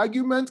argument. The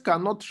argument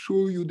cannot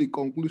show you the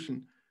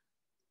conclusion.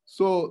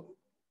 So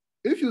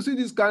if you see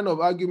this kind of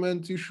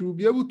argument, you should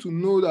be able to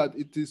know that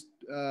it is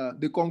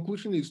the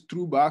conclusion is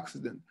true by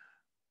accident.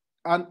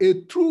 And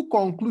a true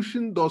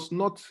conclusion does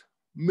not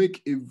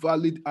make a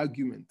valid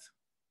argument.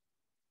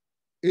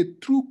 A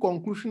true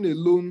conclusion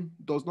alone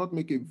does not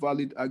make a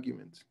valid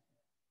argument.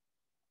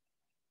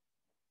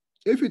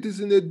 If it is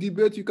in a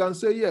debate, you can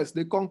say, yes,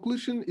 the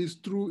conclusion is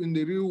true in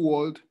the real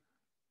world,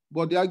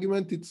 but the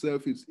argument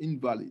itself is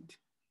invalid.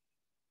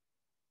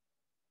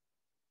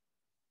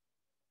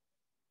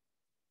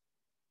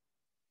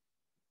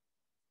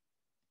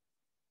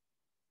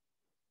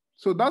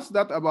 So that's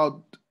that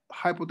about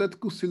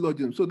hypothetical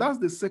syllogism. So that's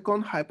the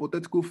second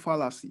hypothetical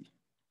fallacy.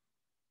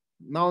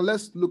 Now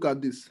let's look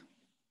at this.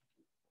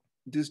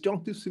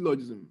 Disjunctive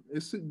syllogism.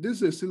 This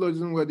is a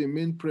syllogism where the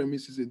main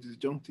premise is a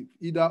disjunctive,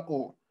 either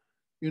or.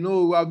 You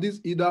know, we have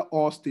these either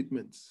or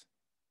statements.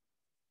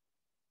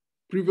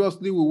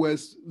 Previously, we were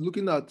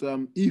looking at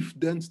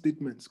if-then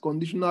statements,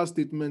 conditional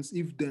statements,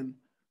 if-then.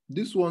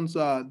 These ones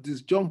are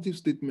disjunctive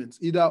statements,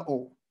 either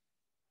or.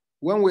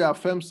 When we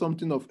affirm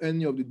something of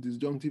any of the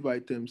disjunctive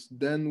items,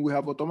 then we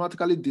have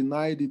automatically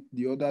denied it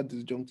the other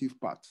disjunctive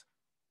part.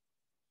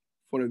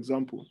 For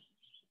example,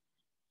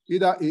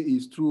 either A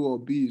is true or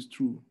B is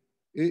true.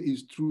 A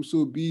is true,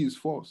 so B is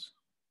false.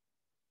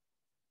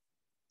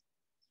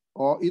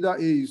 Or either A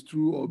is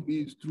true or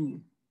B is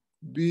true.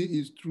 B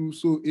is true,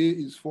 so A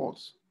is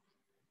false.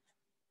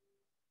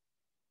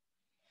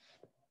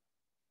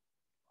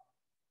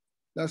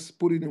 Let's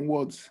put it in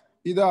words.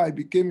 Either I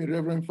became a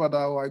reverend father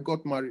or I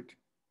got married.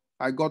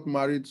 I got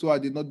married, so I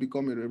did not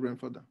become a reverend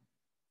father.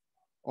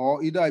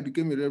 Or either I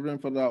became a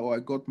reverend father or I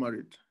got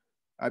married.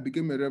 I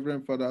became a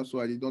reverend father,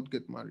 so I did not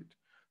get married.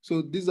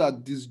 So these are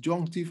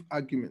disjunctive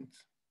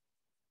arguments.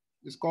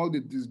 It's called the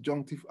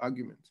disjunctive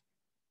argument.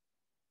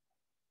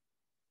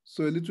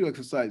 So a little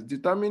exercise.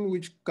 Determine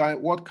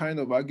what kind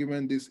of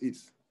argument this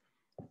is.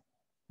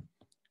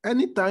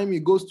 Anytime he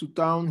goes to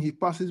town, he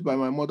passes by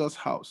my mother's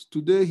house.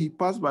 Today he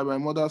passed by my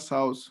mother's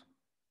house,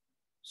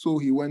 so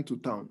he went to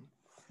town.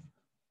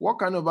 What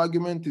kind of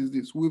argument is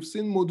this? We've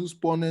seen modus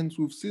ponens,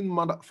 we've seen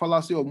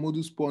fallacy of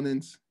modus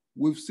ponens,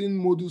 we've seen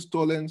modus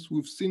tollens,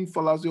 we've seen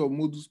fallacy of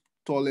modus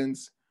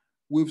tollens,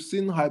 we've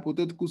seen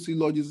hypothetical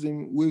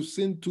syllogism, we've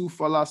seen two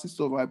fallacies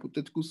of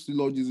hypothetical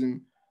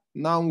syllogism.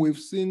 Now we've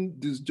seen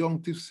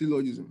disjunctive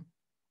syllogism.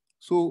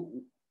 So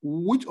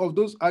which of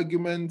those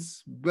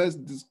arguments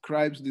best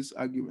describes this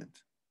argument?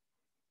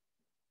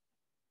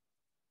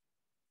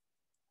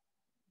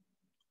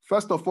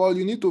 First of all,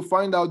 you need to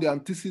find out the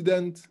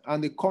antecedent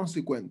and the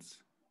consequence.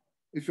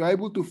 If you're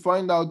able to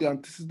find out the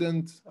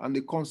antecedent and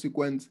the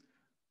consequence,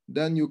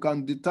 then you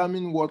can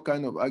determine what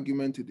kind of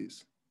argument it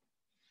is.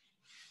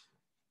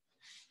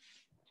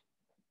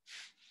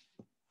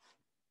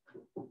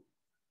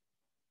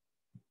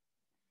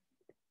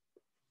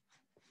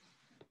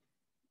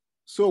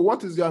 So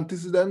what is the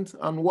antecedent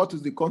and what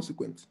is the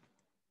consequence?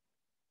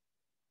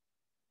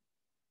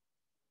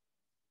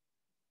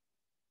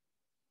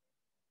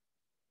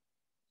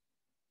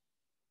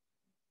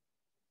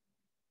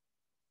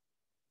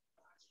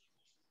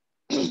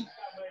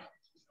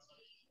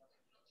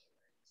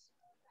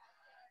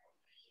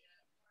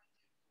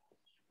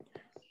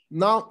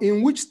 Now,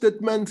 in which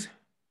statement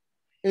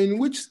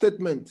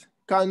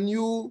can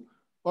you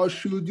or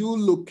should you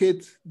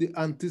locate the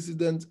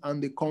antecedent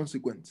and the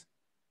consequence?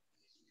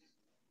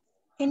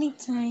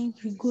 Anytime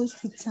he goes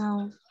to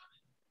town,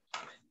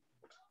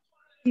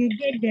 you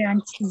get the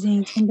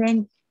antecedent, and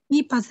then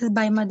he passes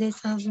by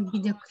mother's house will be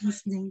the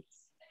coincidence.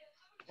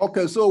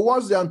 Okay, so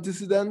what's the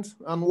antecedent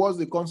and what's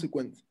the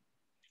consequence?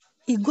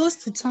 He goes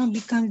to town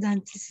becomes the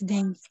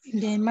antecedent,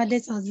 and then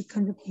mother's house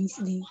becomes the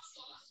coincidence.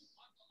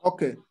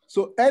 Okay,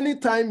 so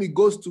anytime he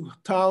goes to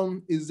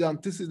town is the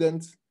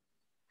antecedent.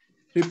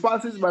 He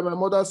passes by my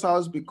mother's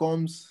house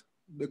becomes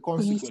the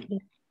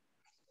consequence.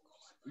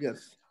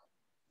 Yes.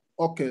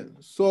 Okay,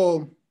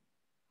 so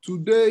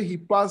today he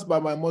passed by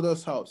my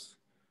mother's house.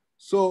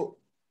 So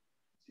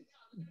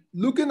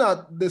looking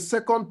at the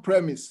second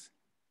premise,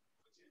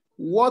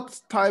 what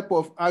type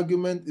of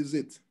argument is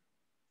it?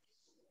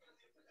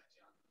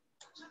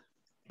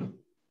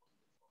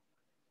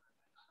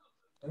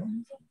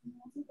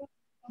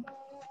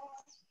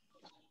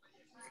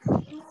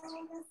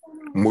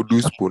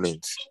 Modus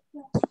ponens.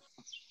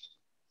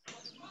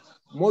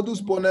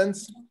 Modus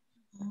ponens.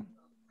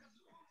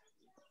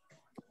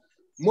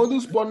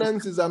 Modus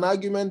ponens is an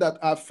argument that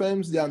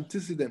affirms the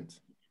antecedent.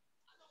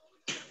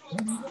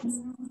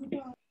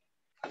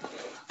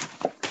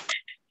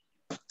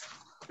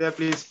 Sir,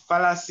 please,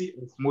 fallacy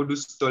of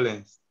modus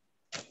tollens.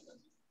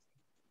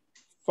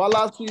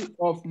 Fallacy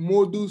of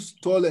modus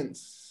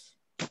tollens.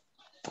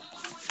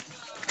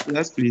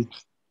 Yes, please.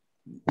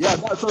 Yeah,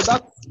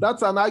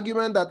 that's an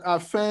argument that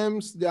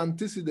affirms the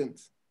antecedent.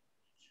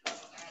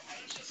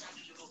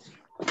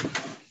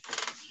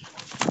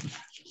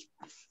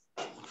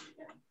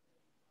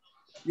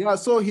 Yeah,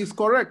 so he's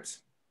correct.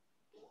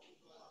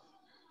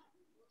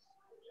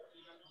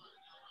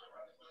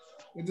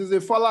 It is a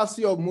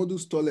fallacy of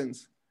modus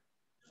tollens.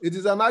 It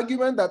is an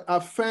argument that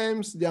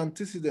affirms the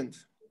antecedent.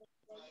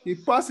 He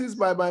passes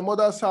by my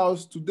mother's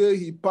house. Today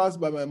he passed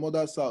by my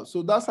mother's house.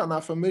 So that's an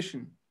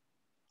affirmation,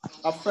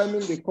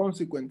 affirming the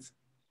consequence.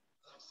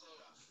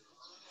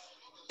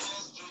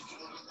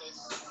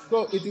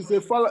 So it is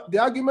the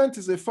argument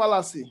is a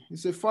fallacy.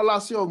 It's a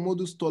fallacy of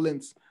modus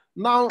tollens.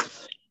 Now,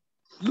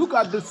 look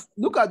at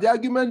the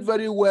argument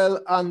very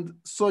well and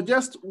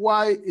suggest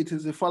why it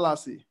is a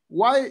fallacy.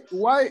 Why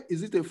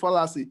is it a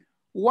fallacy?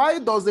 Why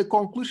does the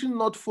conclusion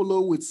not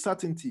follow with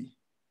certainty?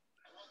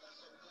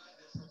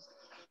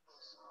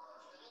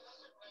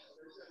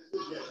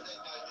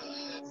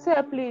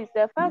 Sir, please,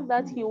 the fact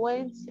that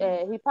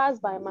he passed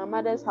by my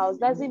mother's house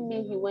doesn't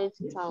mean he went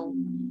to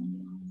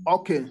town.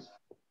 Okay,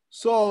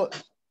 so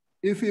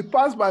if he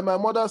passed by my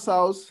mother's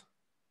house,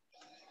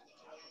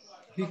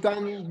 he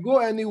can go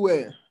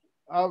anywhere.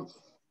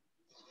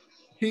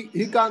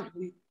 He can,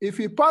 if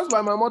he passed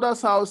by my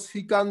mother's house,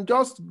 he can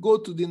just go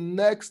to the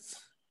next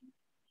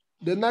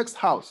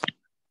house.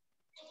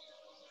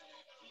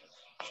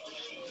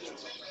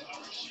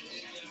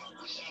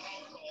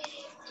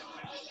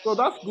 So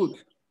that's good.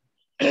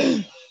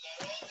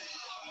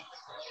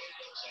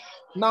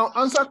 Now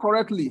answer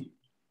correctly.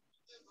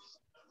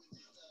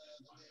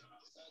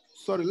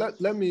 Sorry,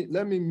 let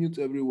me mute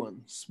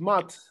everyone.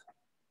 Smart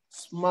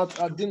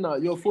Adina,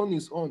 your phone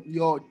is on.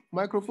 Your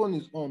microphone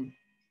is on.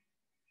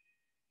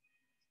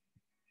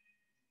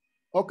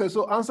 Okay,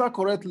 so answer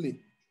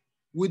correctly.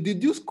 We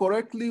deduce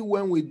correctly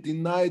when we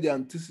deny the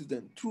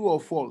antecedent. True or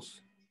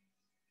false?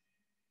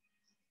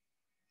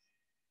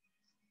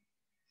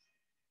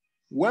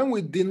 When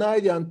we deny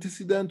the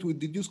antecedent, we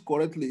deduce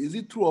correctly. Is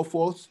it true or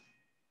false?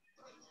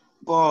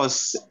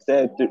 False.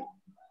 Sir,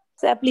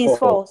 please,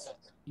 false.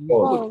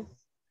 False.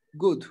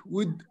 Good.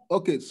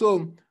 Okay,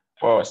 so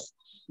false.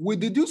 We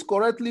deduce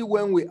correctly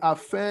when we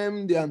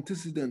affirm the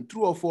antecedent.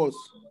 True or false?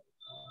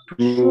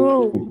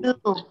 True.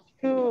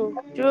 True.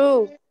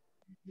 True.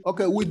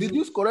 Okay, we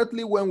deduce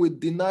correctly when we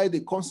deny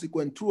the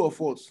consequent. True or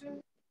false?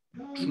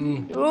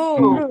 True.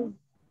 True.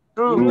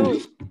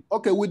 True.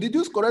 Okay, we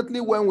deduce correctly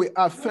when we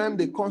affirm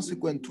the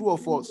consequent. True or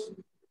false?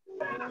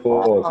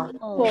 False.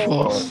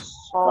 False.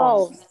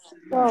 False.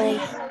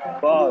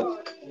 False.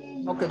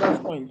 Okay,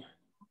 that's fine.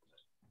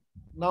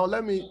 Now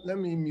let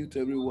me mute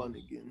everyone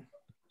again.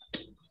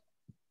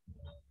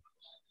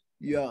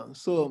 Yeah,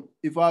 so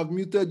if I've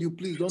muted you,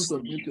 please don't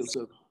unmute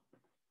yourself.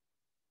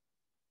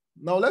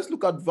 Now let's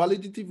look at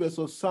validity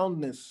versus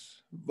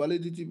soundness.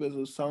 Validity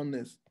versus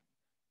soundness.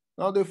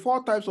 Now the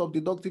 4 types of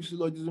deductive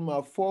syllogism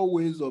are 4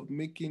 ways of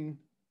making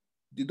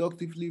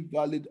deductively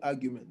valid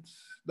arguments.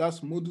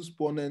 That's modus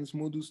ponens,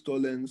 modus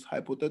tollens,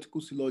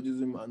 hypothetical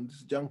syllogism, and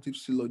disjunctive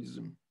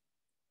syllogism.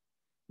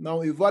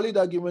 Now a valid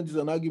argument is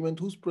an argument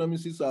whose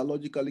premises are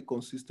logically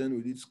consistent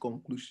with its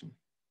conclusion.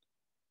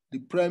 The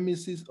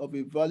premises of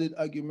a valid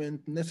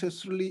argument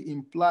necessarily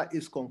imply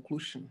its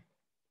conclusion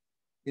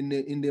in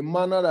the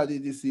manner that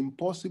it is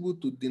impossible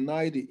to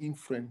deny the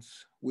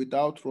inference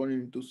without running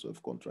into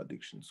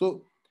self-contradiction.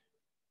 So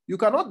you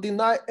cannot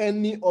deny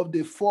any of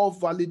the 4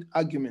 valid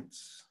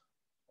arguments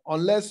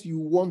unless you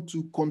want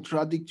to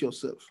contradict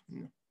yourself.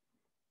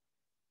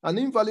 An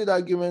invalid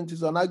argument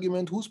is an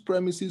argument whose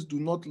premises do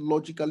not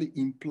logically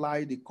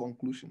imply the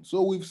conclusion.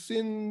 So we've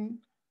seen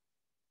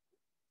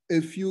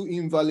a few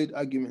invalid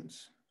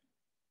arguments.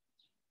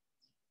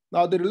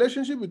 Now, the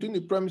relationship between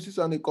the premises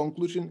and the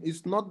conclusion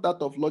is not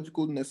that of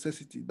logical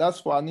necessity. That's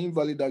for an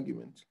invalid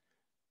argument.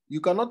 You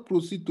cannot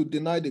proceed to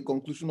deny the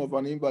conclusion of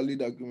an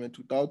invalid argument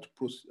without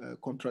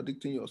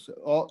contradicting yourself.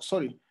 Or,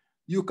 sorry,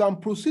 you can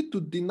proceed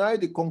to deny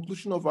the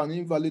conclusion of an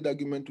invalid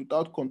argument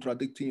without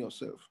contradicting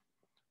yourself.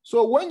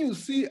 So when you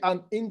see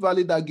an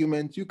invalid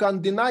argument, you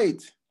can deny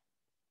it.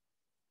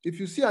 If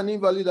you see an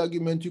invalid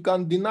argument, you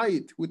can deny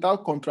it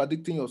without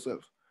contradicting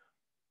yourself.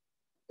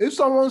 If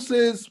someone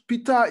says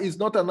Peter is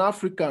not an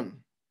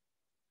African,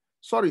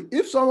 sorry,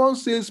 if someone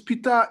says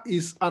Peter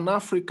is an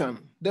African,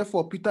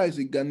 therefore Peter is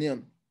a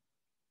Ghanaian.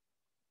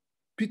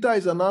 Peter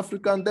is an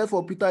African,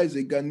 therefore Peter is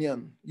a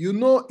Ghanaian. You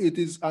know it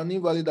is an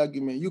invalid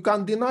argument. You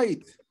can deny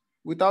it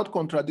without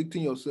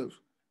contradicting yourself.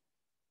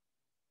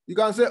 You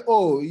can say,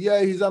 oh,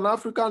 yeah, he's an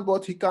African,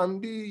 but he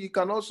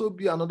can also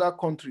be another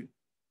country.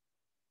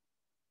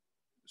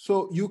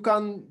 So you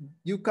can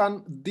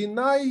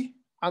deny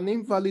an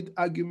invalid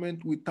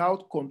argument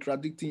without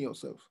contradicting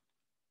yourself.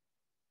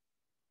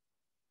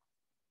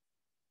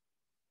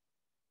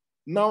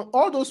 Now,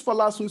 all those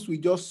fallacies we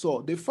just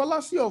saw, the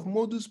fallacy of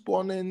modus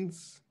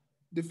ponens,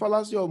 the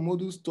fallacy of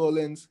modus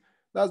tollens,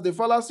 That's the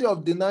fallacy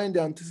of denying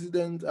the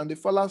antecedent and the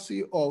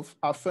fallacy of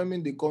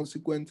affirming the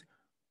consequent.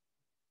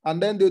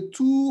 And then the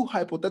two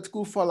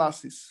hypothetical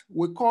fallacies,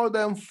 we call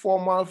them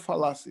formal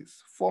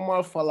fallacies.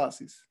 Formal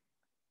fallacies.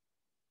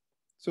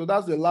 So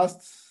that's the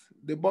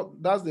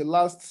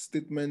last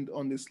statement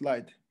on the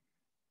slide.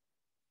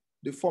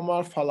 The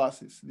formal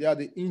fallacies, they are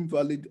the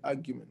invalid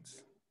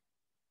arguments.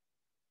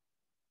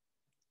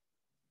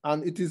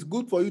 And it is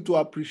good for you to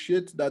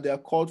appreciate that they are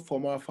called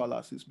formal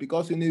fallacies,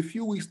 because in a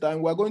few weeks'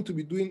 time, we're going to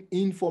be doing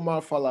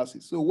informal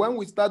fallacies. So when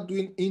we start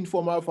doing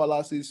informal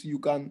fallacies, you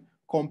can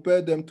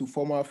compare them to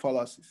formal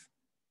fallacies.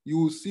 You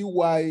will see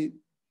why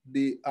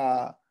they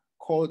are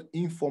called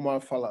informal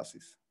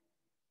fallacies.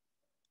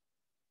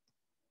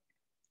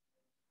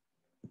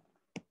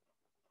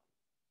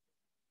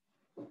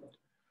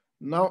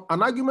 Now,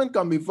 an argument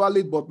can be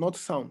valid but not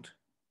sound.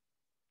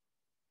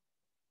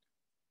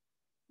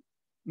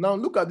 Now,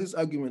 look at this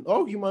argument.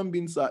 All human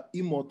beings are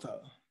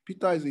immortal.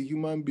 Peter is a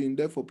human being,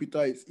 therefore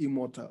Peter is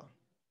immortal.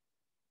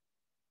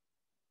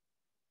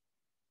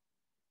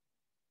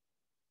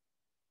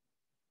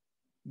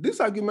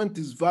 This argument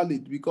is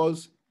valid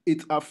because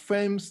it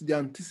affirms the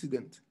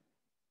antecedent.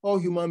 All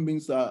human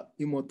beings are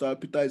immortal.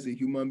 Peter is a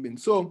human being.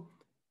 So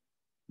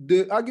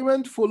the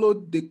argument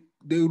followed the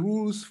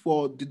rules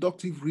for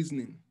deductive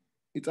reasoning.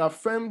 It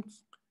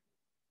affirms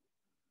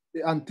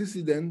the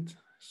antecedent,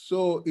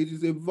 so it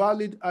is a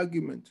valid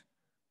argument.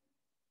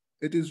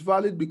 It is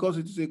valid because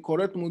it is a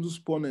correct modus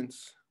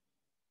ponens,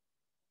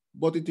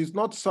 but it is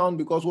not sound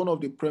because one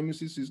of the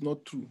premises is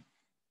not true.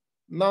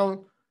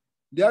 Now,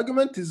 the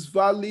argument is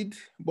valid,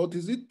 but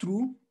is it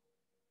true?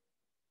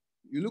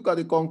 You look at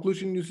the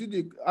conclusion, you see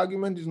the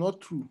argument is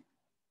not true.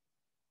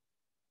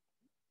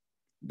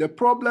 The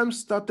problem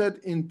started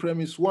in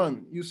premise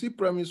one. You see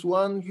premise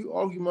one,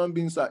 all human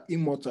beings are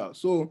immortal.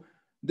 So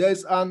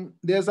there's an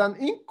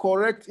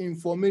incorrect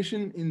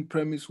information in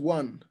premise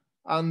one,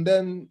 and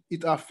then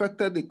it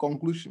affected the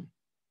conclusion.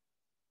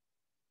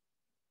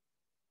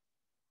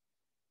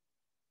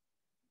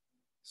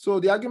 So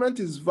the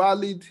argument is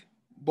valid,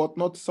 but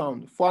not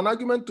sound. For an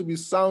argument to be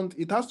sound,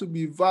 it has to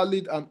be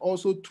valid and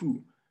also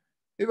true.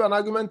 If an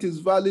argument is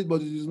valid,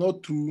 but it is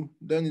not true,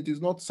 then it is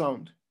not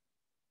sound.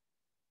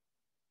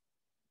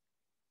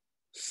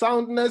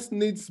 Soundness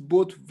needs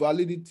both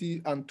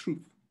validity and truth.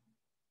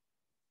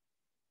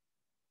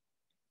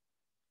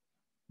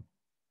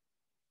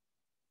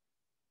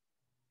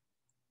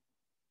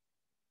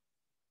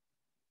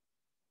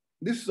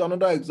 This is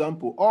another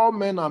example. All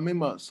men are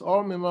mammals.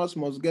 All mammals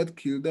must get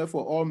killed,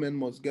 therefore all men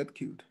must get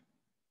killed.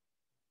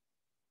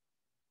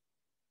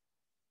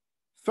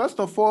 First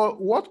of all,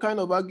 what kind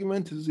of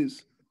argument is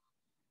this?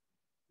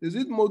 Is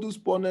it modus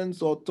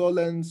ponens or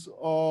tollens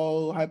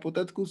or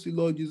hypothetical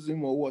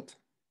syllogism or what?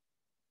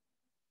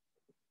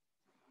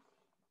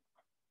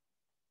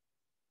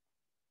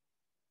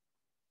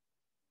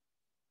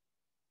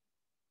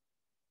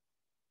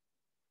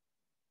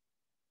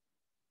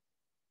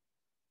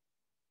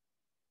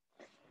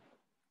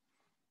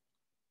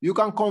 You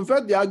can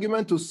convert the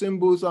argument to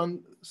symbols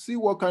and see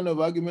what kind of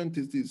argument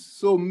is this.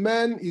 So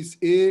men is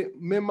A,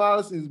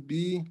 mammals is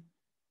B,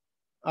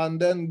 and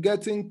then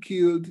getting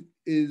killed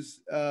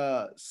is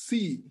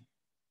C.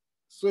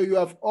 So you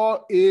have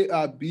all A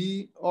are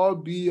B, all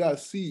B are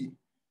C.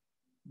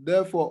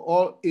 Therefore,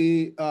 all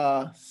A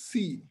are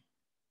C.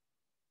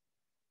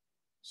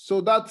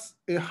 So that's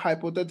a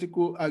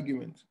hypothetical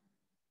argument.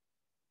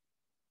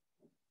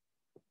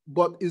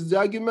 But is the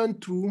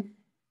argument true?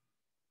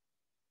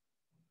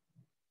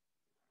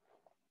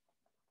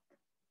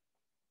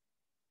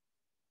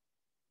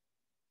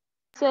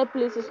 Say,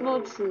 please, it's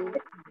not true.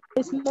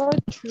 It's not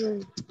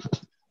true.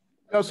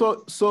 Yeah,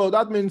 so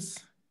that means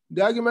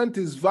the argument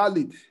is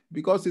valid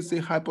because it's a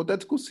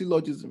hypothetical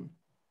syllogism.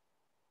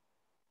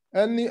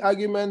 Any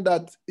argument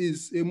that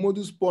is a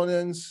modus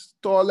ponens,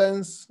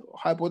 tollens,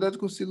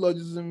 hypothetical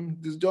syllogism,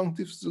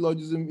 disjunctive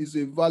syllogism is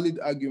a valid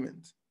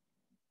argument.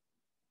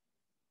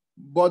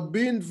 But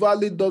being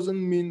valid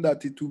doesn't mean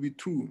that it will be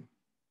true.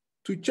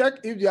 To check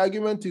if the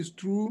argument is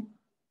true,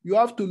 you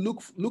have to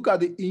look at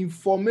the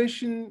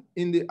information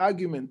in the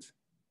argument.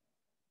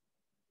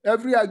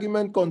 Every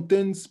argument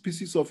contains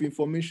pieces of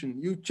information.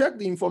 You check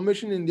the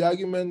information in the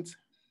argument,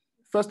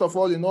 first of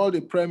all, in all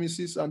the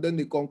premises and then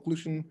the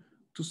conclusion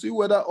to see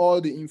whether all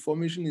the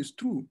information is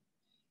true.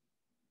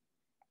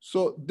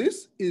 So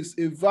this is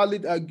a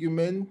valid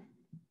argument,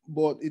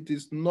 but it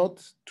is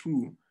not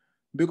true.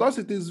 Because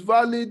it is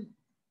valid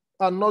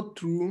and not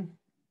true,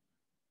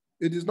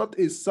 it is not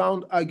a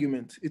sound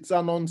argument. It's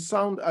an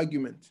unsound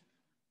argument.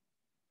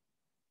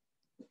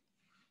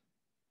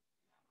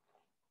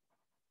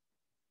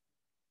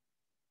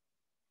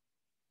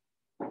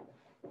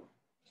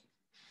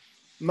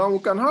 Now we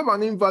can have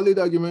an invalid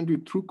argument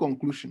with true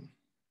conclusion.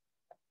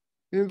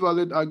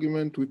 Invalid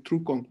argument with true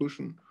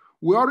conclusion.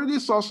 We already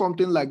saw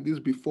something like this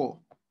before.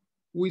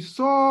 We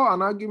saw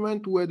an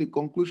argument where the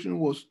conclusion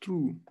was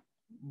true,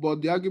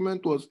 but the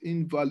argument was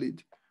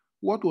invalid.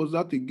 What was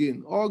that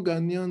again? All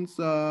Ghanaians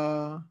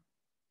are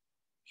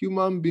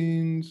human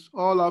beings,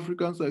 all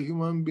Africans are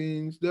human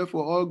beings,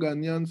 therefore all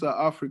Ghanaians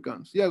are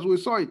Africans. Yes, we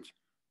saw it.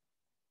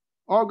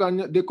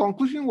 The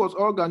conclusion was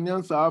all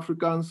Ghanaians are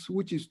Africans,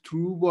 which is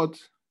true, but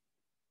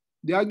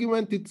the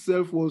argument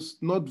itself was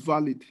not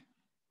valid.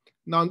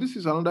 Now, this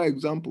is another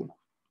example.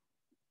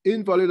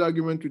 Invalid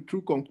argument with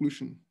true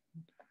conclusion.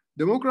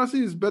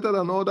 Democracy is better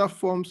than other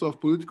forms of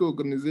political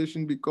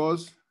organization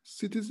because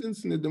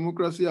citizens in a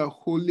democracy are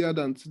holier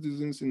than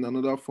citizens in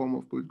another form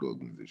of political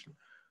organization.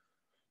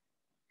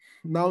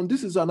 Now,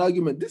 this is an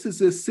argument. This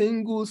is a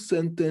single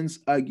sentence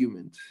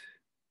argument.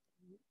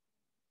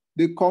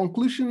 The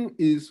conclusion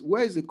is,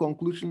 where is the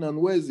conclusion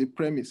and where is the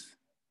premise?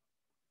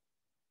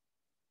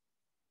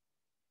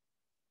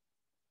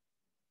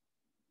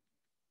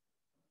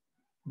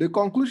 The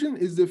conclusion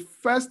is the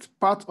first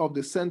part of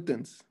the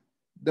sentence.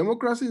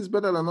 Democracy is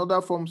better than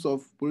other forms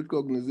of political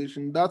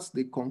organization. That's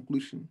the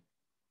conclusion.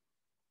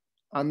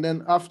 And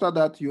then after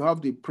that, you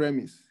have the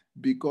premise,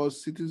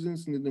 because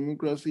citizens in a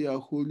democracy are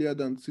holier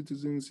than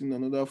citizens in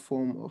another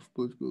form of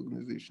political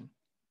organization.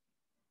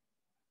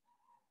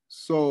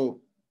 So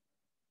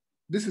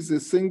this is a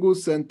single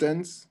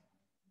sentence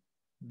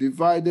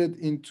divided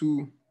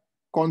into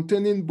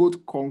containing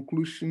both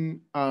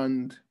conclusion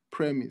and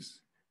premise.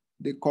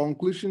 The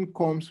conclusion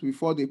comes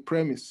before the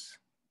premise.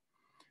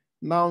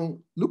 Now,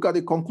 look at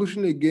the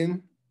conclusion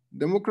again.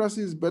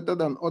 Democracy is better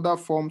than other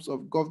forms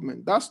of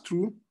government. That's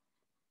true.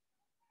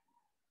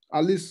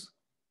 At least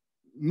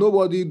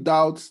nobody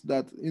doubts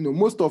that,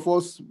 most of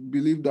us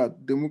believe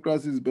that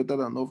democracy is better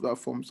than other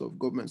forms of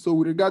government. So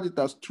we regard it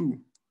as true.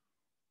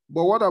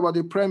 But what about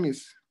the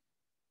premise?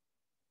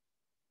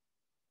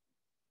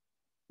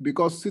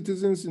 Because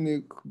citizens in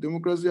a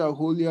democracy are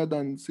holier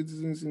than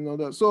citizens in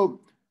others.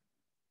 So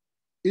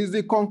is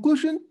the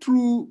conclusion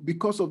true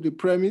because of the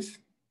premise?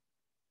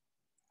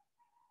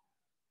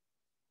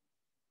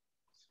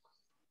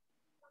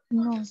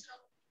 No.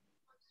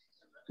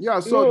 Yeah,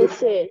 so No,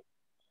 sir.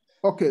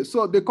 Okay,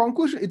 so the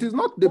conclusion, it is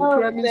not the No,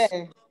 premise.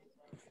 sir.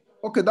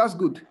 Okay, that's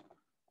good.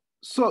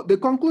 So the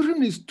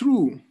conclusion is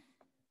true,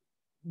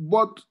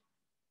 but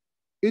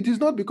it is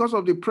not because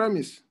of the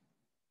premise.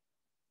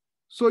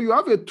 So you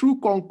have a true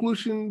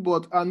conclusion,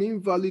 but an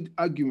invalid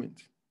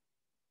argument.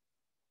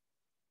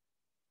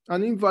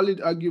 An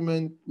invalid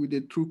argument with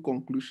a true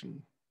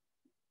conclusion.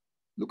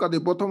 Look at the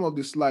bottom of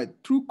the slide.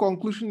 True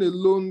conclusion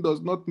alone does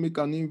not make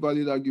an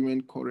invalid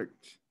argument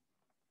correct.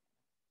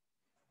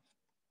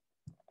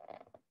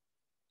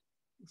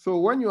 So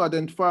when you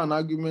identify an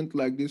argument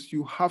like this,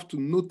 you have to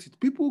note it.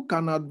 People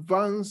can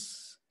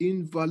advance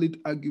invalid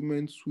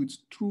arguments with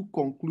true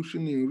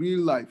conclusion in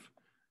real life.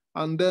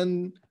 And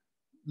then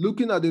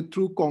looking at the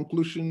true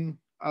conclusion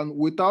and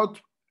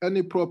without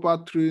any proper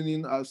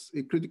training as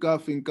a critical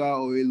thinker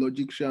or a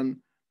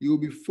logician, you'll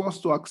be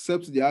forced to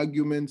accept the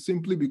argument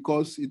simply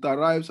because it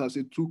arrives as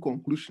a true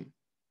conclusion.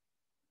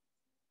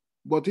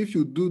 But if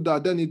you do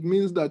that, then it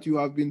means that you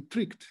have been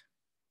tricked.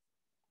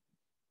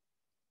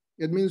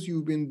 It means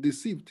you've been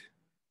deceived.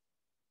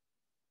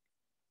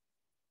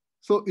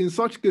 So in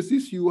such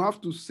cases, you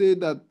have to say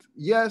that,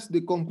 yes,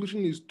 the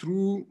conclusion is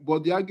true,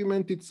 but the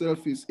argument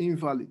itself is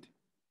invalid.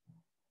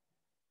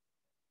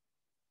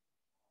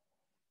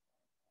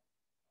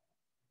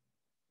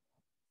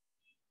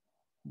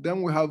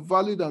 Then we have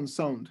valid and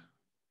sound.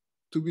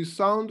 To be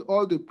sound,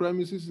 all the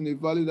premises in a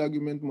valid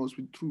argument must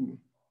be true.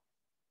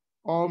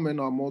 All men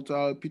are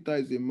mortal. Peter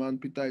is a man.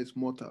 Peter is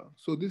mortal.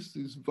 So this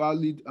is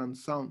valid and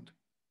sound.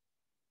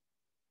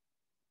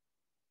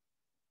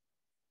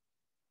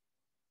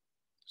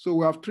 So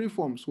we have three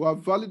forms. We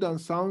have valid and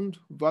sound,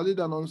 valid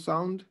and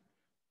unsound,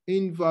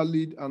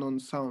 invalid and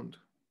unsound.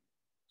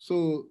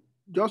 So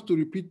just to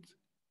repeat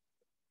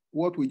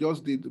what we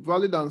just did,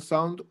 valid and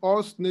sound,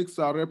 all snakes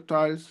are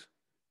reptiles,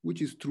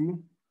 which is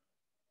true.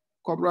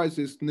 Cobra is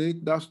a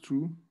snake, that's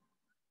true.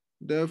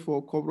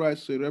 Therefore, cobra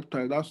is a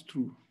reptile, that's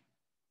true.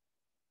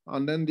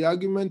 And then the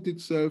argument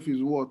itself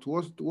is what?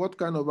 What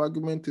kind of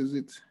argument is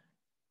it?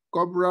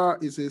 Cobra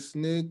is a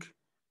snake,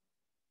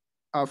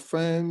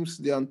 affirms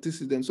the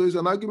antecedent. So it's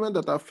an argument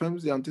that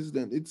affirms the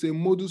antecedent. It's a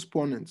modus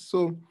ponens.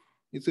 So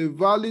it's a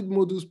valid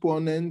modus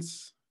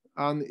ponens,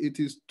 and it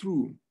is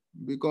true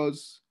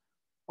because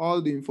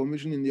all the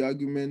information in the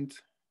argument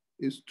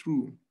is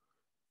true.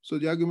 So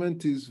the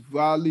argument is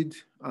valid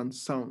and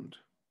sound.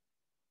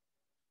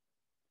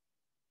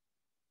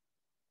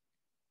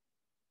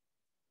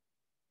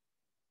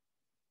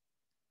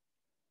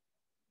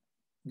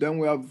 Then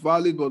we have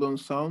valid but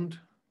unsound.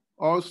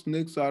 All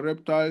snakes are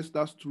reptiles,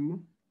 that's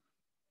true.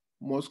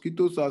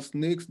 Mosquitoes are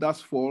snakes,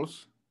 that's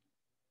false.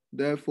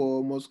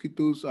 Therefore,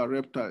 mosquitoes are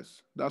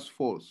reptiles, that's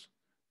false.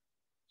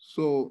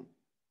 So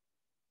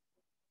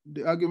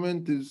the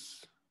argument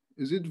is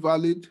it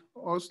valid?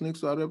 All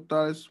snakes are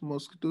reptiles,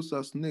 mosquitoes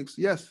are snakes.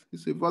 Yes,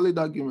 it's a valid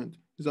argument.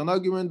 It's an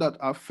argument that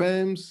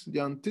affirms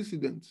the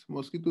antecedent,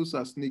 mosquitoes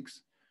are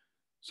snakes.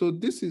 So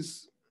this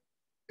is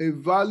a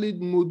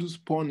valid modus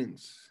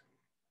ponens,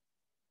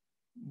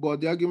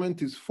 but the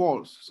argument is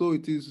false. So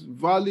it is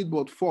valid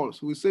but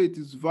false. We say it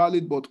is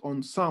valid but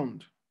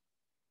unsound.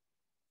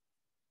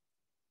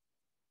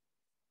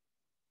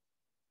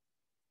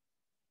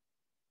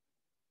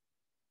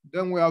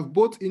 Then we have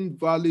both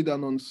invalid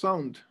and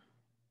unsound.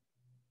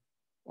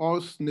 All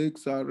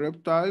snakes are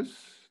reptiles.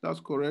 That's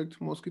correct.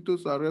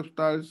 Mosquitoes are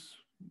reptiles.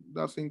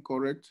 That's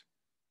incorrect.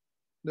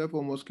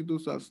 Therefore,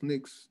 mosquitoes are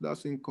snakes.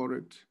 That's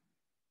incorrect.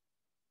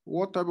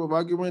 What type of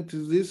argument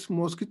is this?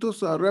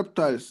 Mosquitoes are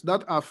reptiles.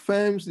 That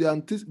affirms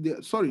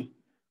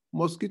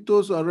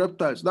mosquitoes are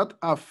reptiles. That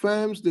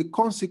affirms the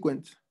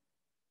consequent.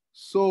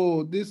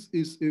 So this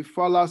is a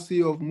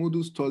fallacy of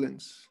modus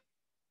tollens.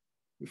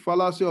 The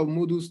fallacy of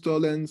modus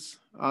tollens,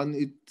 and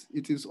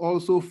it is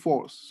also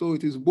false. So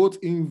it is both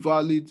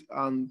invalid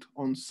and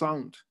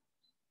unsound.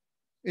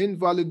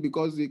 Invalid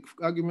because the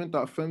argument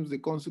affirms the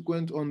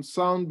consequent,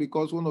 unsound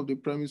because one of the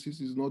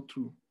premises is not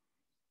true.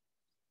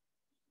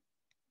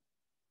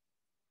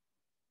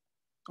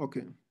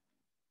 Okay.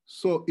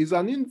 So is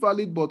an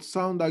invalid but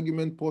sound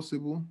argument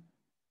possible?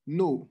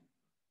 No.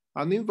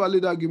 An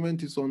invalid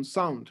argument is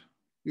unsound.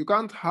 You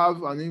can't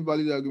have an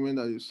invalid argument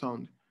that is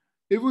sound.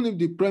 Even if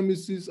the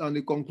premises and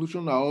the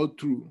conclusion are all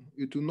true,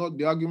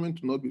 the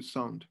argument will not be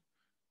sound.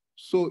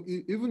 So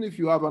even if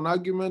you have an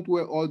argument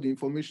where all the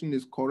information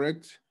is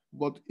correct,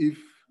 but if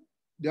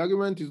the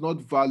argument is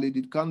not valid,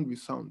 it can't be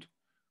sound.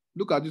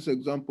 Look at this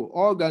example.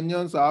 All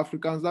Ghanaians are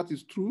Africans, that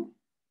is true.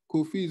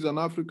 Kofi is an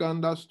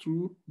African, that's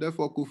true.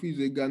 Therefore, Kofi is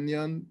a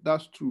Ghanaian,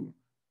 that's true.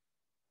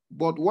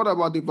 But what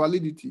about the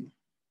validity?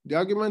 The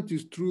argument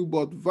is true,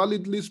 but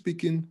validly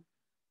speaking,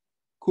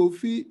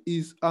 Kofi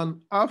is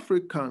an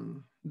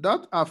African.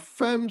 That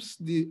affirms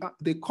the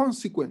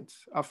consequent,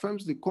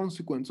 affirms the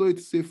consequent. So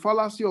it's a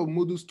fallacy of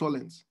modus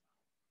tollens.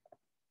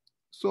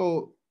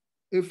 So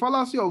a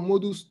fallacy of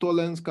modus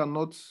tollens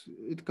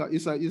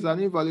is an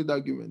invalid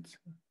argument,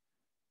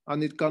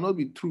 and it cannot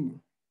be true,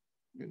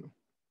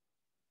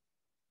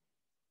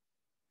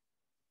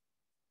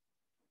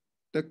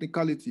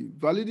 Technicality,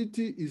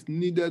 validity is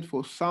needed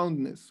for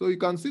soundness. So you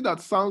can see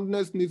that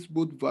soundness needs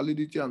both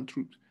validity and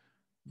truth.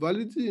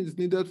 Validity is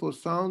needed for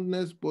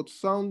soundness, but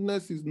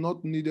soundness is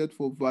not needed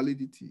for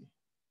validity.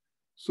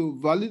 So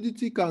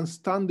validity can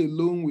stand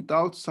alone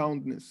without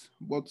soundness,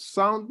 but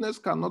soundness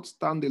cannot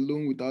stand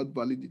alone without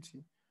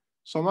validity.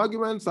 Some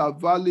arguments are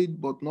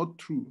valid but not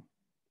true.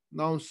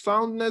 Now,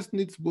 soundness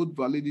needs both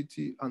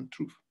validity and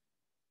truth.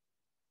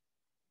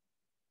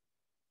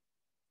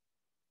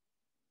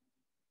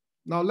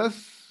 Now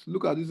let's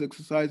look at these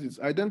exercises.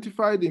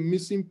 Identify the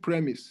missing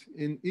premise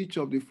in each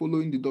of the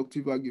following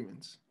deductive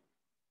arguments.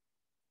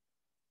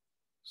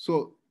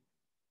 So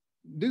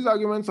these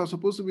arguments are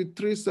supposed to be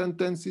 3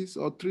 sentences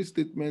or 3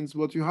 statements,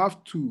 but you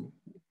have 2.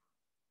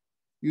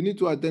 You need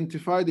to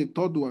identify the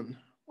third one.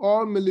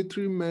 All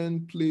military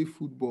men play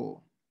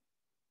football.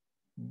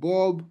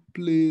 Bob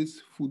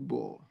plays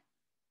football.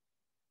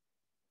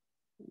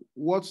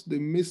 What's the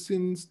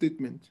missing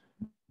statement?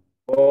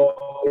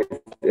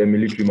 A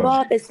military man.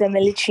 Bob is a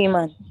military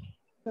man.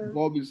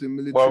 Bob is a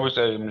military Bob is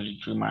a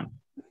military man.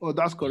 Oh,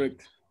 that's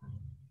correct.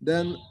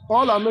 Then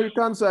all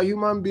Americans are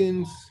human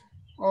beings.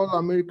 All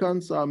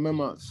Americans are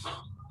mammals.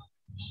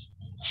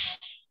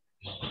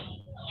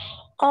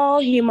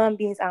 All human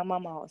beings are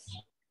mammals.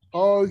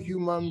 All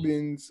human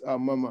beings are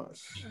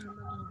mammals.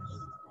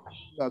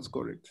 That's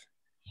correct.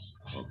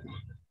 Okay.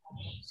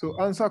 So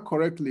answer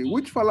correctly.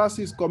 Which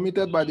fallacy is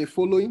committed by the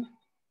following?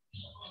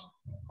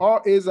 All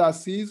A's are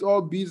C's,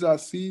 all B's are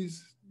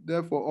C's,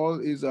 therefore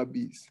all A's are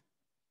B's.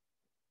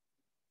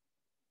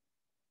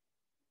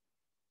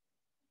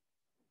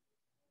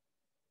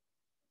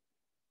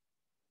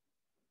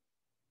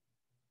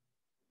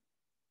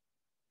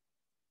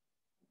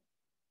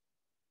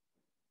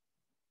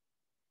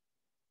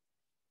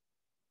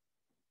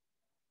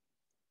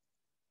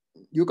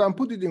 You can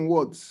put it in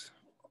words.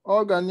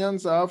 All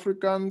Ghanaians are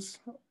Africans,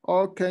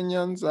 all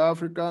Kenyans are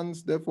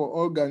Africans, therefore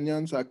all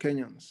Ghanaians are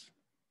Kenyans.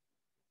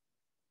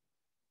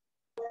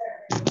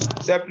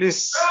 Sir,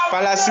 please,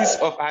 fallacies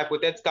of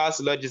hypothetical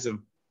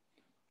syllogism.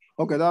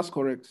 Okay, that's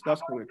correct.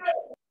 That's correct.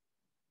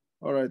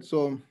 All right,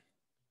 so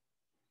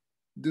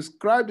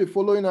describe the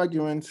following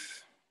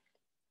arguments.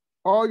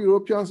 All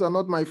Europeans are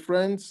not my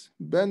friends.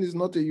 Ben is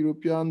not a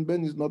European.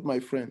 Ben is not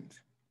my friend.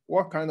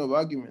 What kind of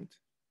argument?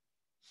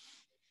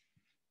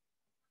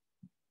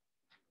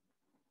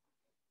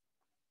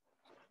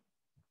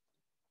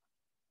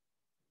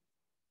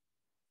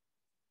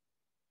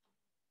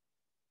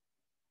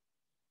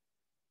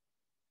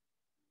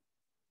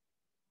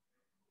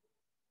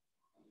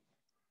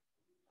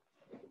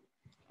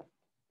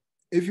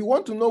 If you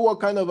want to know what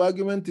kind of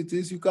argument it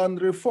is, you can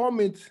reform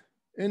it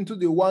into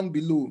the one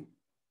below.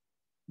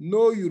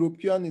 No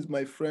European is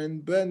my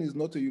friend. Ben is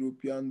not a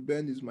European.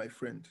 Ben is my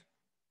friend.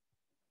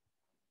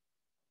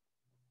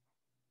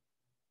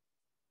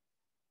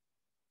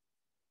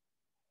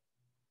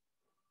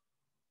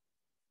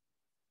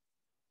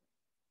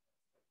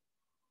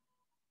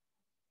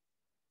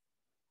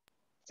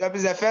 So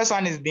the first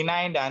one is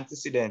denying the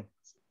antecedent.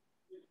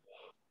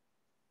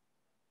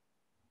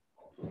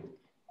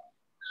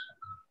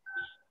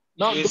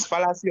 Now, it's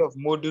fallacy of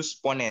modus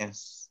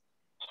ponens.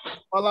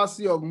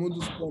 Fallacy of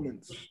modus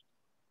ponens.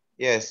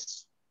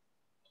 Yes.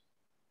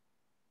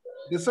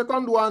 The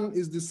second one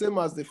is the same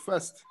as the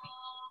first.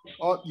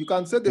 Or you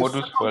can say the Modus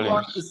second one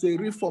ponens. is a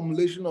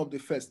reformulation of the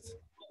first.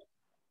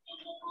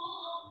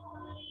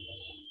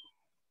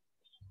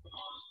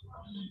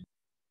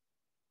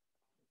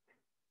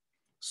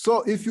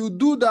 So if you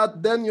do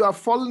that, then you are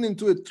falling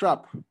into a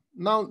trap.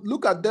 Now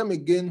look at them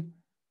again.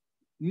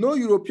 No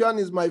European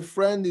is my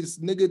friend is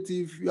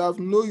negative. You have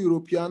no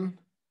European.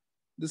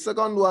 The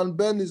second one,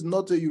 Ben is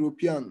not a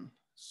European.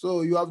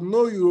 So you have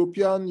no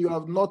European, you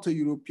have not a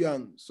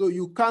European. So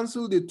you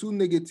cancel the two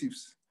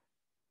negatives.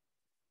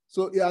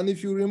 So, and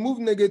if you remove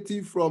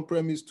negative from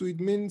premise 2, it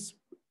means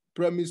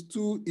premise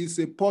 2 is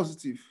a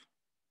positive.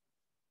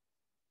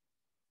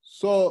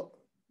 So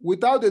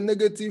without the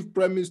negative,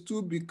 premise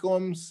 2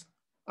 becomes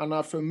an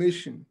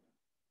affirmation.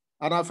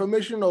 An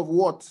affirmation of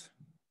what?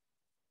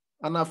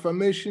 An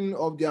affirmation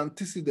of the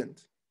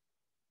antecedent.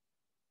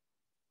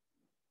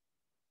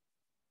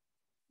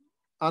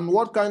 And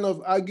what kind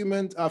of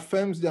argument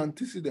affirms the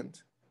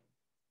antecedent?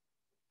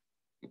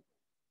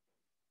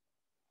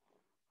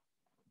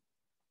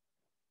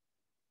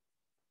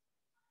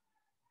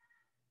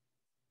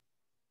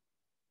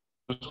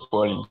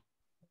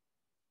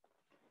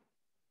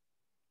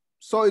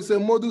 So it's a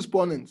modus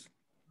ponens.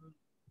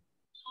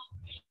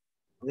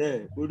 Yeah,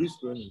 modus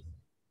ponens.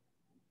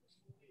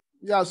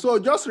 Yeah, so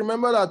just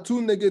remember that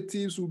two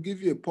negatives will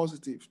give you a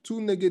positive.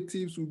 Two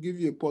negatives will give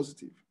you a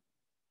positive.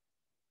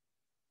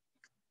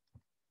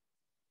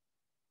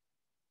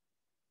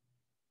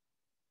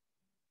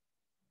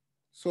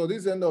 So this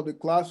is the end of the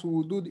class. We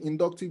will do the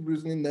inductive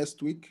reasoning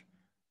next week.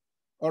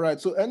 All right,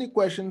 so any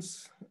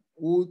questions?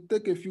 We'll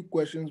take a few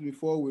questions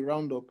before we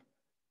round up.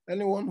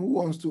 Anyone who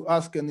wants to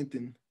ask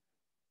anything?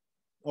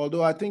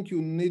 Although I think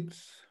you need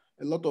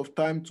a lot of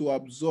time to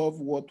absorb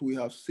what we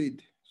have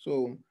said.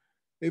 So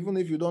even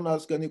if you don't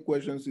ask any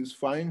questions, it's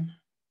fine.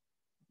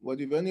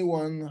 But if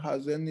anyone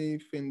has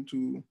anything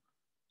to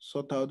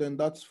sort out, then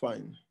that's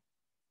fine.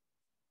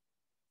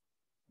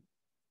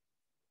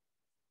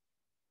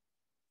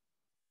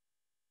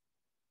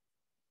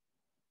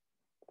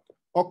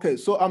 Okay,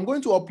 so I'm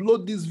going to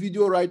upload this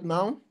video right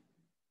now.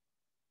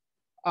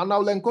 And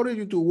I'll encourage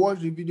you to watch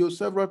the video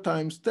several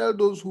times. Tell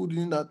those who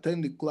didn't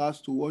attend the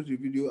class to watch the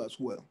video as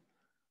well.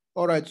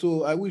 All right,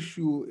 so I wish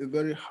you a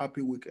very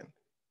happy weekend.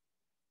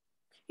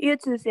 You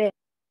too, sir.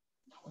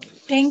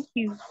 Thank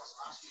you.